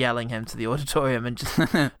her yelling him to the auditorium and just,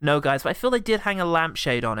 no, guys. But I feel they did hang a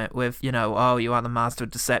lampshade on it with, oh, you are the master of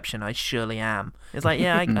deception. I surely am. It's like,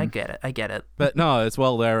 yeah, I get it. But no, as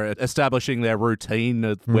well, they're establishing their routine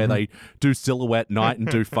where they do silhouette night and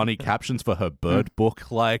do funny captions for her bird book.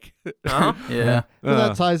 Like, Yeah. Well,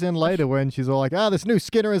 that ties in later when she's all like, this new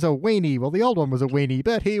Skinner is a weenie. Well, the old one was a weenie,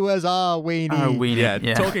 but he was a weenie. Oh, weenie.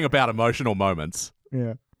 Yeah, talking about emotional moments.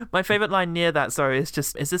 Yeah. My favourite line near that, is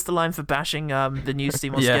this the line for bashing the new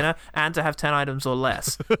Seymour Skinner? And to have 10 items or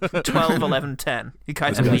less. 12, 11, 10. You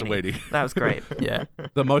guys are weenie. That was great. Yeah.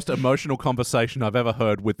 The most emotional conversation I've ever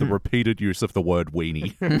heard with the repeated use of the word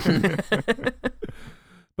weenie.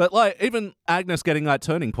 But like, even Agnes getting that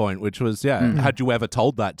turning point, which was, had you ever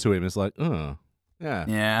told that to him? It's like, oh, yeah.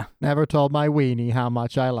 Yeah. Never told my weenie how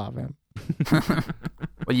much I love him.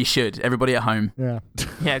 Well, you should. Everybody at home. Yeah.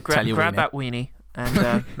 Yeah, grab weenie. that weenie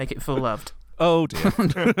and make it feel loved. Oh, dear.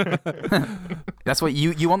 That's what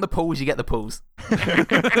you want the pools, you get the pools.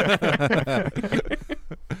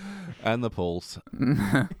 And the pulls.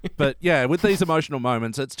 But yeah, with these emotional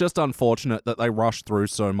moments, it's just unfortunate that they rush through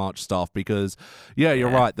so much stuff because, you're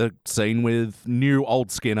right. The scene with new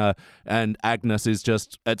old Skinner and Agnes is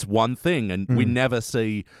just, it's one thing, and we never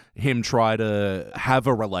see him try to have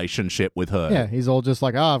a relationship with her. Yeah, he's all just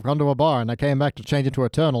like, I've gone to a bar and I came back to change into a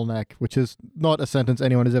turtleneck, which is not a sentence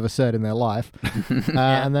anyone has ever said in their life.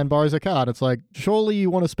 And then borrows a card. It's like, surely you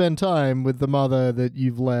want to spend time with the mother that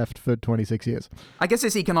you've left for 26 years. I guess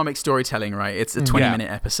it's economic storytelling, right? It's a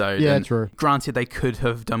 20-minute episode. Yeah, and true. Granted, they could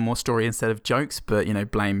have done more story instead of jokes, but,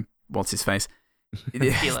 blame what's-his-face.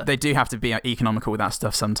 They do have to be economical with that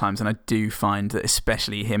stuff sometimes, and I do find that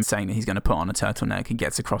especially him saying that he's going to put on a turtleneck, it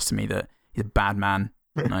gets across to me that he's a bad man.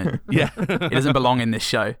 He doesn't belong in this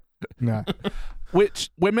show. No. Which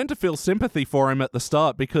we're meant to feel sympathy for him at the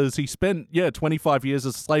start because he spent 25 years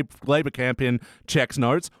as slave labor camp in checks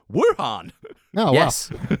notes Wuhan. Oh, yes,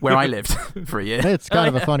 where I lived for a year. It's kind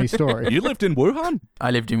of a funny story. You lived in Wuhan?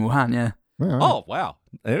 I lived in Wuhan, yeah. All right. Oh, wow.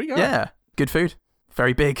 There we go. Yeah, good food.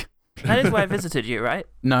 Very big. That is where I visited you, right?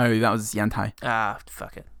 No, that was Yantai. Ah,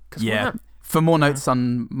 fuck it. 'Cause Yeah. For more notes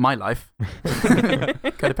on my life, go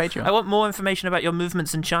to Patreon. I want more information about your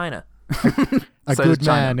movements in China. A So good does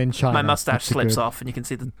China. man in China. My mustache That's slips good. off, and you can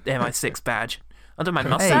see the MI6 badge under my Hey,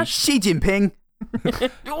 mustache. Xi Jinping.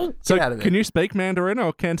 So Get out of it. can you speak Mandarin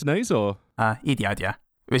or Cantonese or? Idiot. That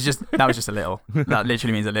was just a little. That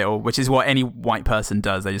literally means a little, which is what any white person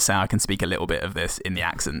does. They just say, I can speak a little bit of this in the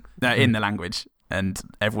accent, in the language, and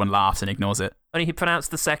everyone laughs and ignores it. Only he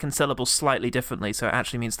pronounced the second syllable slightly differently, so it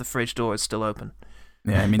actually means the fridge door is still open.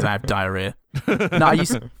 Yeah, it means I have diarrhea. No,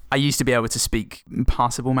 I used to be able to speak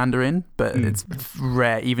passable Mandarin, but it's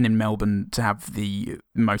rare, even in Melbourne, to have the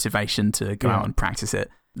motivation to go out and practice it.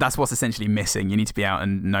 That's what's essentially missing. You need to be out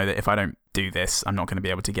and know that if I don't do this, I'm not going to be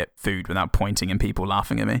able to get food without pointing and people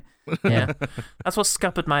laughing at me. Yeah. That's what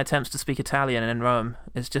scuppered my attempts to speak Italian in Rome.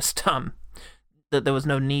 It's just that there was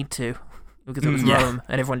no need to, because it was Rome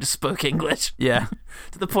and everyone just spoke English. Yeah.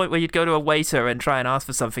 To the point where you'd go to a waiter and try and ask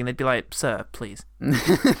for something, they'd be like, "Sir, please."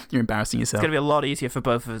 You're embarrassing It's yourself. going to be a lot easier for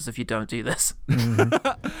both of us if you don't do this.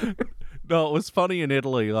 No, it was funny in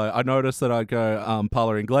Italy. Like, I noticed that I'd go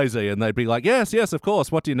parler inglese, and they'd be like, yes, of course,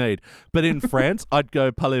 what do you need? But in France, I'd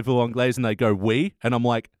go parlez-vous anglais, and they'd go oui, and I'm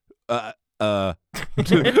like, Yeah.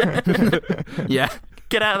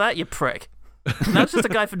 Get out of that, you prick. And that was just a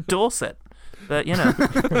guy from Dorset. But,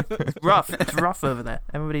 it's rough. It's rough over there.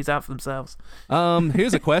 Everybody's out for themselves.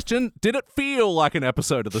 Here's a question. Did it feel like an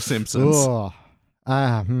episode of The Simpsons? Oh.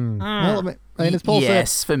 Well, I mean, as Paul said,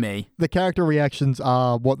 Yes, for me. the character reactions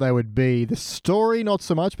are what they would be. The story, not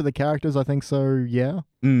so much, but the characters, I think so, yeah.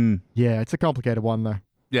 Yeah, it's a complicated one, though.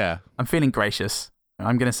 Yeah. I'm feeling gracious.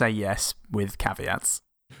 I'm going to say yes with caveats.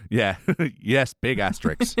 Yeah. Yes, big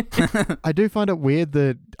asterisks. I do find it weird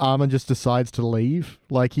that Armin just decides to leave.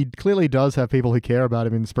 Like, he clearly does have people who care about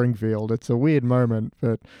him in Springfield. It's a weird moment,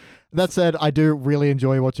 but that said, I do really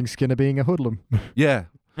enjoy watching Skinner being a hoodlum. Yeah.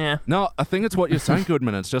 Yeah. No, I think it's what you're saying,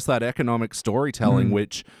 Goodman. It's just that economic storytelling,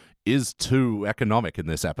 which is too economic in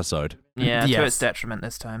this episode. Yeah, to Yes. its detriment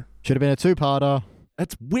this time. Should have been a two-parter.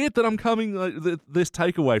 It's weird that I'm coming this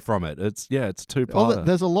takeaway from it. It's two-parter. Well,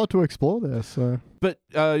 there's a lot to explore there, so... But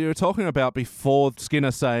you were talking about before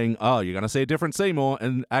Skinner saying, oh, you're going to see a different Seymour,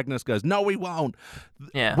 and Agnes goes, no, we won't.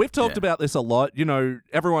 Yeah. We've talked about this a lot. You know,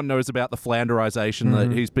 everyone knows about the Flanderization,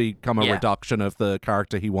 that he's become a reduction of the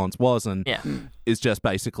character he once was, and is just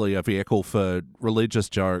basically a vehicle for religious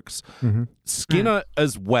jokes. Skinner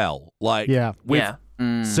as well. Like, we've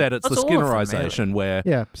said it's That's the all of them, Skinnerization where...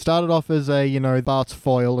 Yeah, started off as a, Bart's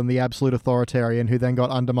foil and the absolute authoritarian who then got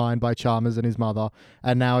undermined by Chalmers and his mother,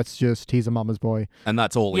 and now it's just he's a mama's boy. And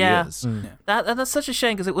that's all he is. That's such a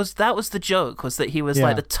shame, because that was the joke, was that he was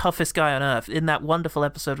like the toughest guy on earth in that wonderful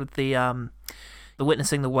episode with the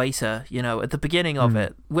witnessing the waiter, at the beginning of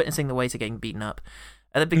it, witnessing the waiter getting beaten up.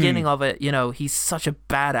 At the beginning of it, he's such a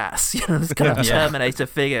badass, this kind of Terminator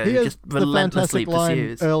figure He who has just the relentlessly fantastic line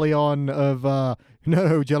pursues. early on of,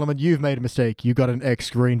 no, gentlemen, you've made a mistake. You got an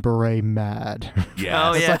ex-Green Beret mad.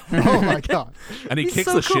 Yeah. Oh, yeah. Oh, my God. And he He's kicks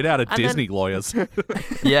so the cool. shit out of And Disney lawyers.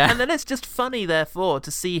 Yeah. And then it's just funny, therefore,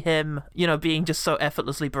 to see him, being just so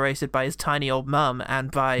effortlessly berated by his tiny old mum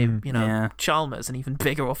and by, Chalmers, an even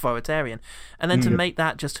bigger authoritarian. And then to make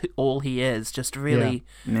that just all he is, just really...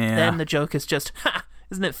 Then the joke is just,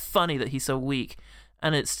 isn't it funny that he's so weak?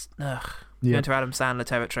 And it's... You enter Adam Sandler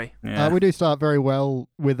territory. We do start very well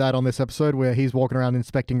with that on this episode, where he's walking around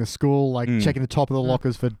inspecting the school, like checking the top of the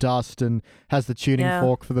lockers for dust, and has the tuning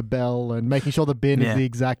fork for the bell, and making sure the bin is the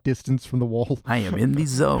exact distance from the wall. I am in the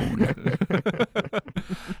zone.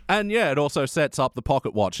 And it also sets up the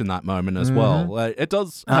pocket watch in that moment as well. It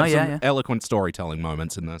does have some eloquent storytelling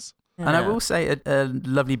moments in this. And I will say a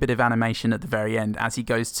lovely bit of animation at the very end as he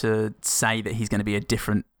goes to say that he's going to be a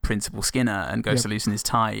different Principal Skinner and goes to loosen his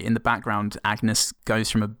tie. In the background, Agnes goes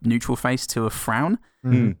from a neutral face to a frown.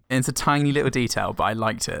 And it's a tiny little detail, but I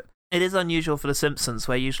liked it. It is unusual for The Simpsons,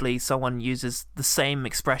 where usually someone uses the same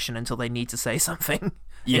expression until they need to say something.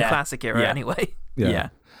 In classic era, anyway. Yeah.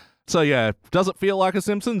 So, does it feel like a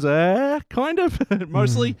Simpsons? Kind of,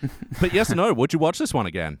 mostly. But yes and no, would you watch this one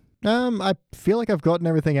again? I feel like I've gotten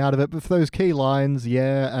everything out of it, but for those key lines,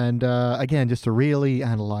 and again, just to really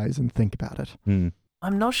analyze and think about it.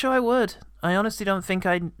 I'm not sure I would. I honestly don't think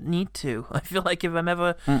I need to. I feel like if I'm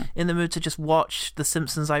ever in the mood to just watch The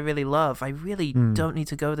Simpsons I really love, I really don't need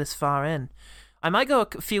to go this far in. I might go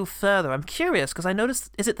a few further. I'm curious, because I noticed,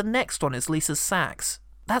 is it the next one is Lisa's sax?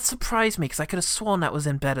 That surprised me because I could have sworn that was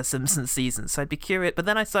in better Simpsons seasons. So I'd be curious. But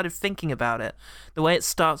then I started thinking about it. The way it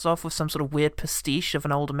starts off with some sort of weird pastiche of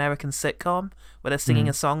an old American sitcom where they're singing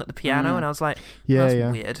a song at the piano. And I was like,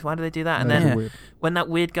 that's weird. Why do they do that? And then when that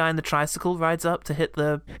weird guy in the tricycle rides up to hit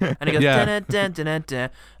the... And he goes, and I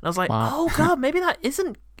was like, oh, God, maybe that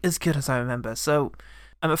isn't as good as I remember. So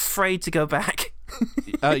I'm afraid to go back.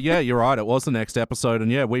 Yeah, you're right. It was the next episode.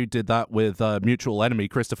 And yeah, we did that with mutual enemy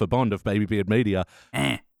Christopher Bond of Baby Beard Media.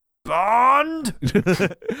 Bond!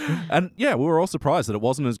 And yeah, we were all surprised that it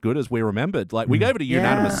wasn't as good as we remembered. Like, we gave it a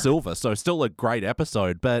unanimous silver, so still a great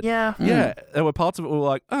episode. But yeah, there were parts of it we were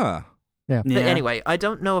like, Yeah. But anyway, I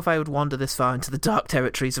don't know if I would wander this far into the dark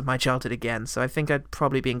territories of my childhood again, so I think I'd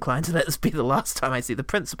probably be inclined to let this be the last time I see the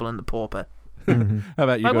principal and the pauper. How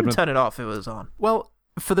about you, I wouldn't turn it off if it was on. Well,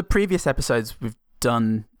 for the previous episodes we've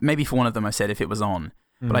done, maybe for one of them I said if it was on,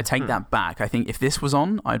 but I take that back. I think if this was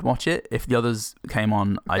on, I'd watch it. If the others came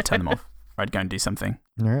on, I'd turn them off. Or I'd go and do something.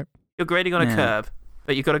 All right. You're grading on a curve,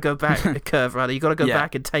 but you've got to go back, a curve rather. You've got to go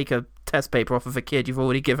back and take a test paper off of a kid you've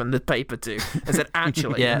already given the paper to. I said,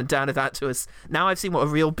 actually, and down to that to us. Now I've seen what a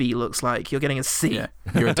real B looks like. You're getting a C. Yeah,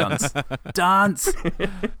 you're a dunce. Dunce!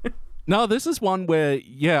 No, this is one where,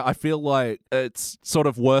 I feel like it's sort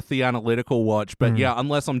of worth the analytical watch. But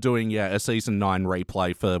unless I'm doing, a season 9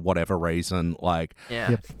 replay for whatever reason,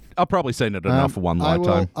 I've probably seen it enough for one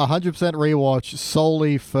lifetime. I will 100% rewatch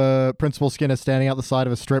solely for Principal Skinner standing out the side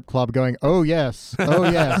of a strip club going, oh yes,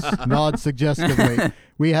 nod suggestively.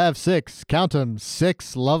 We have 6, count 'em,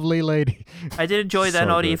 6 lovely ladies. I did enjoy they're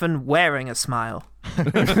not even wearing a smile.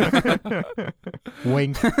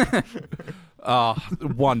 Wink.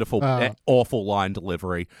 Wonderful, awful line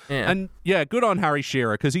delivery. And good on Harry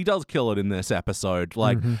Shearer, because he does kill it in this episode.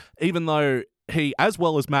 Like, even though he, as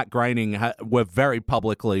well as Matt Groening, were very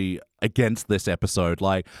publicly against this episode.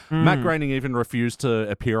 Like, Matt Groening even refused to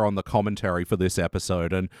appear on the commentary for this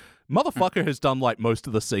episode, and motherfucker has done like most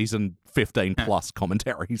of the season 15 plus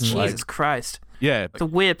commentaries. Jesus Christ. Yeah. It's a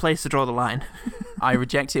weird place to draw the line. I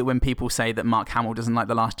reject it when people say that Mark Hamill doesn't like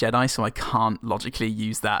The Last Jedi, so I can't logically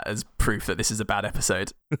use that as proof that this is a bad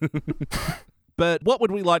episode. But what would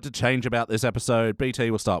we like to change about this episode? BT,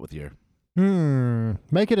 we'll start with you.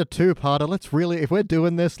 Make it a 2-parter. Let's really, if we're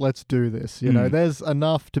doing this, let's do this. You know, there's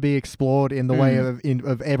enough to be explored in the way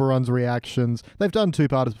of everyone's reactions. They've done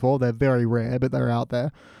 2-parters before. They're very rare, but they're out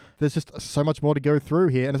there. There's just so much more to go through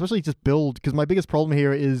here, and especially just build, because my biggest problem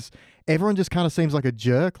here is everyone just kind of seems like a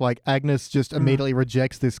jerk. Like, Agnes just immediately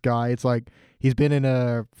rejects this guy. It's like he's been in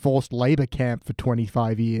a forced labor camp for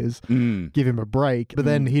 25 years. Give him a break. But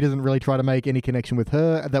then he doesn't really try to make any connection with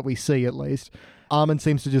her, that we see at least. Armin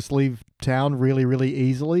seems to just leave town really, really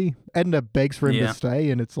easily. Edna begs for him to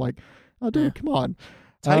stay, and it's like, oh, dude, come on.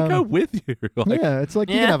 Take her with you. It's like,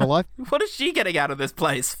 you can have a life. What is she getting out of this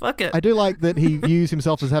place? Fuck it. I do like that he views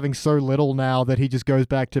himself as having so little now that he just goes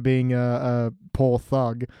back to being a poor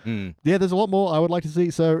thug. Yeah, there's a lot more I would like to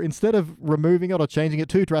see. So instead of removing it or changing it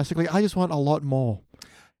too drastically, I just want a lot more.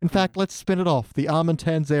 In fact, let's spin it off. The Armin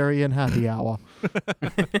Tanzarian happy hour.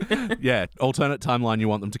 Yeah, alternate timeline, you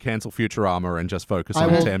want them to cancel Futurama and just focus on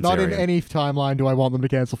Tanzarian. Not in any timeline do I want them to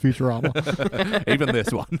cancel Futurama. Even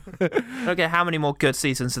this one. Okay, how many more good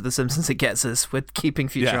seasons of The Simpsons it gets us with keeping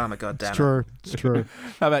Futurama, goddammit. It's true.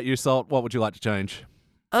 How about you, Salt? What would you like to change?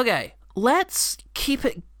 Okay, let's keep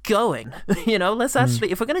it going. You know, let's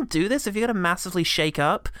actually, if we're going to do this, if you're going to massively shake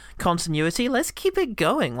up continuity, let's keep it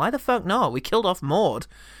going. Why the fuck not? We killed off Maude.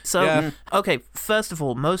 So, okay, first of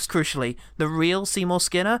all, most crucially, the real Seymour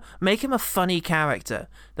Skinner, make him a funny character.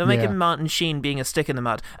 Don't make him Martin Sheen being a stick in the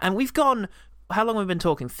mud. And we've gone, how long have we been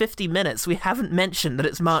talking? 50 minutes. We haven't mentioned that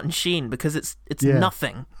it's Martin Sheen because it's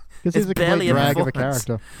nothing. Because he's a complete drag of a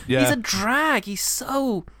character. Yeah. He's a drag. He's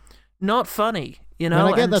so not funny. You know,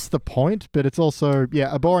 and I get that's the point, but it's also,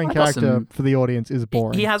 a boring character for the audience is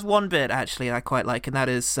boring. He has one bit, actually, I quite like, and that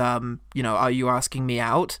is, are you asking me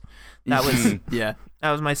out? That was,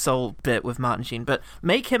 that was my sole bit with Martin Sheen. But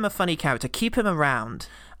make him a funny character, keep him around,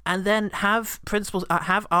 and then have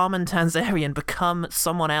Armin Tanzarian become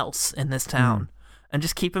someone else in this town. And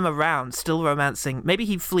just keep him around, still romancing. Maybe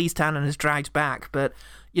he flees town and is dragged back, but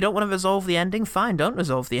you don't want to resolve the ending? Fine, don't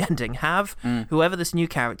resolve the ending. Have whoever this new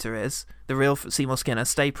character is, the real Seymour Skinner,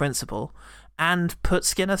 stay principal, and put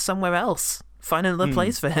Skinner somewhere else. Find another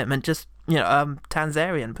place for him, and just,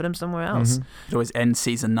 Tanzarian, put him somewhere else. It always end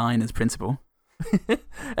season 9 as principal.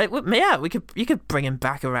 You could bring him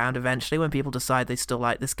back around eventually when people decide they still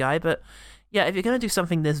like this guy, but if you're going to do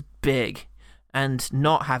something this big, and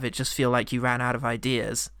not have it just feel like you ran out of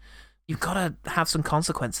ideas, you've got to have some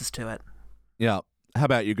consequences to it. Yeah. How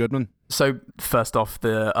about you, Goodman? So, first off,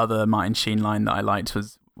 the other Martin Sheen line that I liked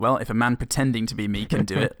was well, if a man pretending to be me can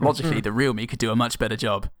do it, logically the real me could do a much better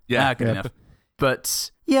job. Yeah. Good enough.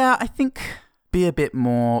 But yeah, I think be a bit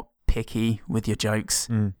more picky with your jokes.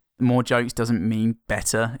 More jokes doesn't mean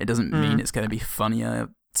better. It doesn't mean it's going to be funnier.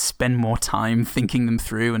 Spend more time thinking them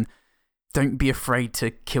through, and don't be afraid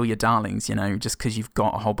to kill your darlings, just because you've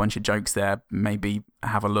got a whole bunch of jokes there. Maybe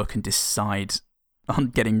have a look and decide on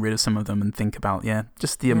getting rid of some of them and think about,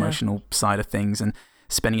 just the emotional side of things and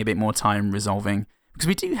spending a bit more time resolving. Because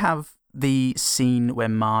we do have the scene where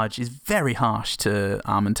Marge is very harsh to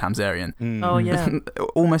Armand Tamzarian. Oh, yeah.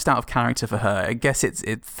 Almost out of character for her. I guess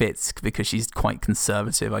it fits because she's quite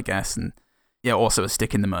conservative, I guess. And also a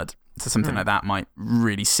stick in the mud. So something like that might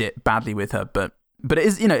really sit badly with her. But it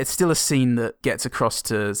is, it's still a scene that gets across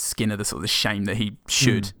to Skinner the sort of the shame that he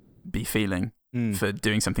should be feeling for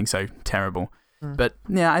doing something so terrible. But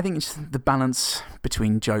yeah, I think it's the balance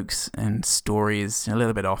between jokes and story is a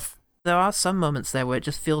little bit off. There are some moments there where it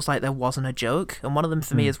just feels like there wasn't a joke, and one of them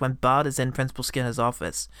for me is when Bart is in Principal Skinner's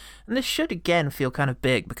office. And this should again feel kind of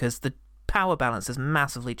big because the power balance has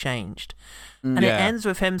massively changed. And it ends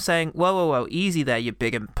with him saying, whoa, easy there, you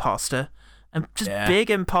big imposter. And just big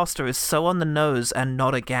imposter is so on the nose and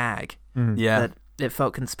not a gag that it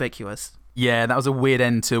felt conspicuous. Yeah, that was a weird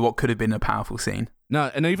end to what could have been a powerful scene. No,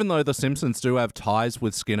 and even though the Simpsons do have ties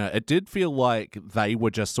with Skinner, it did feel like they were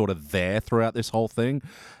just sort of there throughout this whole thing.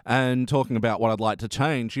 And talking about what I'd like to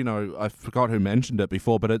change, I forgot who mentioned it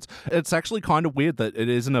before, but it's actually kind of weird that it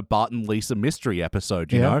isn't a Bart and Lisa mystery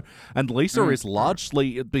episode, you know? And Lisa is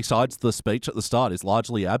largely, besides the speech at the start, is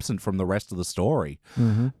largely absent from the rest of the story.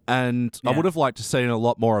 And I would have liked to see a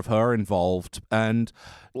lot more of her involved. And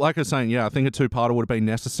like I was saying, I think a two-parter would have been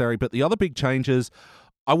necessary. But the other big change is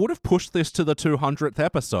I would have pushed this to the 200th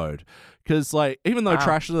episode because, even though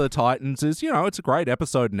Trash of the Titans is, it's a great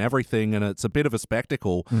episode and everything, and it's a bit of a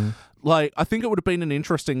spectacle, I think it would have been an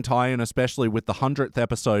interesting tie-in, especially with the 100th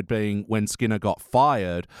episode being when Skinner got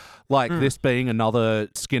fired, this being another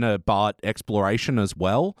Skinner-Bart exploration as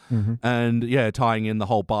well, and, tying in the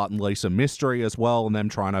whole Bart and Lisa mystery as well, and them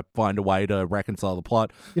trying to find a way to reconcile the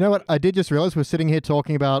plot. You know what? I did just realize we're sitting here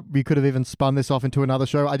talking about we could have even spun this off into another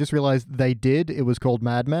show. I just realized they did. It was called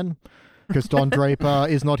Mad Men. Because Don Draper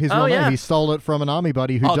is not his real name. He stole it from an army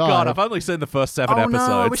buddy who died. Oh, God, I've only seen the first 7 episodes.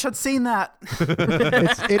 No, I wish I'd seen that.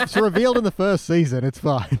 It's revealed in the first season. It's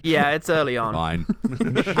fine. Yeah, it's early on.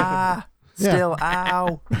 Fine. Still,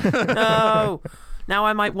 ow. No. Now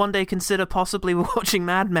I might one day consider possibly watching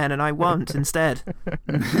Mad Men, and I won't instead.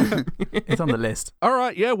 It's on the list. All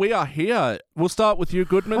right, we are here. We'll start with you,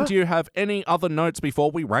 Goodman. Do you have any other notes before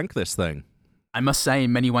we rank this thing? I must say,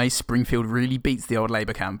 in many ways, Springfield really beats the old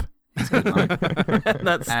Labour camp. It's a good line.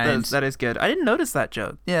 That is good. I didn't notice that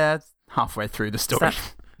joke. Yeah, it's halfway through the story.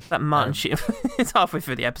 That Martin Sheen. It's halfway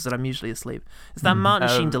through the episode. I'm usually asleep. It's that Martin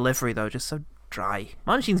Sheen delivery though, just so dry.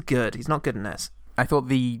 Martin Sheen's good. He's not good in this. I thought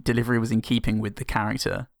the delivery was in keeping with the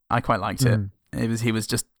character. I quite liked it.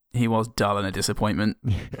 He was dull and a disappointment,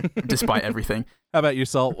 despite everything. How about you,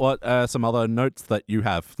 Salt? What are some other notes that you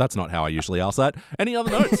have? That's not how I usually ask that. Any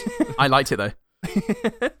other notes? I liked it though.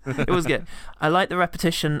 It was good. I like the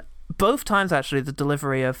repetition. Both times, actually, the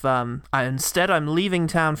delivery of I'm leaving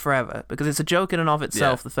town forever, because it's a joke in and of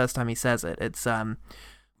itself the first time he says it. It's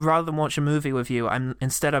rather than watch a movie with you, I'm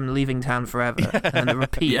leaving town forever. And then the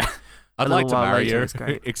repeat. I'd like to marry you,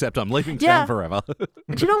 except I'm leaving town forever. Do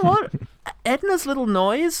you know what? Edna's little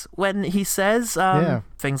noise when he says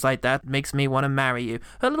things like that makes me want to marry you.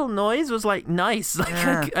 Her little noise was nice.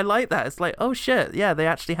 I like that. It's like, oh shit, they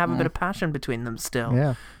actually have a bit of passion between them still.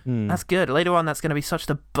 Yeah. That's good. Later on, that's going to be such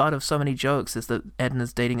the butt of so many jokes is that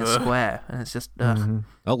Edna's dating a square, and it's just ugh.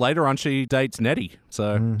 Well, later on, she dates Nettie,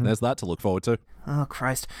 so there's that to look forward to. Oh,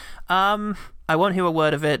 Christ. I won't hear a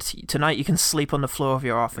word of it. Tonight you can sleep on the floor of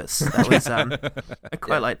your office. That was, I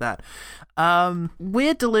quite like that.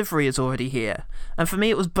 Weird delivery is already here. And for me,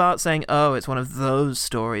 it was Bart saying, oh, it's one of those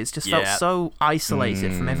stories. Just felt so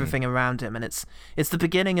isolated from everything around him. And it's the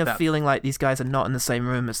beginning of feeling like these guys are not in the same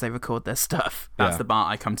room as they record their stuff. That's the Bart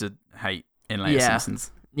I come to hate in later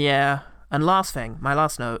Simpsons. Yeah. And last thing, my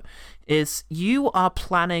last note, is you are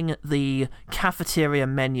planning the cafeteria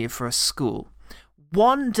menu for a school.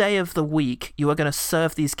 One day of the week, you are going to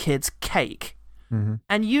serve these kids cake.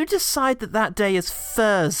 And you decide that day is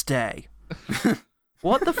Thursday.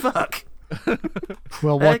 What the fuck?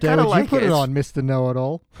 Well, what day would you put it on, Mr.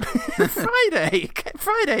 Know-It-All? Friday.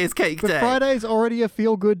 Friday is cake day. But Friday's already a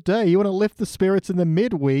feel-good day. You want to lift the spirits in the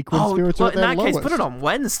midweek when spirits are at their lowest. In that case, put it on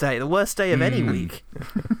Wednesday, the worst day of any week.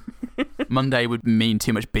 Monday would mean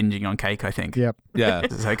too much binging on cake, I think. Yep. Yeah.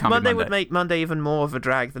 So it can't be Monday would make Monday even more of a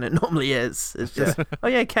drag than it normally is. It's just, oh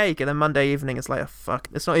yeah, cake. And then Monday evening, it's like, oh, fuck,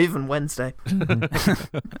 it's not even Wednesday. And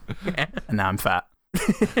now I'm fat.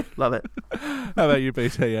 Love it. How about you,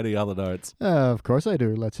 BT? Any other notes? Of course I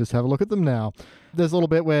do. Let's just have a look at them now. There's a little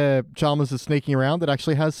bit where Chalmers is sneaking around that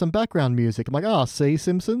actually has some background music. I'm like, see,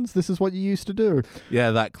 Simpsons? This is what you used to do.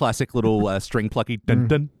 Yeah, that classic little string plucky dun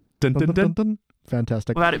dun dun dun dun. Dun.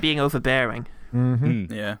 Fantastic. Without it being overbearing.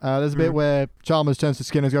 Mm-hmm. Yeah. There's a bit where Chalmers turns to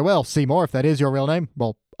Skinner and goes, well, Seymour, if that is your real name.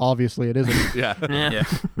 Well, obviously it isn't. Yeah. Yeah.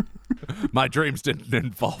 My dreams didn't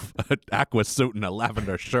involve an aqua suit and a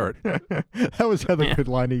lavender shirt. That was how the good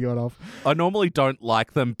line he got off. I normally don't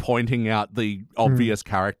like them pointing out the obvious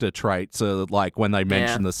character traits, like when they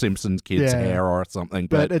mention the Simpsons kids' hair or something.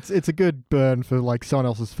 But it's a good burn for like someone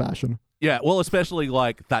else's fashion. Yeah, well, especially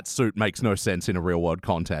like that suit makes no sense in a real world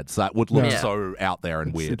context. That would look so out there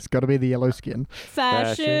and weird. It's got to be the yellow skin.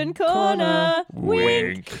 Fashion corner.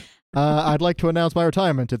 Wink. I'd like to announce my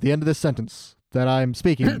retirement at the end of this sentence that I'm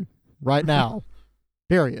speaking right now.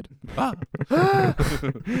 Period. Yep.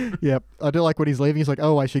 I do like when he's leaving. He's like,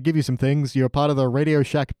 oh, I should give you some things. You're part of the Radio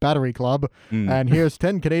Shack Battery Club, and here's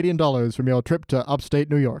 10 Canadian dollars from your trip to upstate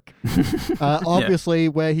New York. Obviously,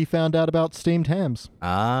 where he found out about steamed hams.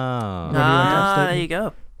 There you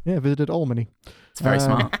go. Yeah, visited Albany. It's very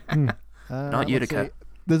smart. Not Utica.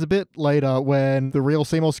 There's a bit later when the real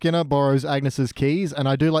Seymour Skinner borrows Agnes's keys, and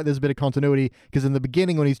I do like there's a bit of continuity because in the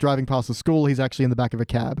beginning when he's driving past the school, he's actually in the back of a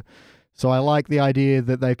cab. So I like the idea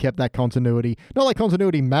that they've kept that continuity. Not like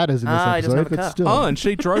continuity matters in this episode, but still. Oh, and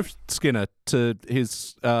she drove Skinner to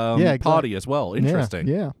his party as well. Interesting.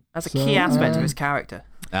 Yeah. That's a key aspect of his character.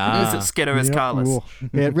 Is that Skinner is Carlos. Ooh.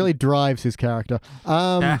 Yeah, it really drives his character.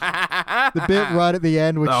 The bit right at the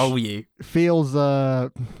end, which feels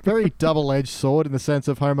very double-edged sword in the sense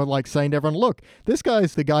of Homer like saying to everyone, look, this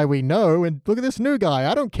guy's the guy we know, and look at this new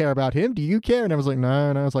guy. I don't care about him. Do you care? And everyone's like,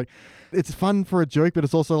 no. It's like, it's fun for a joke, but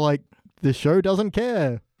it's also like, the show doesn't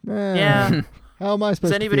care. Yeah. How am I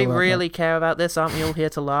supposed Does anybody to feel about really care about this? Aren't we all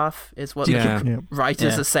here to laugh? Is what the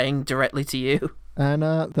writers are saying directly to you. And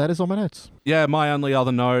that is all my notes. Yeah, my only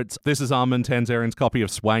other notes. This is Armin Tanzarian's copy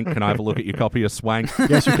of Swank. Can I have a look at your copy of Swank?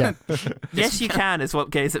 Yes, you can. Yes, you can is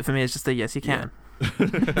what gets it for me. Is just a yes, you can.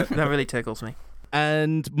 That really tickles me.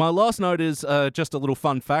 And my last note is just a little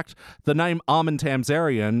fun fact. The name Armin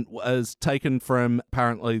Tamzarian was taken from,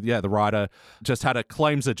 apparently, the writer just had a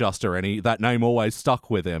claims adjuster and that name always stuck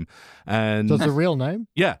with him. And So it's a real name?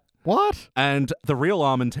 Yeah. What? And the real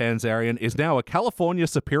Armin Tanzarian is now a California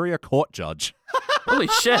Superior Court judge. Holy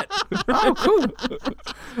shit. Oh, cool.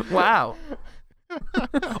 Wow.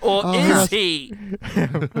 Or is he?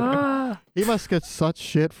 He must get such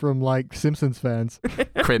shit from, like, Simpsons fans.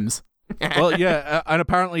 Crims. Well, yeah, and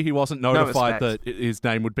apparently he wasn't notified that his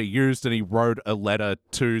name would be used, and he wrote a letter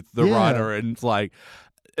to the writer, and like,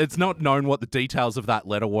 it's not known what the details of that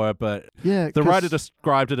letter were, but the writer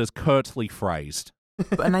described it as curtly phrased.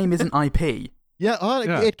 But a name isn't IP. Yeah,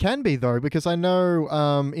 it can be, though, because I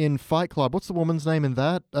know in Fight Club, what's the woman's name in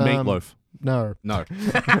that? Meatloaf. No.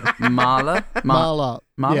 Marla? Marla.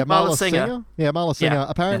 Yeah, Marla Singer. Yeah, Marla Singer. Yeah.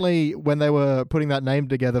 Apparently, when they were putting that name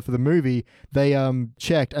together for the movie, they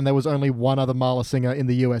checked, and there was only one other Marla Singer in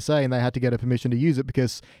the USA, and they had to get her permission to use it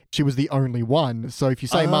because she was the only one. So if you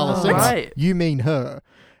say Marla Singer, you mean her.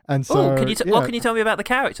 And so, what can you tell me about the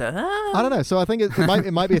character? I don't know. So I think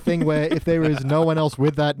it might be a thing where if there is no one else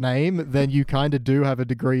with that name, then you kind of do have a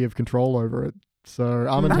degree of control over it. So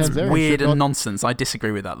Armin That's Tanzarian weird and nonsense. I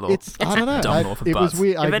disagree with that law. I don't know. Dumb law for it was butts.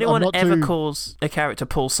 weird. If anyone ever calls a character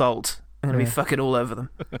Paul Salt, I'm going to be fucking all over them.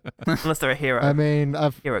 Unless they're a hero. I mean,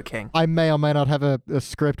 Hero King. I may or may not have a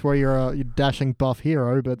script where you're a dashing buff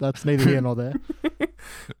hero, but that's neither here nor there. Well,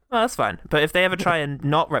 that's fine. But if they ever try and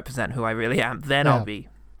not represent who I really am, then I'll be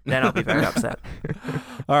very upset.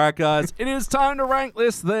 All right, guys, it is time to rank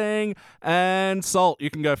this thing. And Salt, you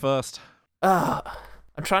can go first.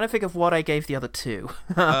 I'm trying to think of what I gave the other two.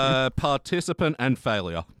 Participant and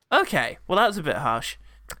failure. Okay, well, that was a bit harsh.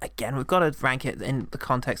 Again, we've got to rank it in the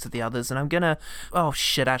context of the others, and I'm gonna... Oh,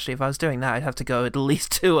 shit, actually, if I was doing that, I'd have to go at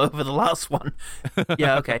least 2 over the last one.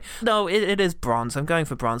 Yeah, okay. No, it is bronze. I'm going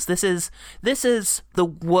for bronze. This is the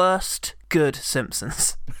worst good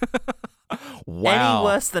Simpsons. Wow. Any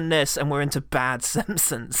worse than this, and we're into bad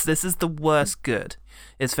Simpsons. This is the worst good,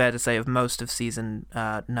 it's fair to say, of most of season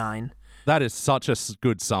 9. That is such a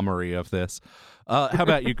good summary of this. How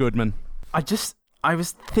about you, Goodman? I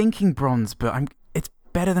was thinking bronze, but it's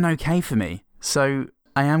better than okay for me. So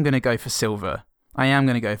I am going to go for silver.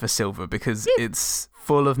 Because it's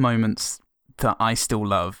full of moments that I still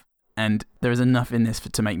love. and there is enough in this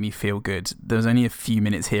to make me feel good. There was only a few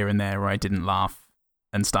minutes here and there where I didn't laugh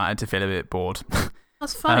and started to feel a bit bored.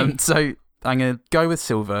 That's funny. So I'm going to go with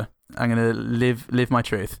Silver. I'm going to live my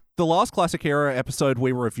truth. The last Classic Era episode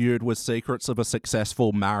we reviewed was Secrets of a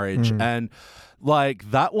Successful Marriage, and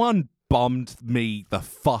like that one bummed me the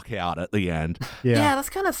fuck out at the end. Yeah, that's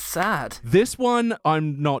kind of sad. This one,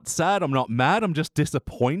 I'm not sad, I'm not mad, I'm just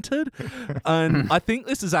disappointed. And I think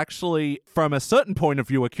this is actually, from a certain point of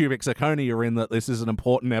view, a cubic zirconia in that this is an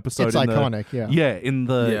important episode. It's iconic, in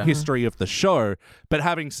the history of the show. But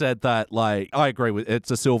having said that, like, I agree with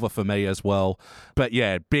it's a Silver for me as well. But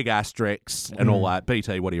yeah, big asterisks and all that.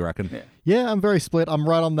 BT, what do you reckon? Yeah, I'm very split. I'm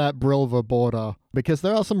right on that Brilva border because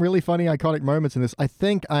there are some really funny, iconic moments in this. I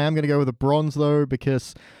think I am going to go with a bronze, though,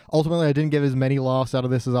 because ultimately I didn't get as many laughs out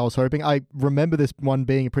of this as I was hoping. I remember this one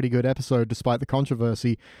being a pretty good episode despite the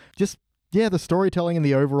controversy. Just, yeah, the storytelling and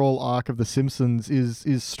the overall arc of The Simpsons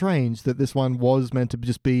is strange that this one was meant to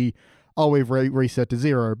just be, oh, we've reset to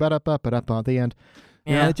zero, ba-da-ba-ba-da-ba at the end.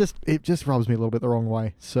 Yeah, it just rubs me a little bit the wrong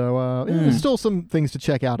way. So there's still some things to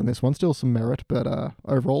check out in this one, still some merit, but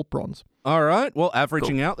overall bronze. All right, well,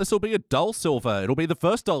 averaging out, this will be a dull silver. It'll be the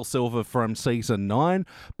first dull silver from season 9,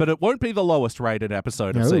 but it won't be the lowest rated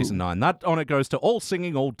episode of season 9. That on it goes to All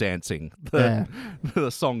Singing, All Dancing, the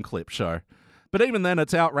song clip show. But even then,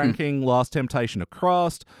 it's outranking Last Temptation of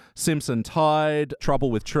Christ, Simpson Tide,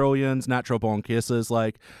 Trouble with Trillions, Natural Born Kisses.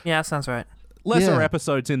 Like, yeah, sounds right. Lesser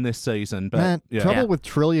episodes in this season, but man, Trouble with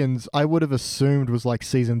Trillions, I would have assumed was like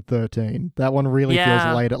season 13. That one really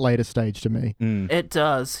feels later stage to me. It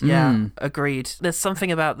does, agreed. There's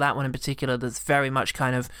something about that one in particular that's very much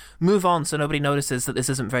kind of move on so nobody notices that this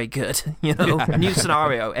isn't very good. You know, new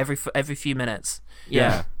scenario every few minutes.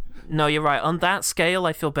 Yeah. No, you're right. On that scale,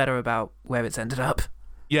 I feel better about where it's ended up.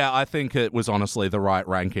 Yeah, I think it was honestly the right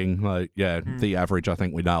ranking. Like, the average, I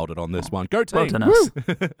think we nailed it on this one. Go team! Well done us.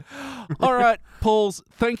 All right, Pauls,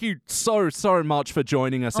 thank you so much for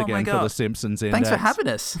joining us again for The Simpsons Index. Thanks for having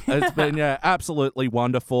us. It's been, absolutely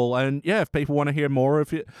wonderful. And if people want to hear more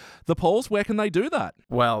of the Pauls, where can they do that?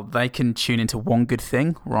 Well, they can tune into One Good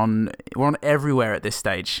Thing. We're on everywhere at this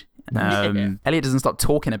stage. Elliot doesn't stop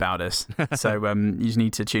talking about us, so you just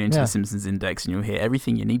need to tune into The Simpsons Index and you'll hear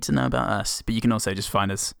everything you need to know about us. But you can also just find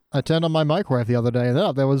us. I turned on my microwave the other day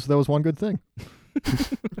and there was One Good Thing.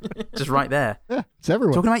 Just right there. Yeah, it's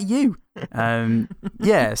everywhere. Talking about you.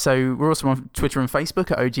 So we're also on Twitter and Facebook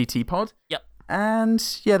at OGTPod. Yep.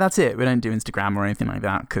 And yeah, that's it. We don't do Instagram or anything like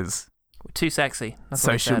that because we're too sexy. That's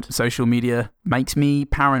social media makes me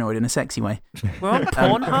paranoid in a sexy way. We're on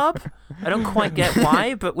Pornhub. I don't quite get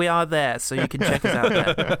why, but we are there, so you can check us out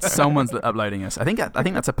there. Someone's uploading us. I think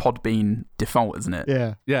that's a Podbean default, isn't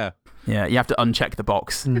it? Yeah. Yeah, you have to uncheck the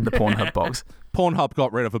box, the Pornhub box. Pornhub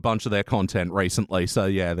got rid of a bunch of their content recently, so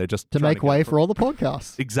yeah, they're just to make way for all the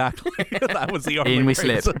podcasts. Exactly. That was the only In we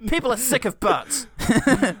reason. slip. People are sick of butts.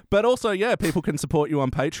 But also, people can support you on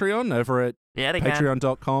Patreon over at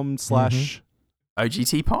patreon.com/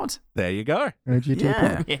 OGT Pod. There you go. OGT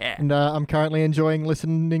Pod. Yeah. And I'm currently enjoying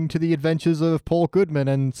listening to the adventures of Paul Goodman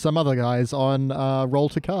and some other guys on Roll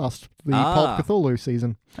to Cast, the Pulp Cthulhu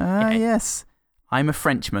season. Yes. I'm a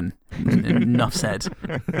Frenchman. Enough said.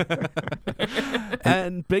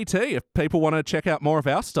 And BT, if people want to check out more of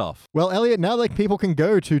our stuff. Well, Elliot, now people can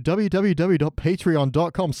go to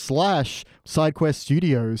www.patreon.com/SideQuest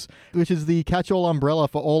Studios, which is the catch-all umbrella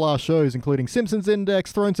for all our shows, including Simpsons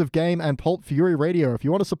Index, Thrones of Game, and Pulp Fury Radio. If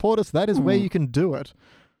you want to support us, that is where you can do it.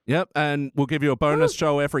 Yep, and we'll give you a bonus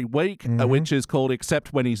show every week, which is called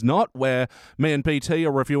Except When He's Not, where me and BT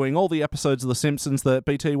are reviewing all the episodes of The Simpsons that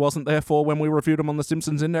BT wasn't there for when we reviewed them on the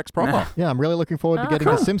Simpsons Index proper. Yeah, I'm really looking forward to getting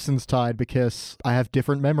The Simpsons tied because I have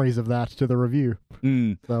different memories of that to the review.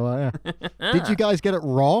 So, Did you guys get it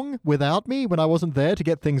wrong without me when I wasn't there to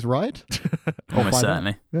get things right? Almost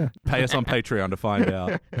certainly. Yeah. Pay us on Patreon to find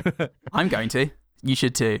out. I'm going to. You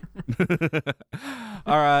should too.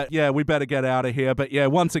 All right, we better get out of here. But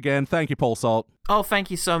once again, thank you, Paul Salt. Oh,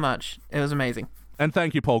 thank you so much. It was amazing. And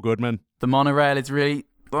thank you, Paul Goodman. The monorail is really...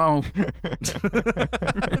 Oh.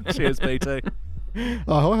 Cheers, BT.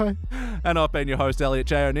 Ahoy. And I've been your host, Elliot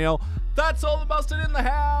J. O'Neill. That's all the mustard in the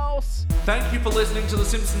house. Thank you for listening to the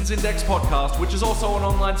Simpsons Index podcast, which is also an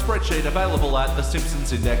online spreadsheet available at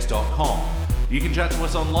thesimpsonsindex.com. You can chat to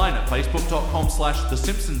us online at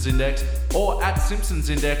facebook.com/thesimpsonsindex or at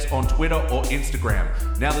simpsonsindex on Twitter or Instagram.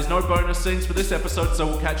 Now, there's no bonus scenes for this episode, so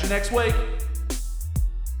we'll catch you next week.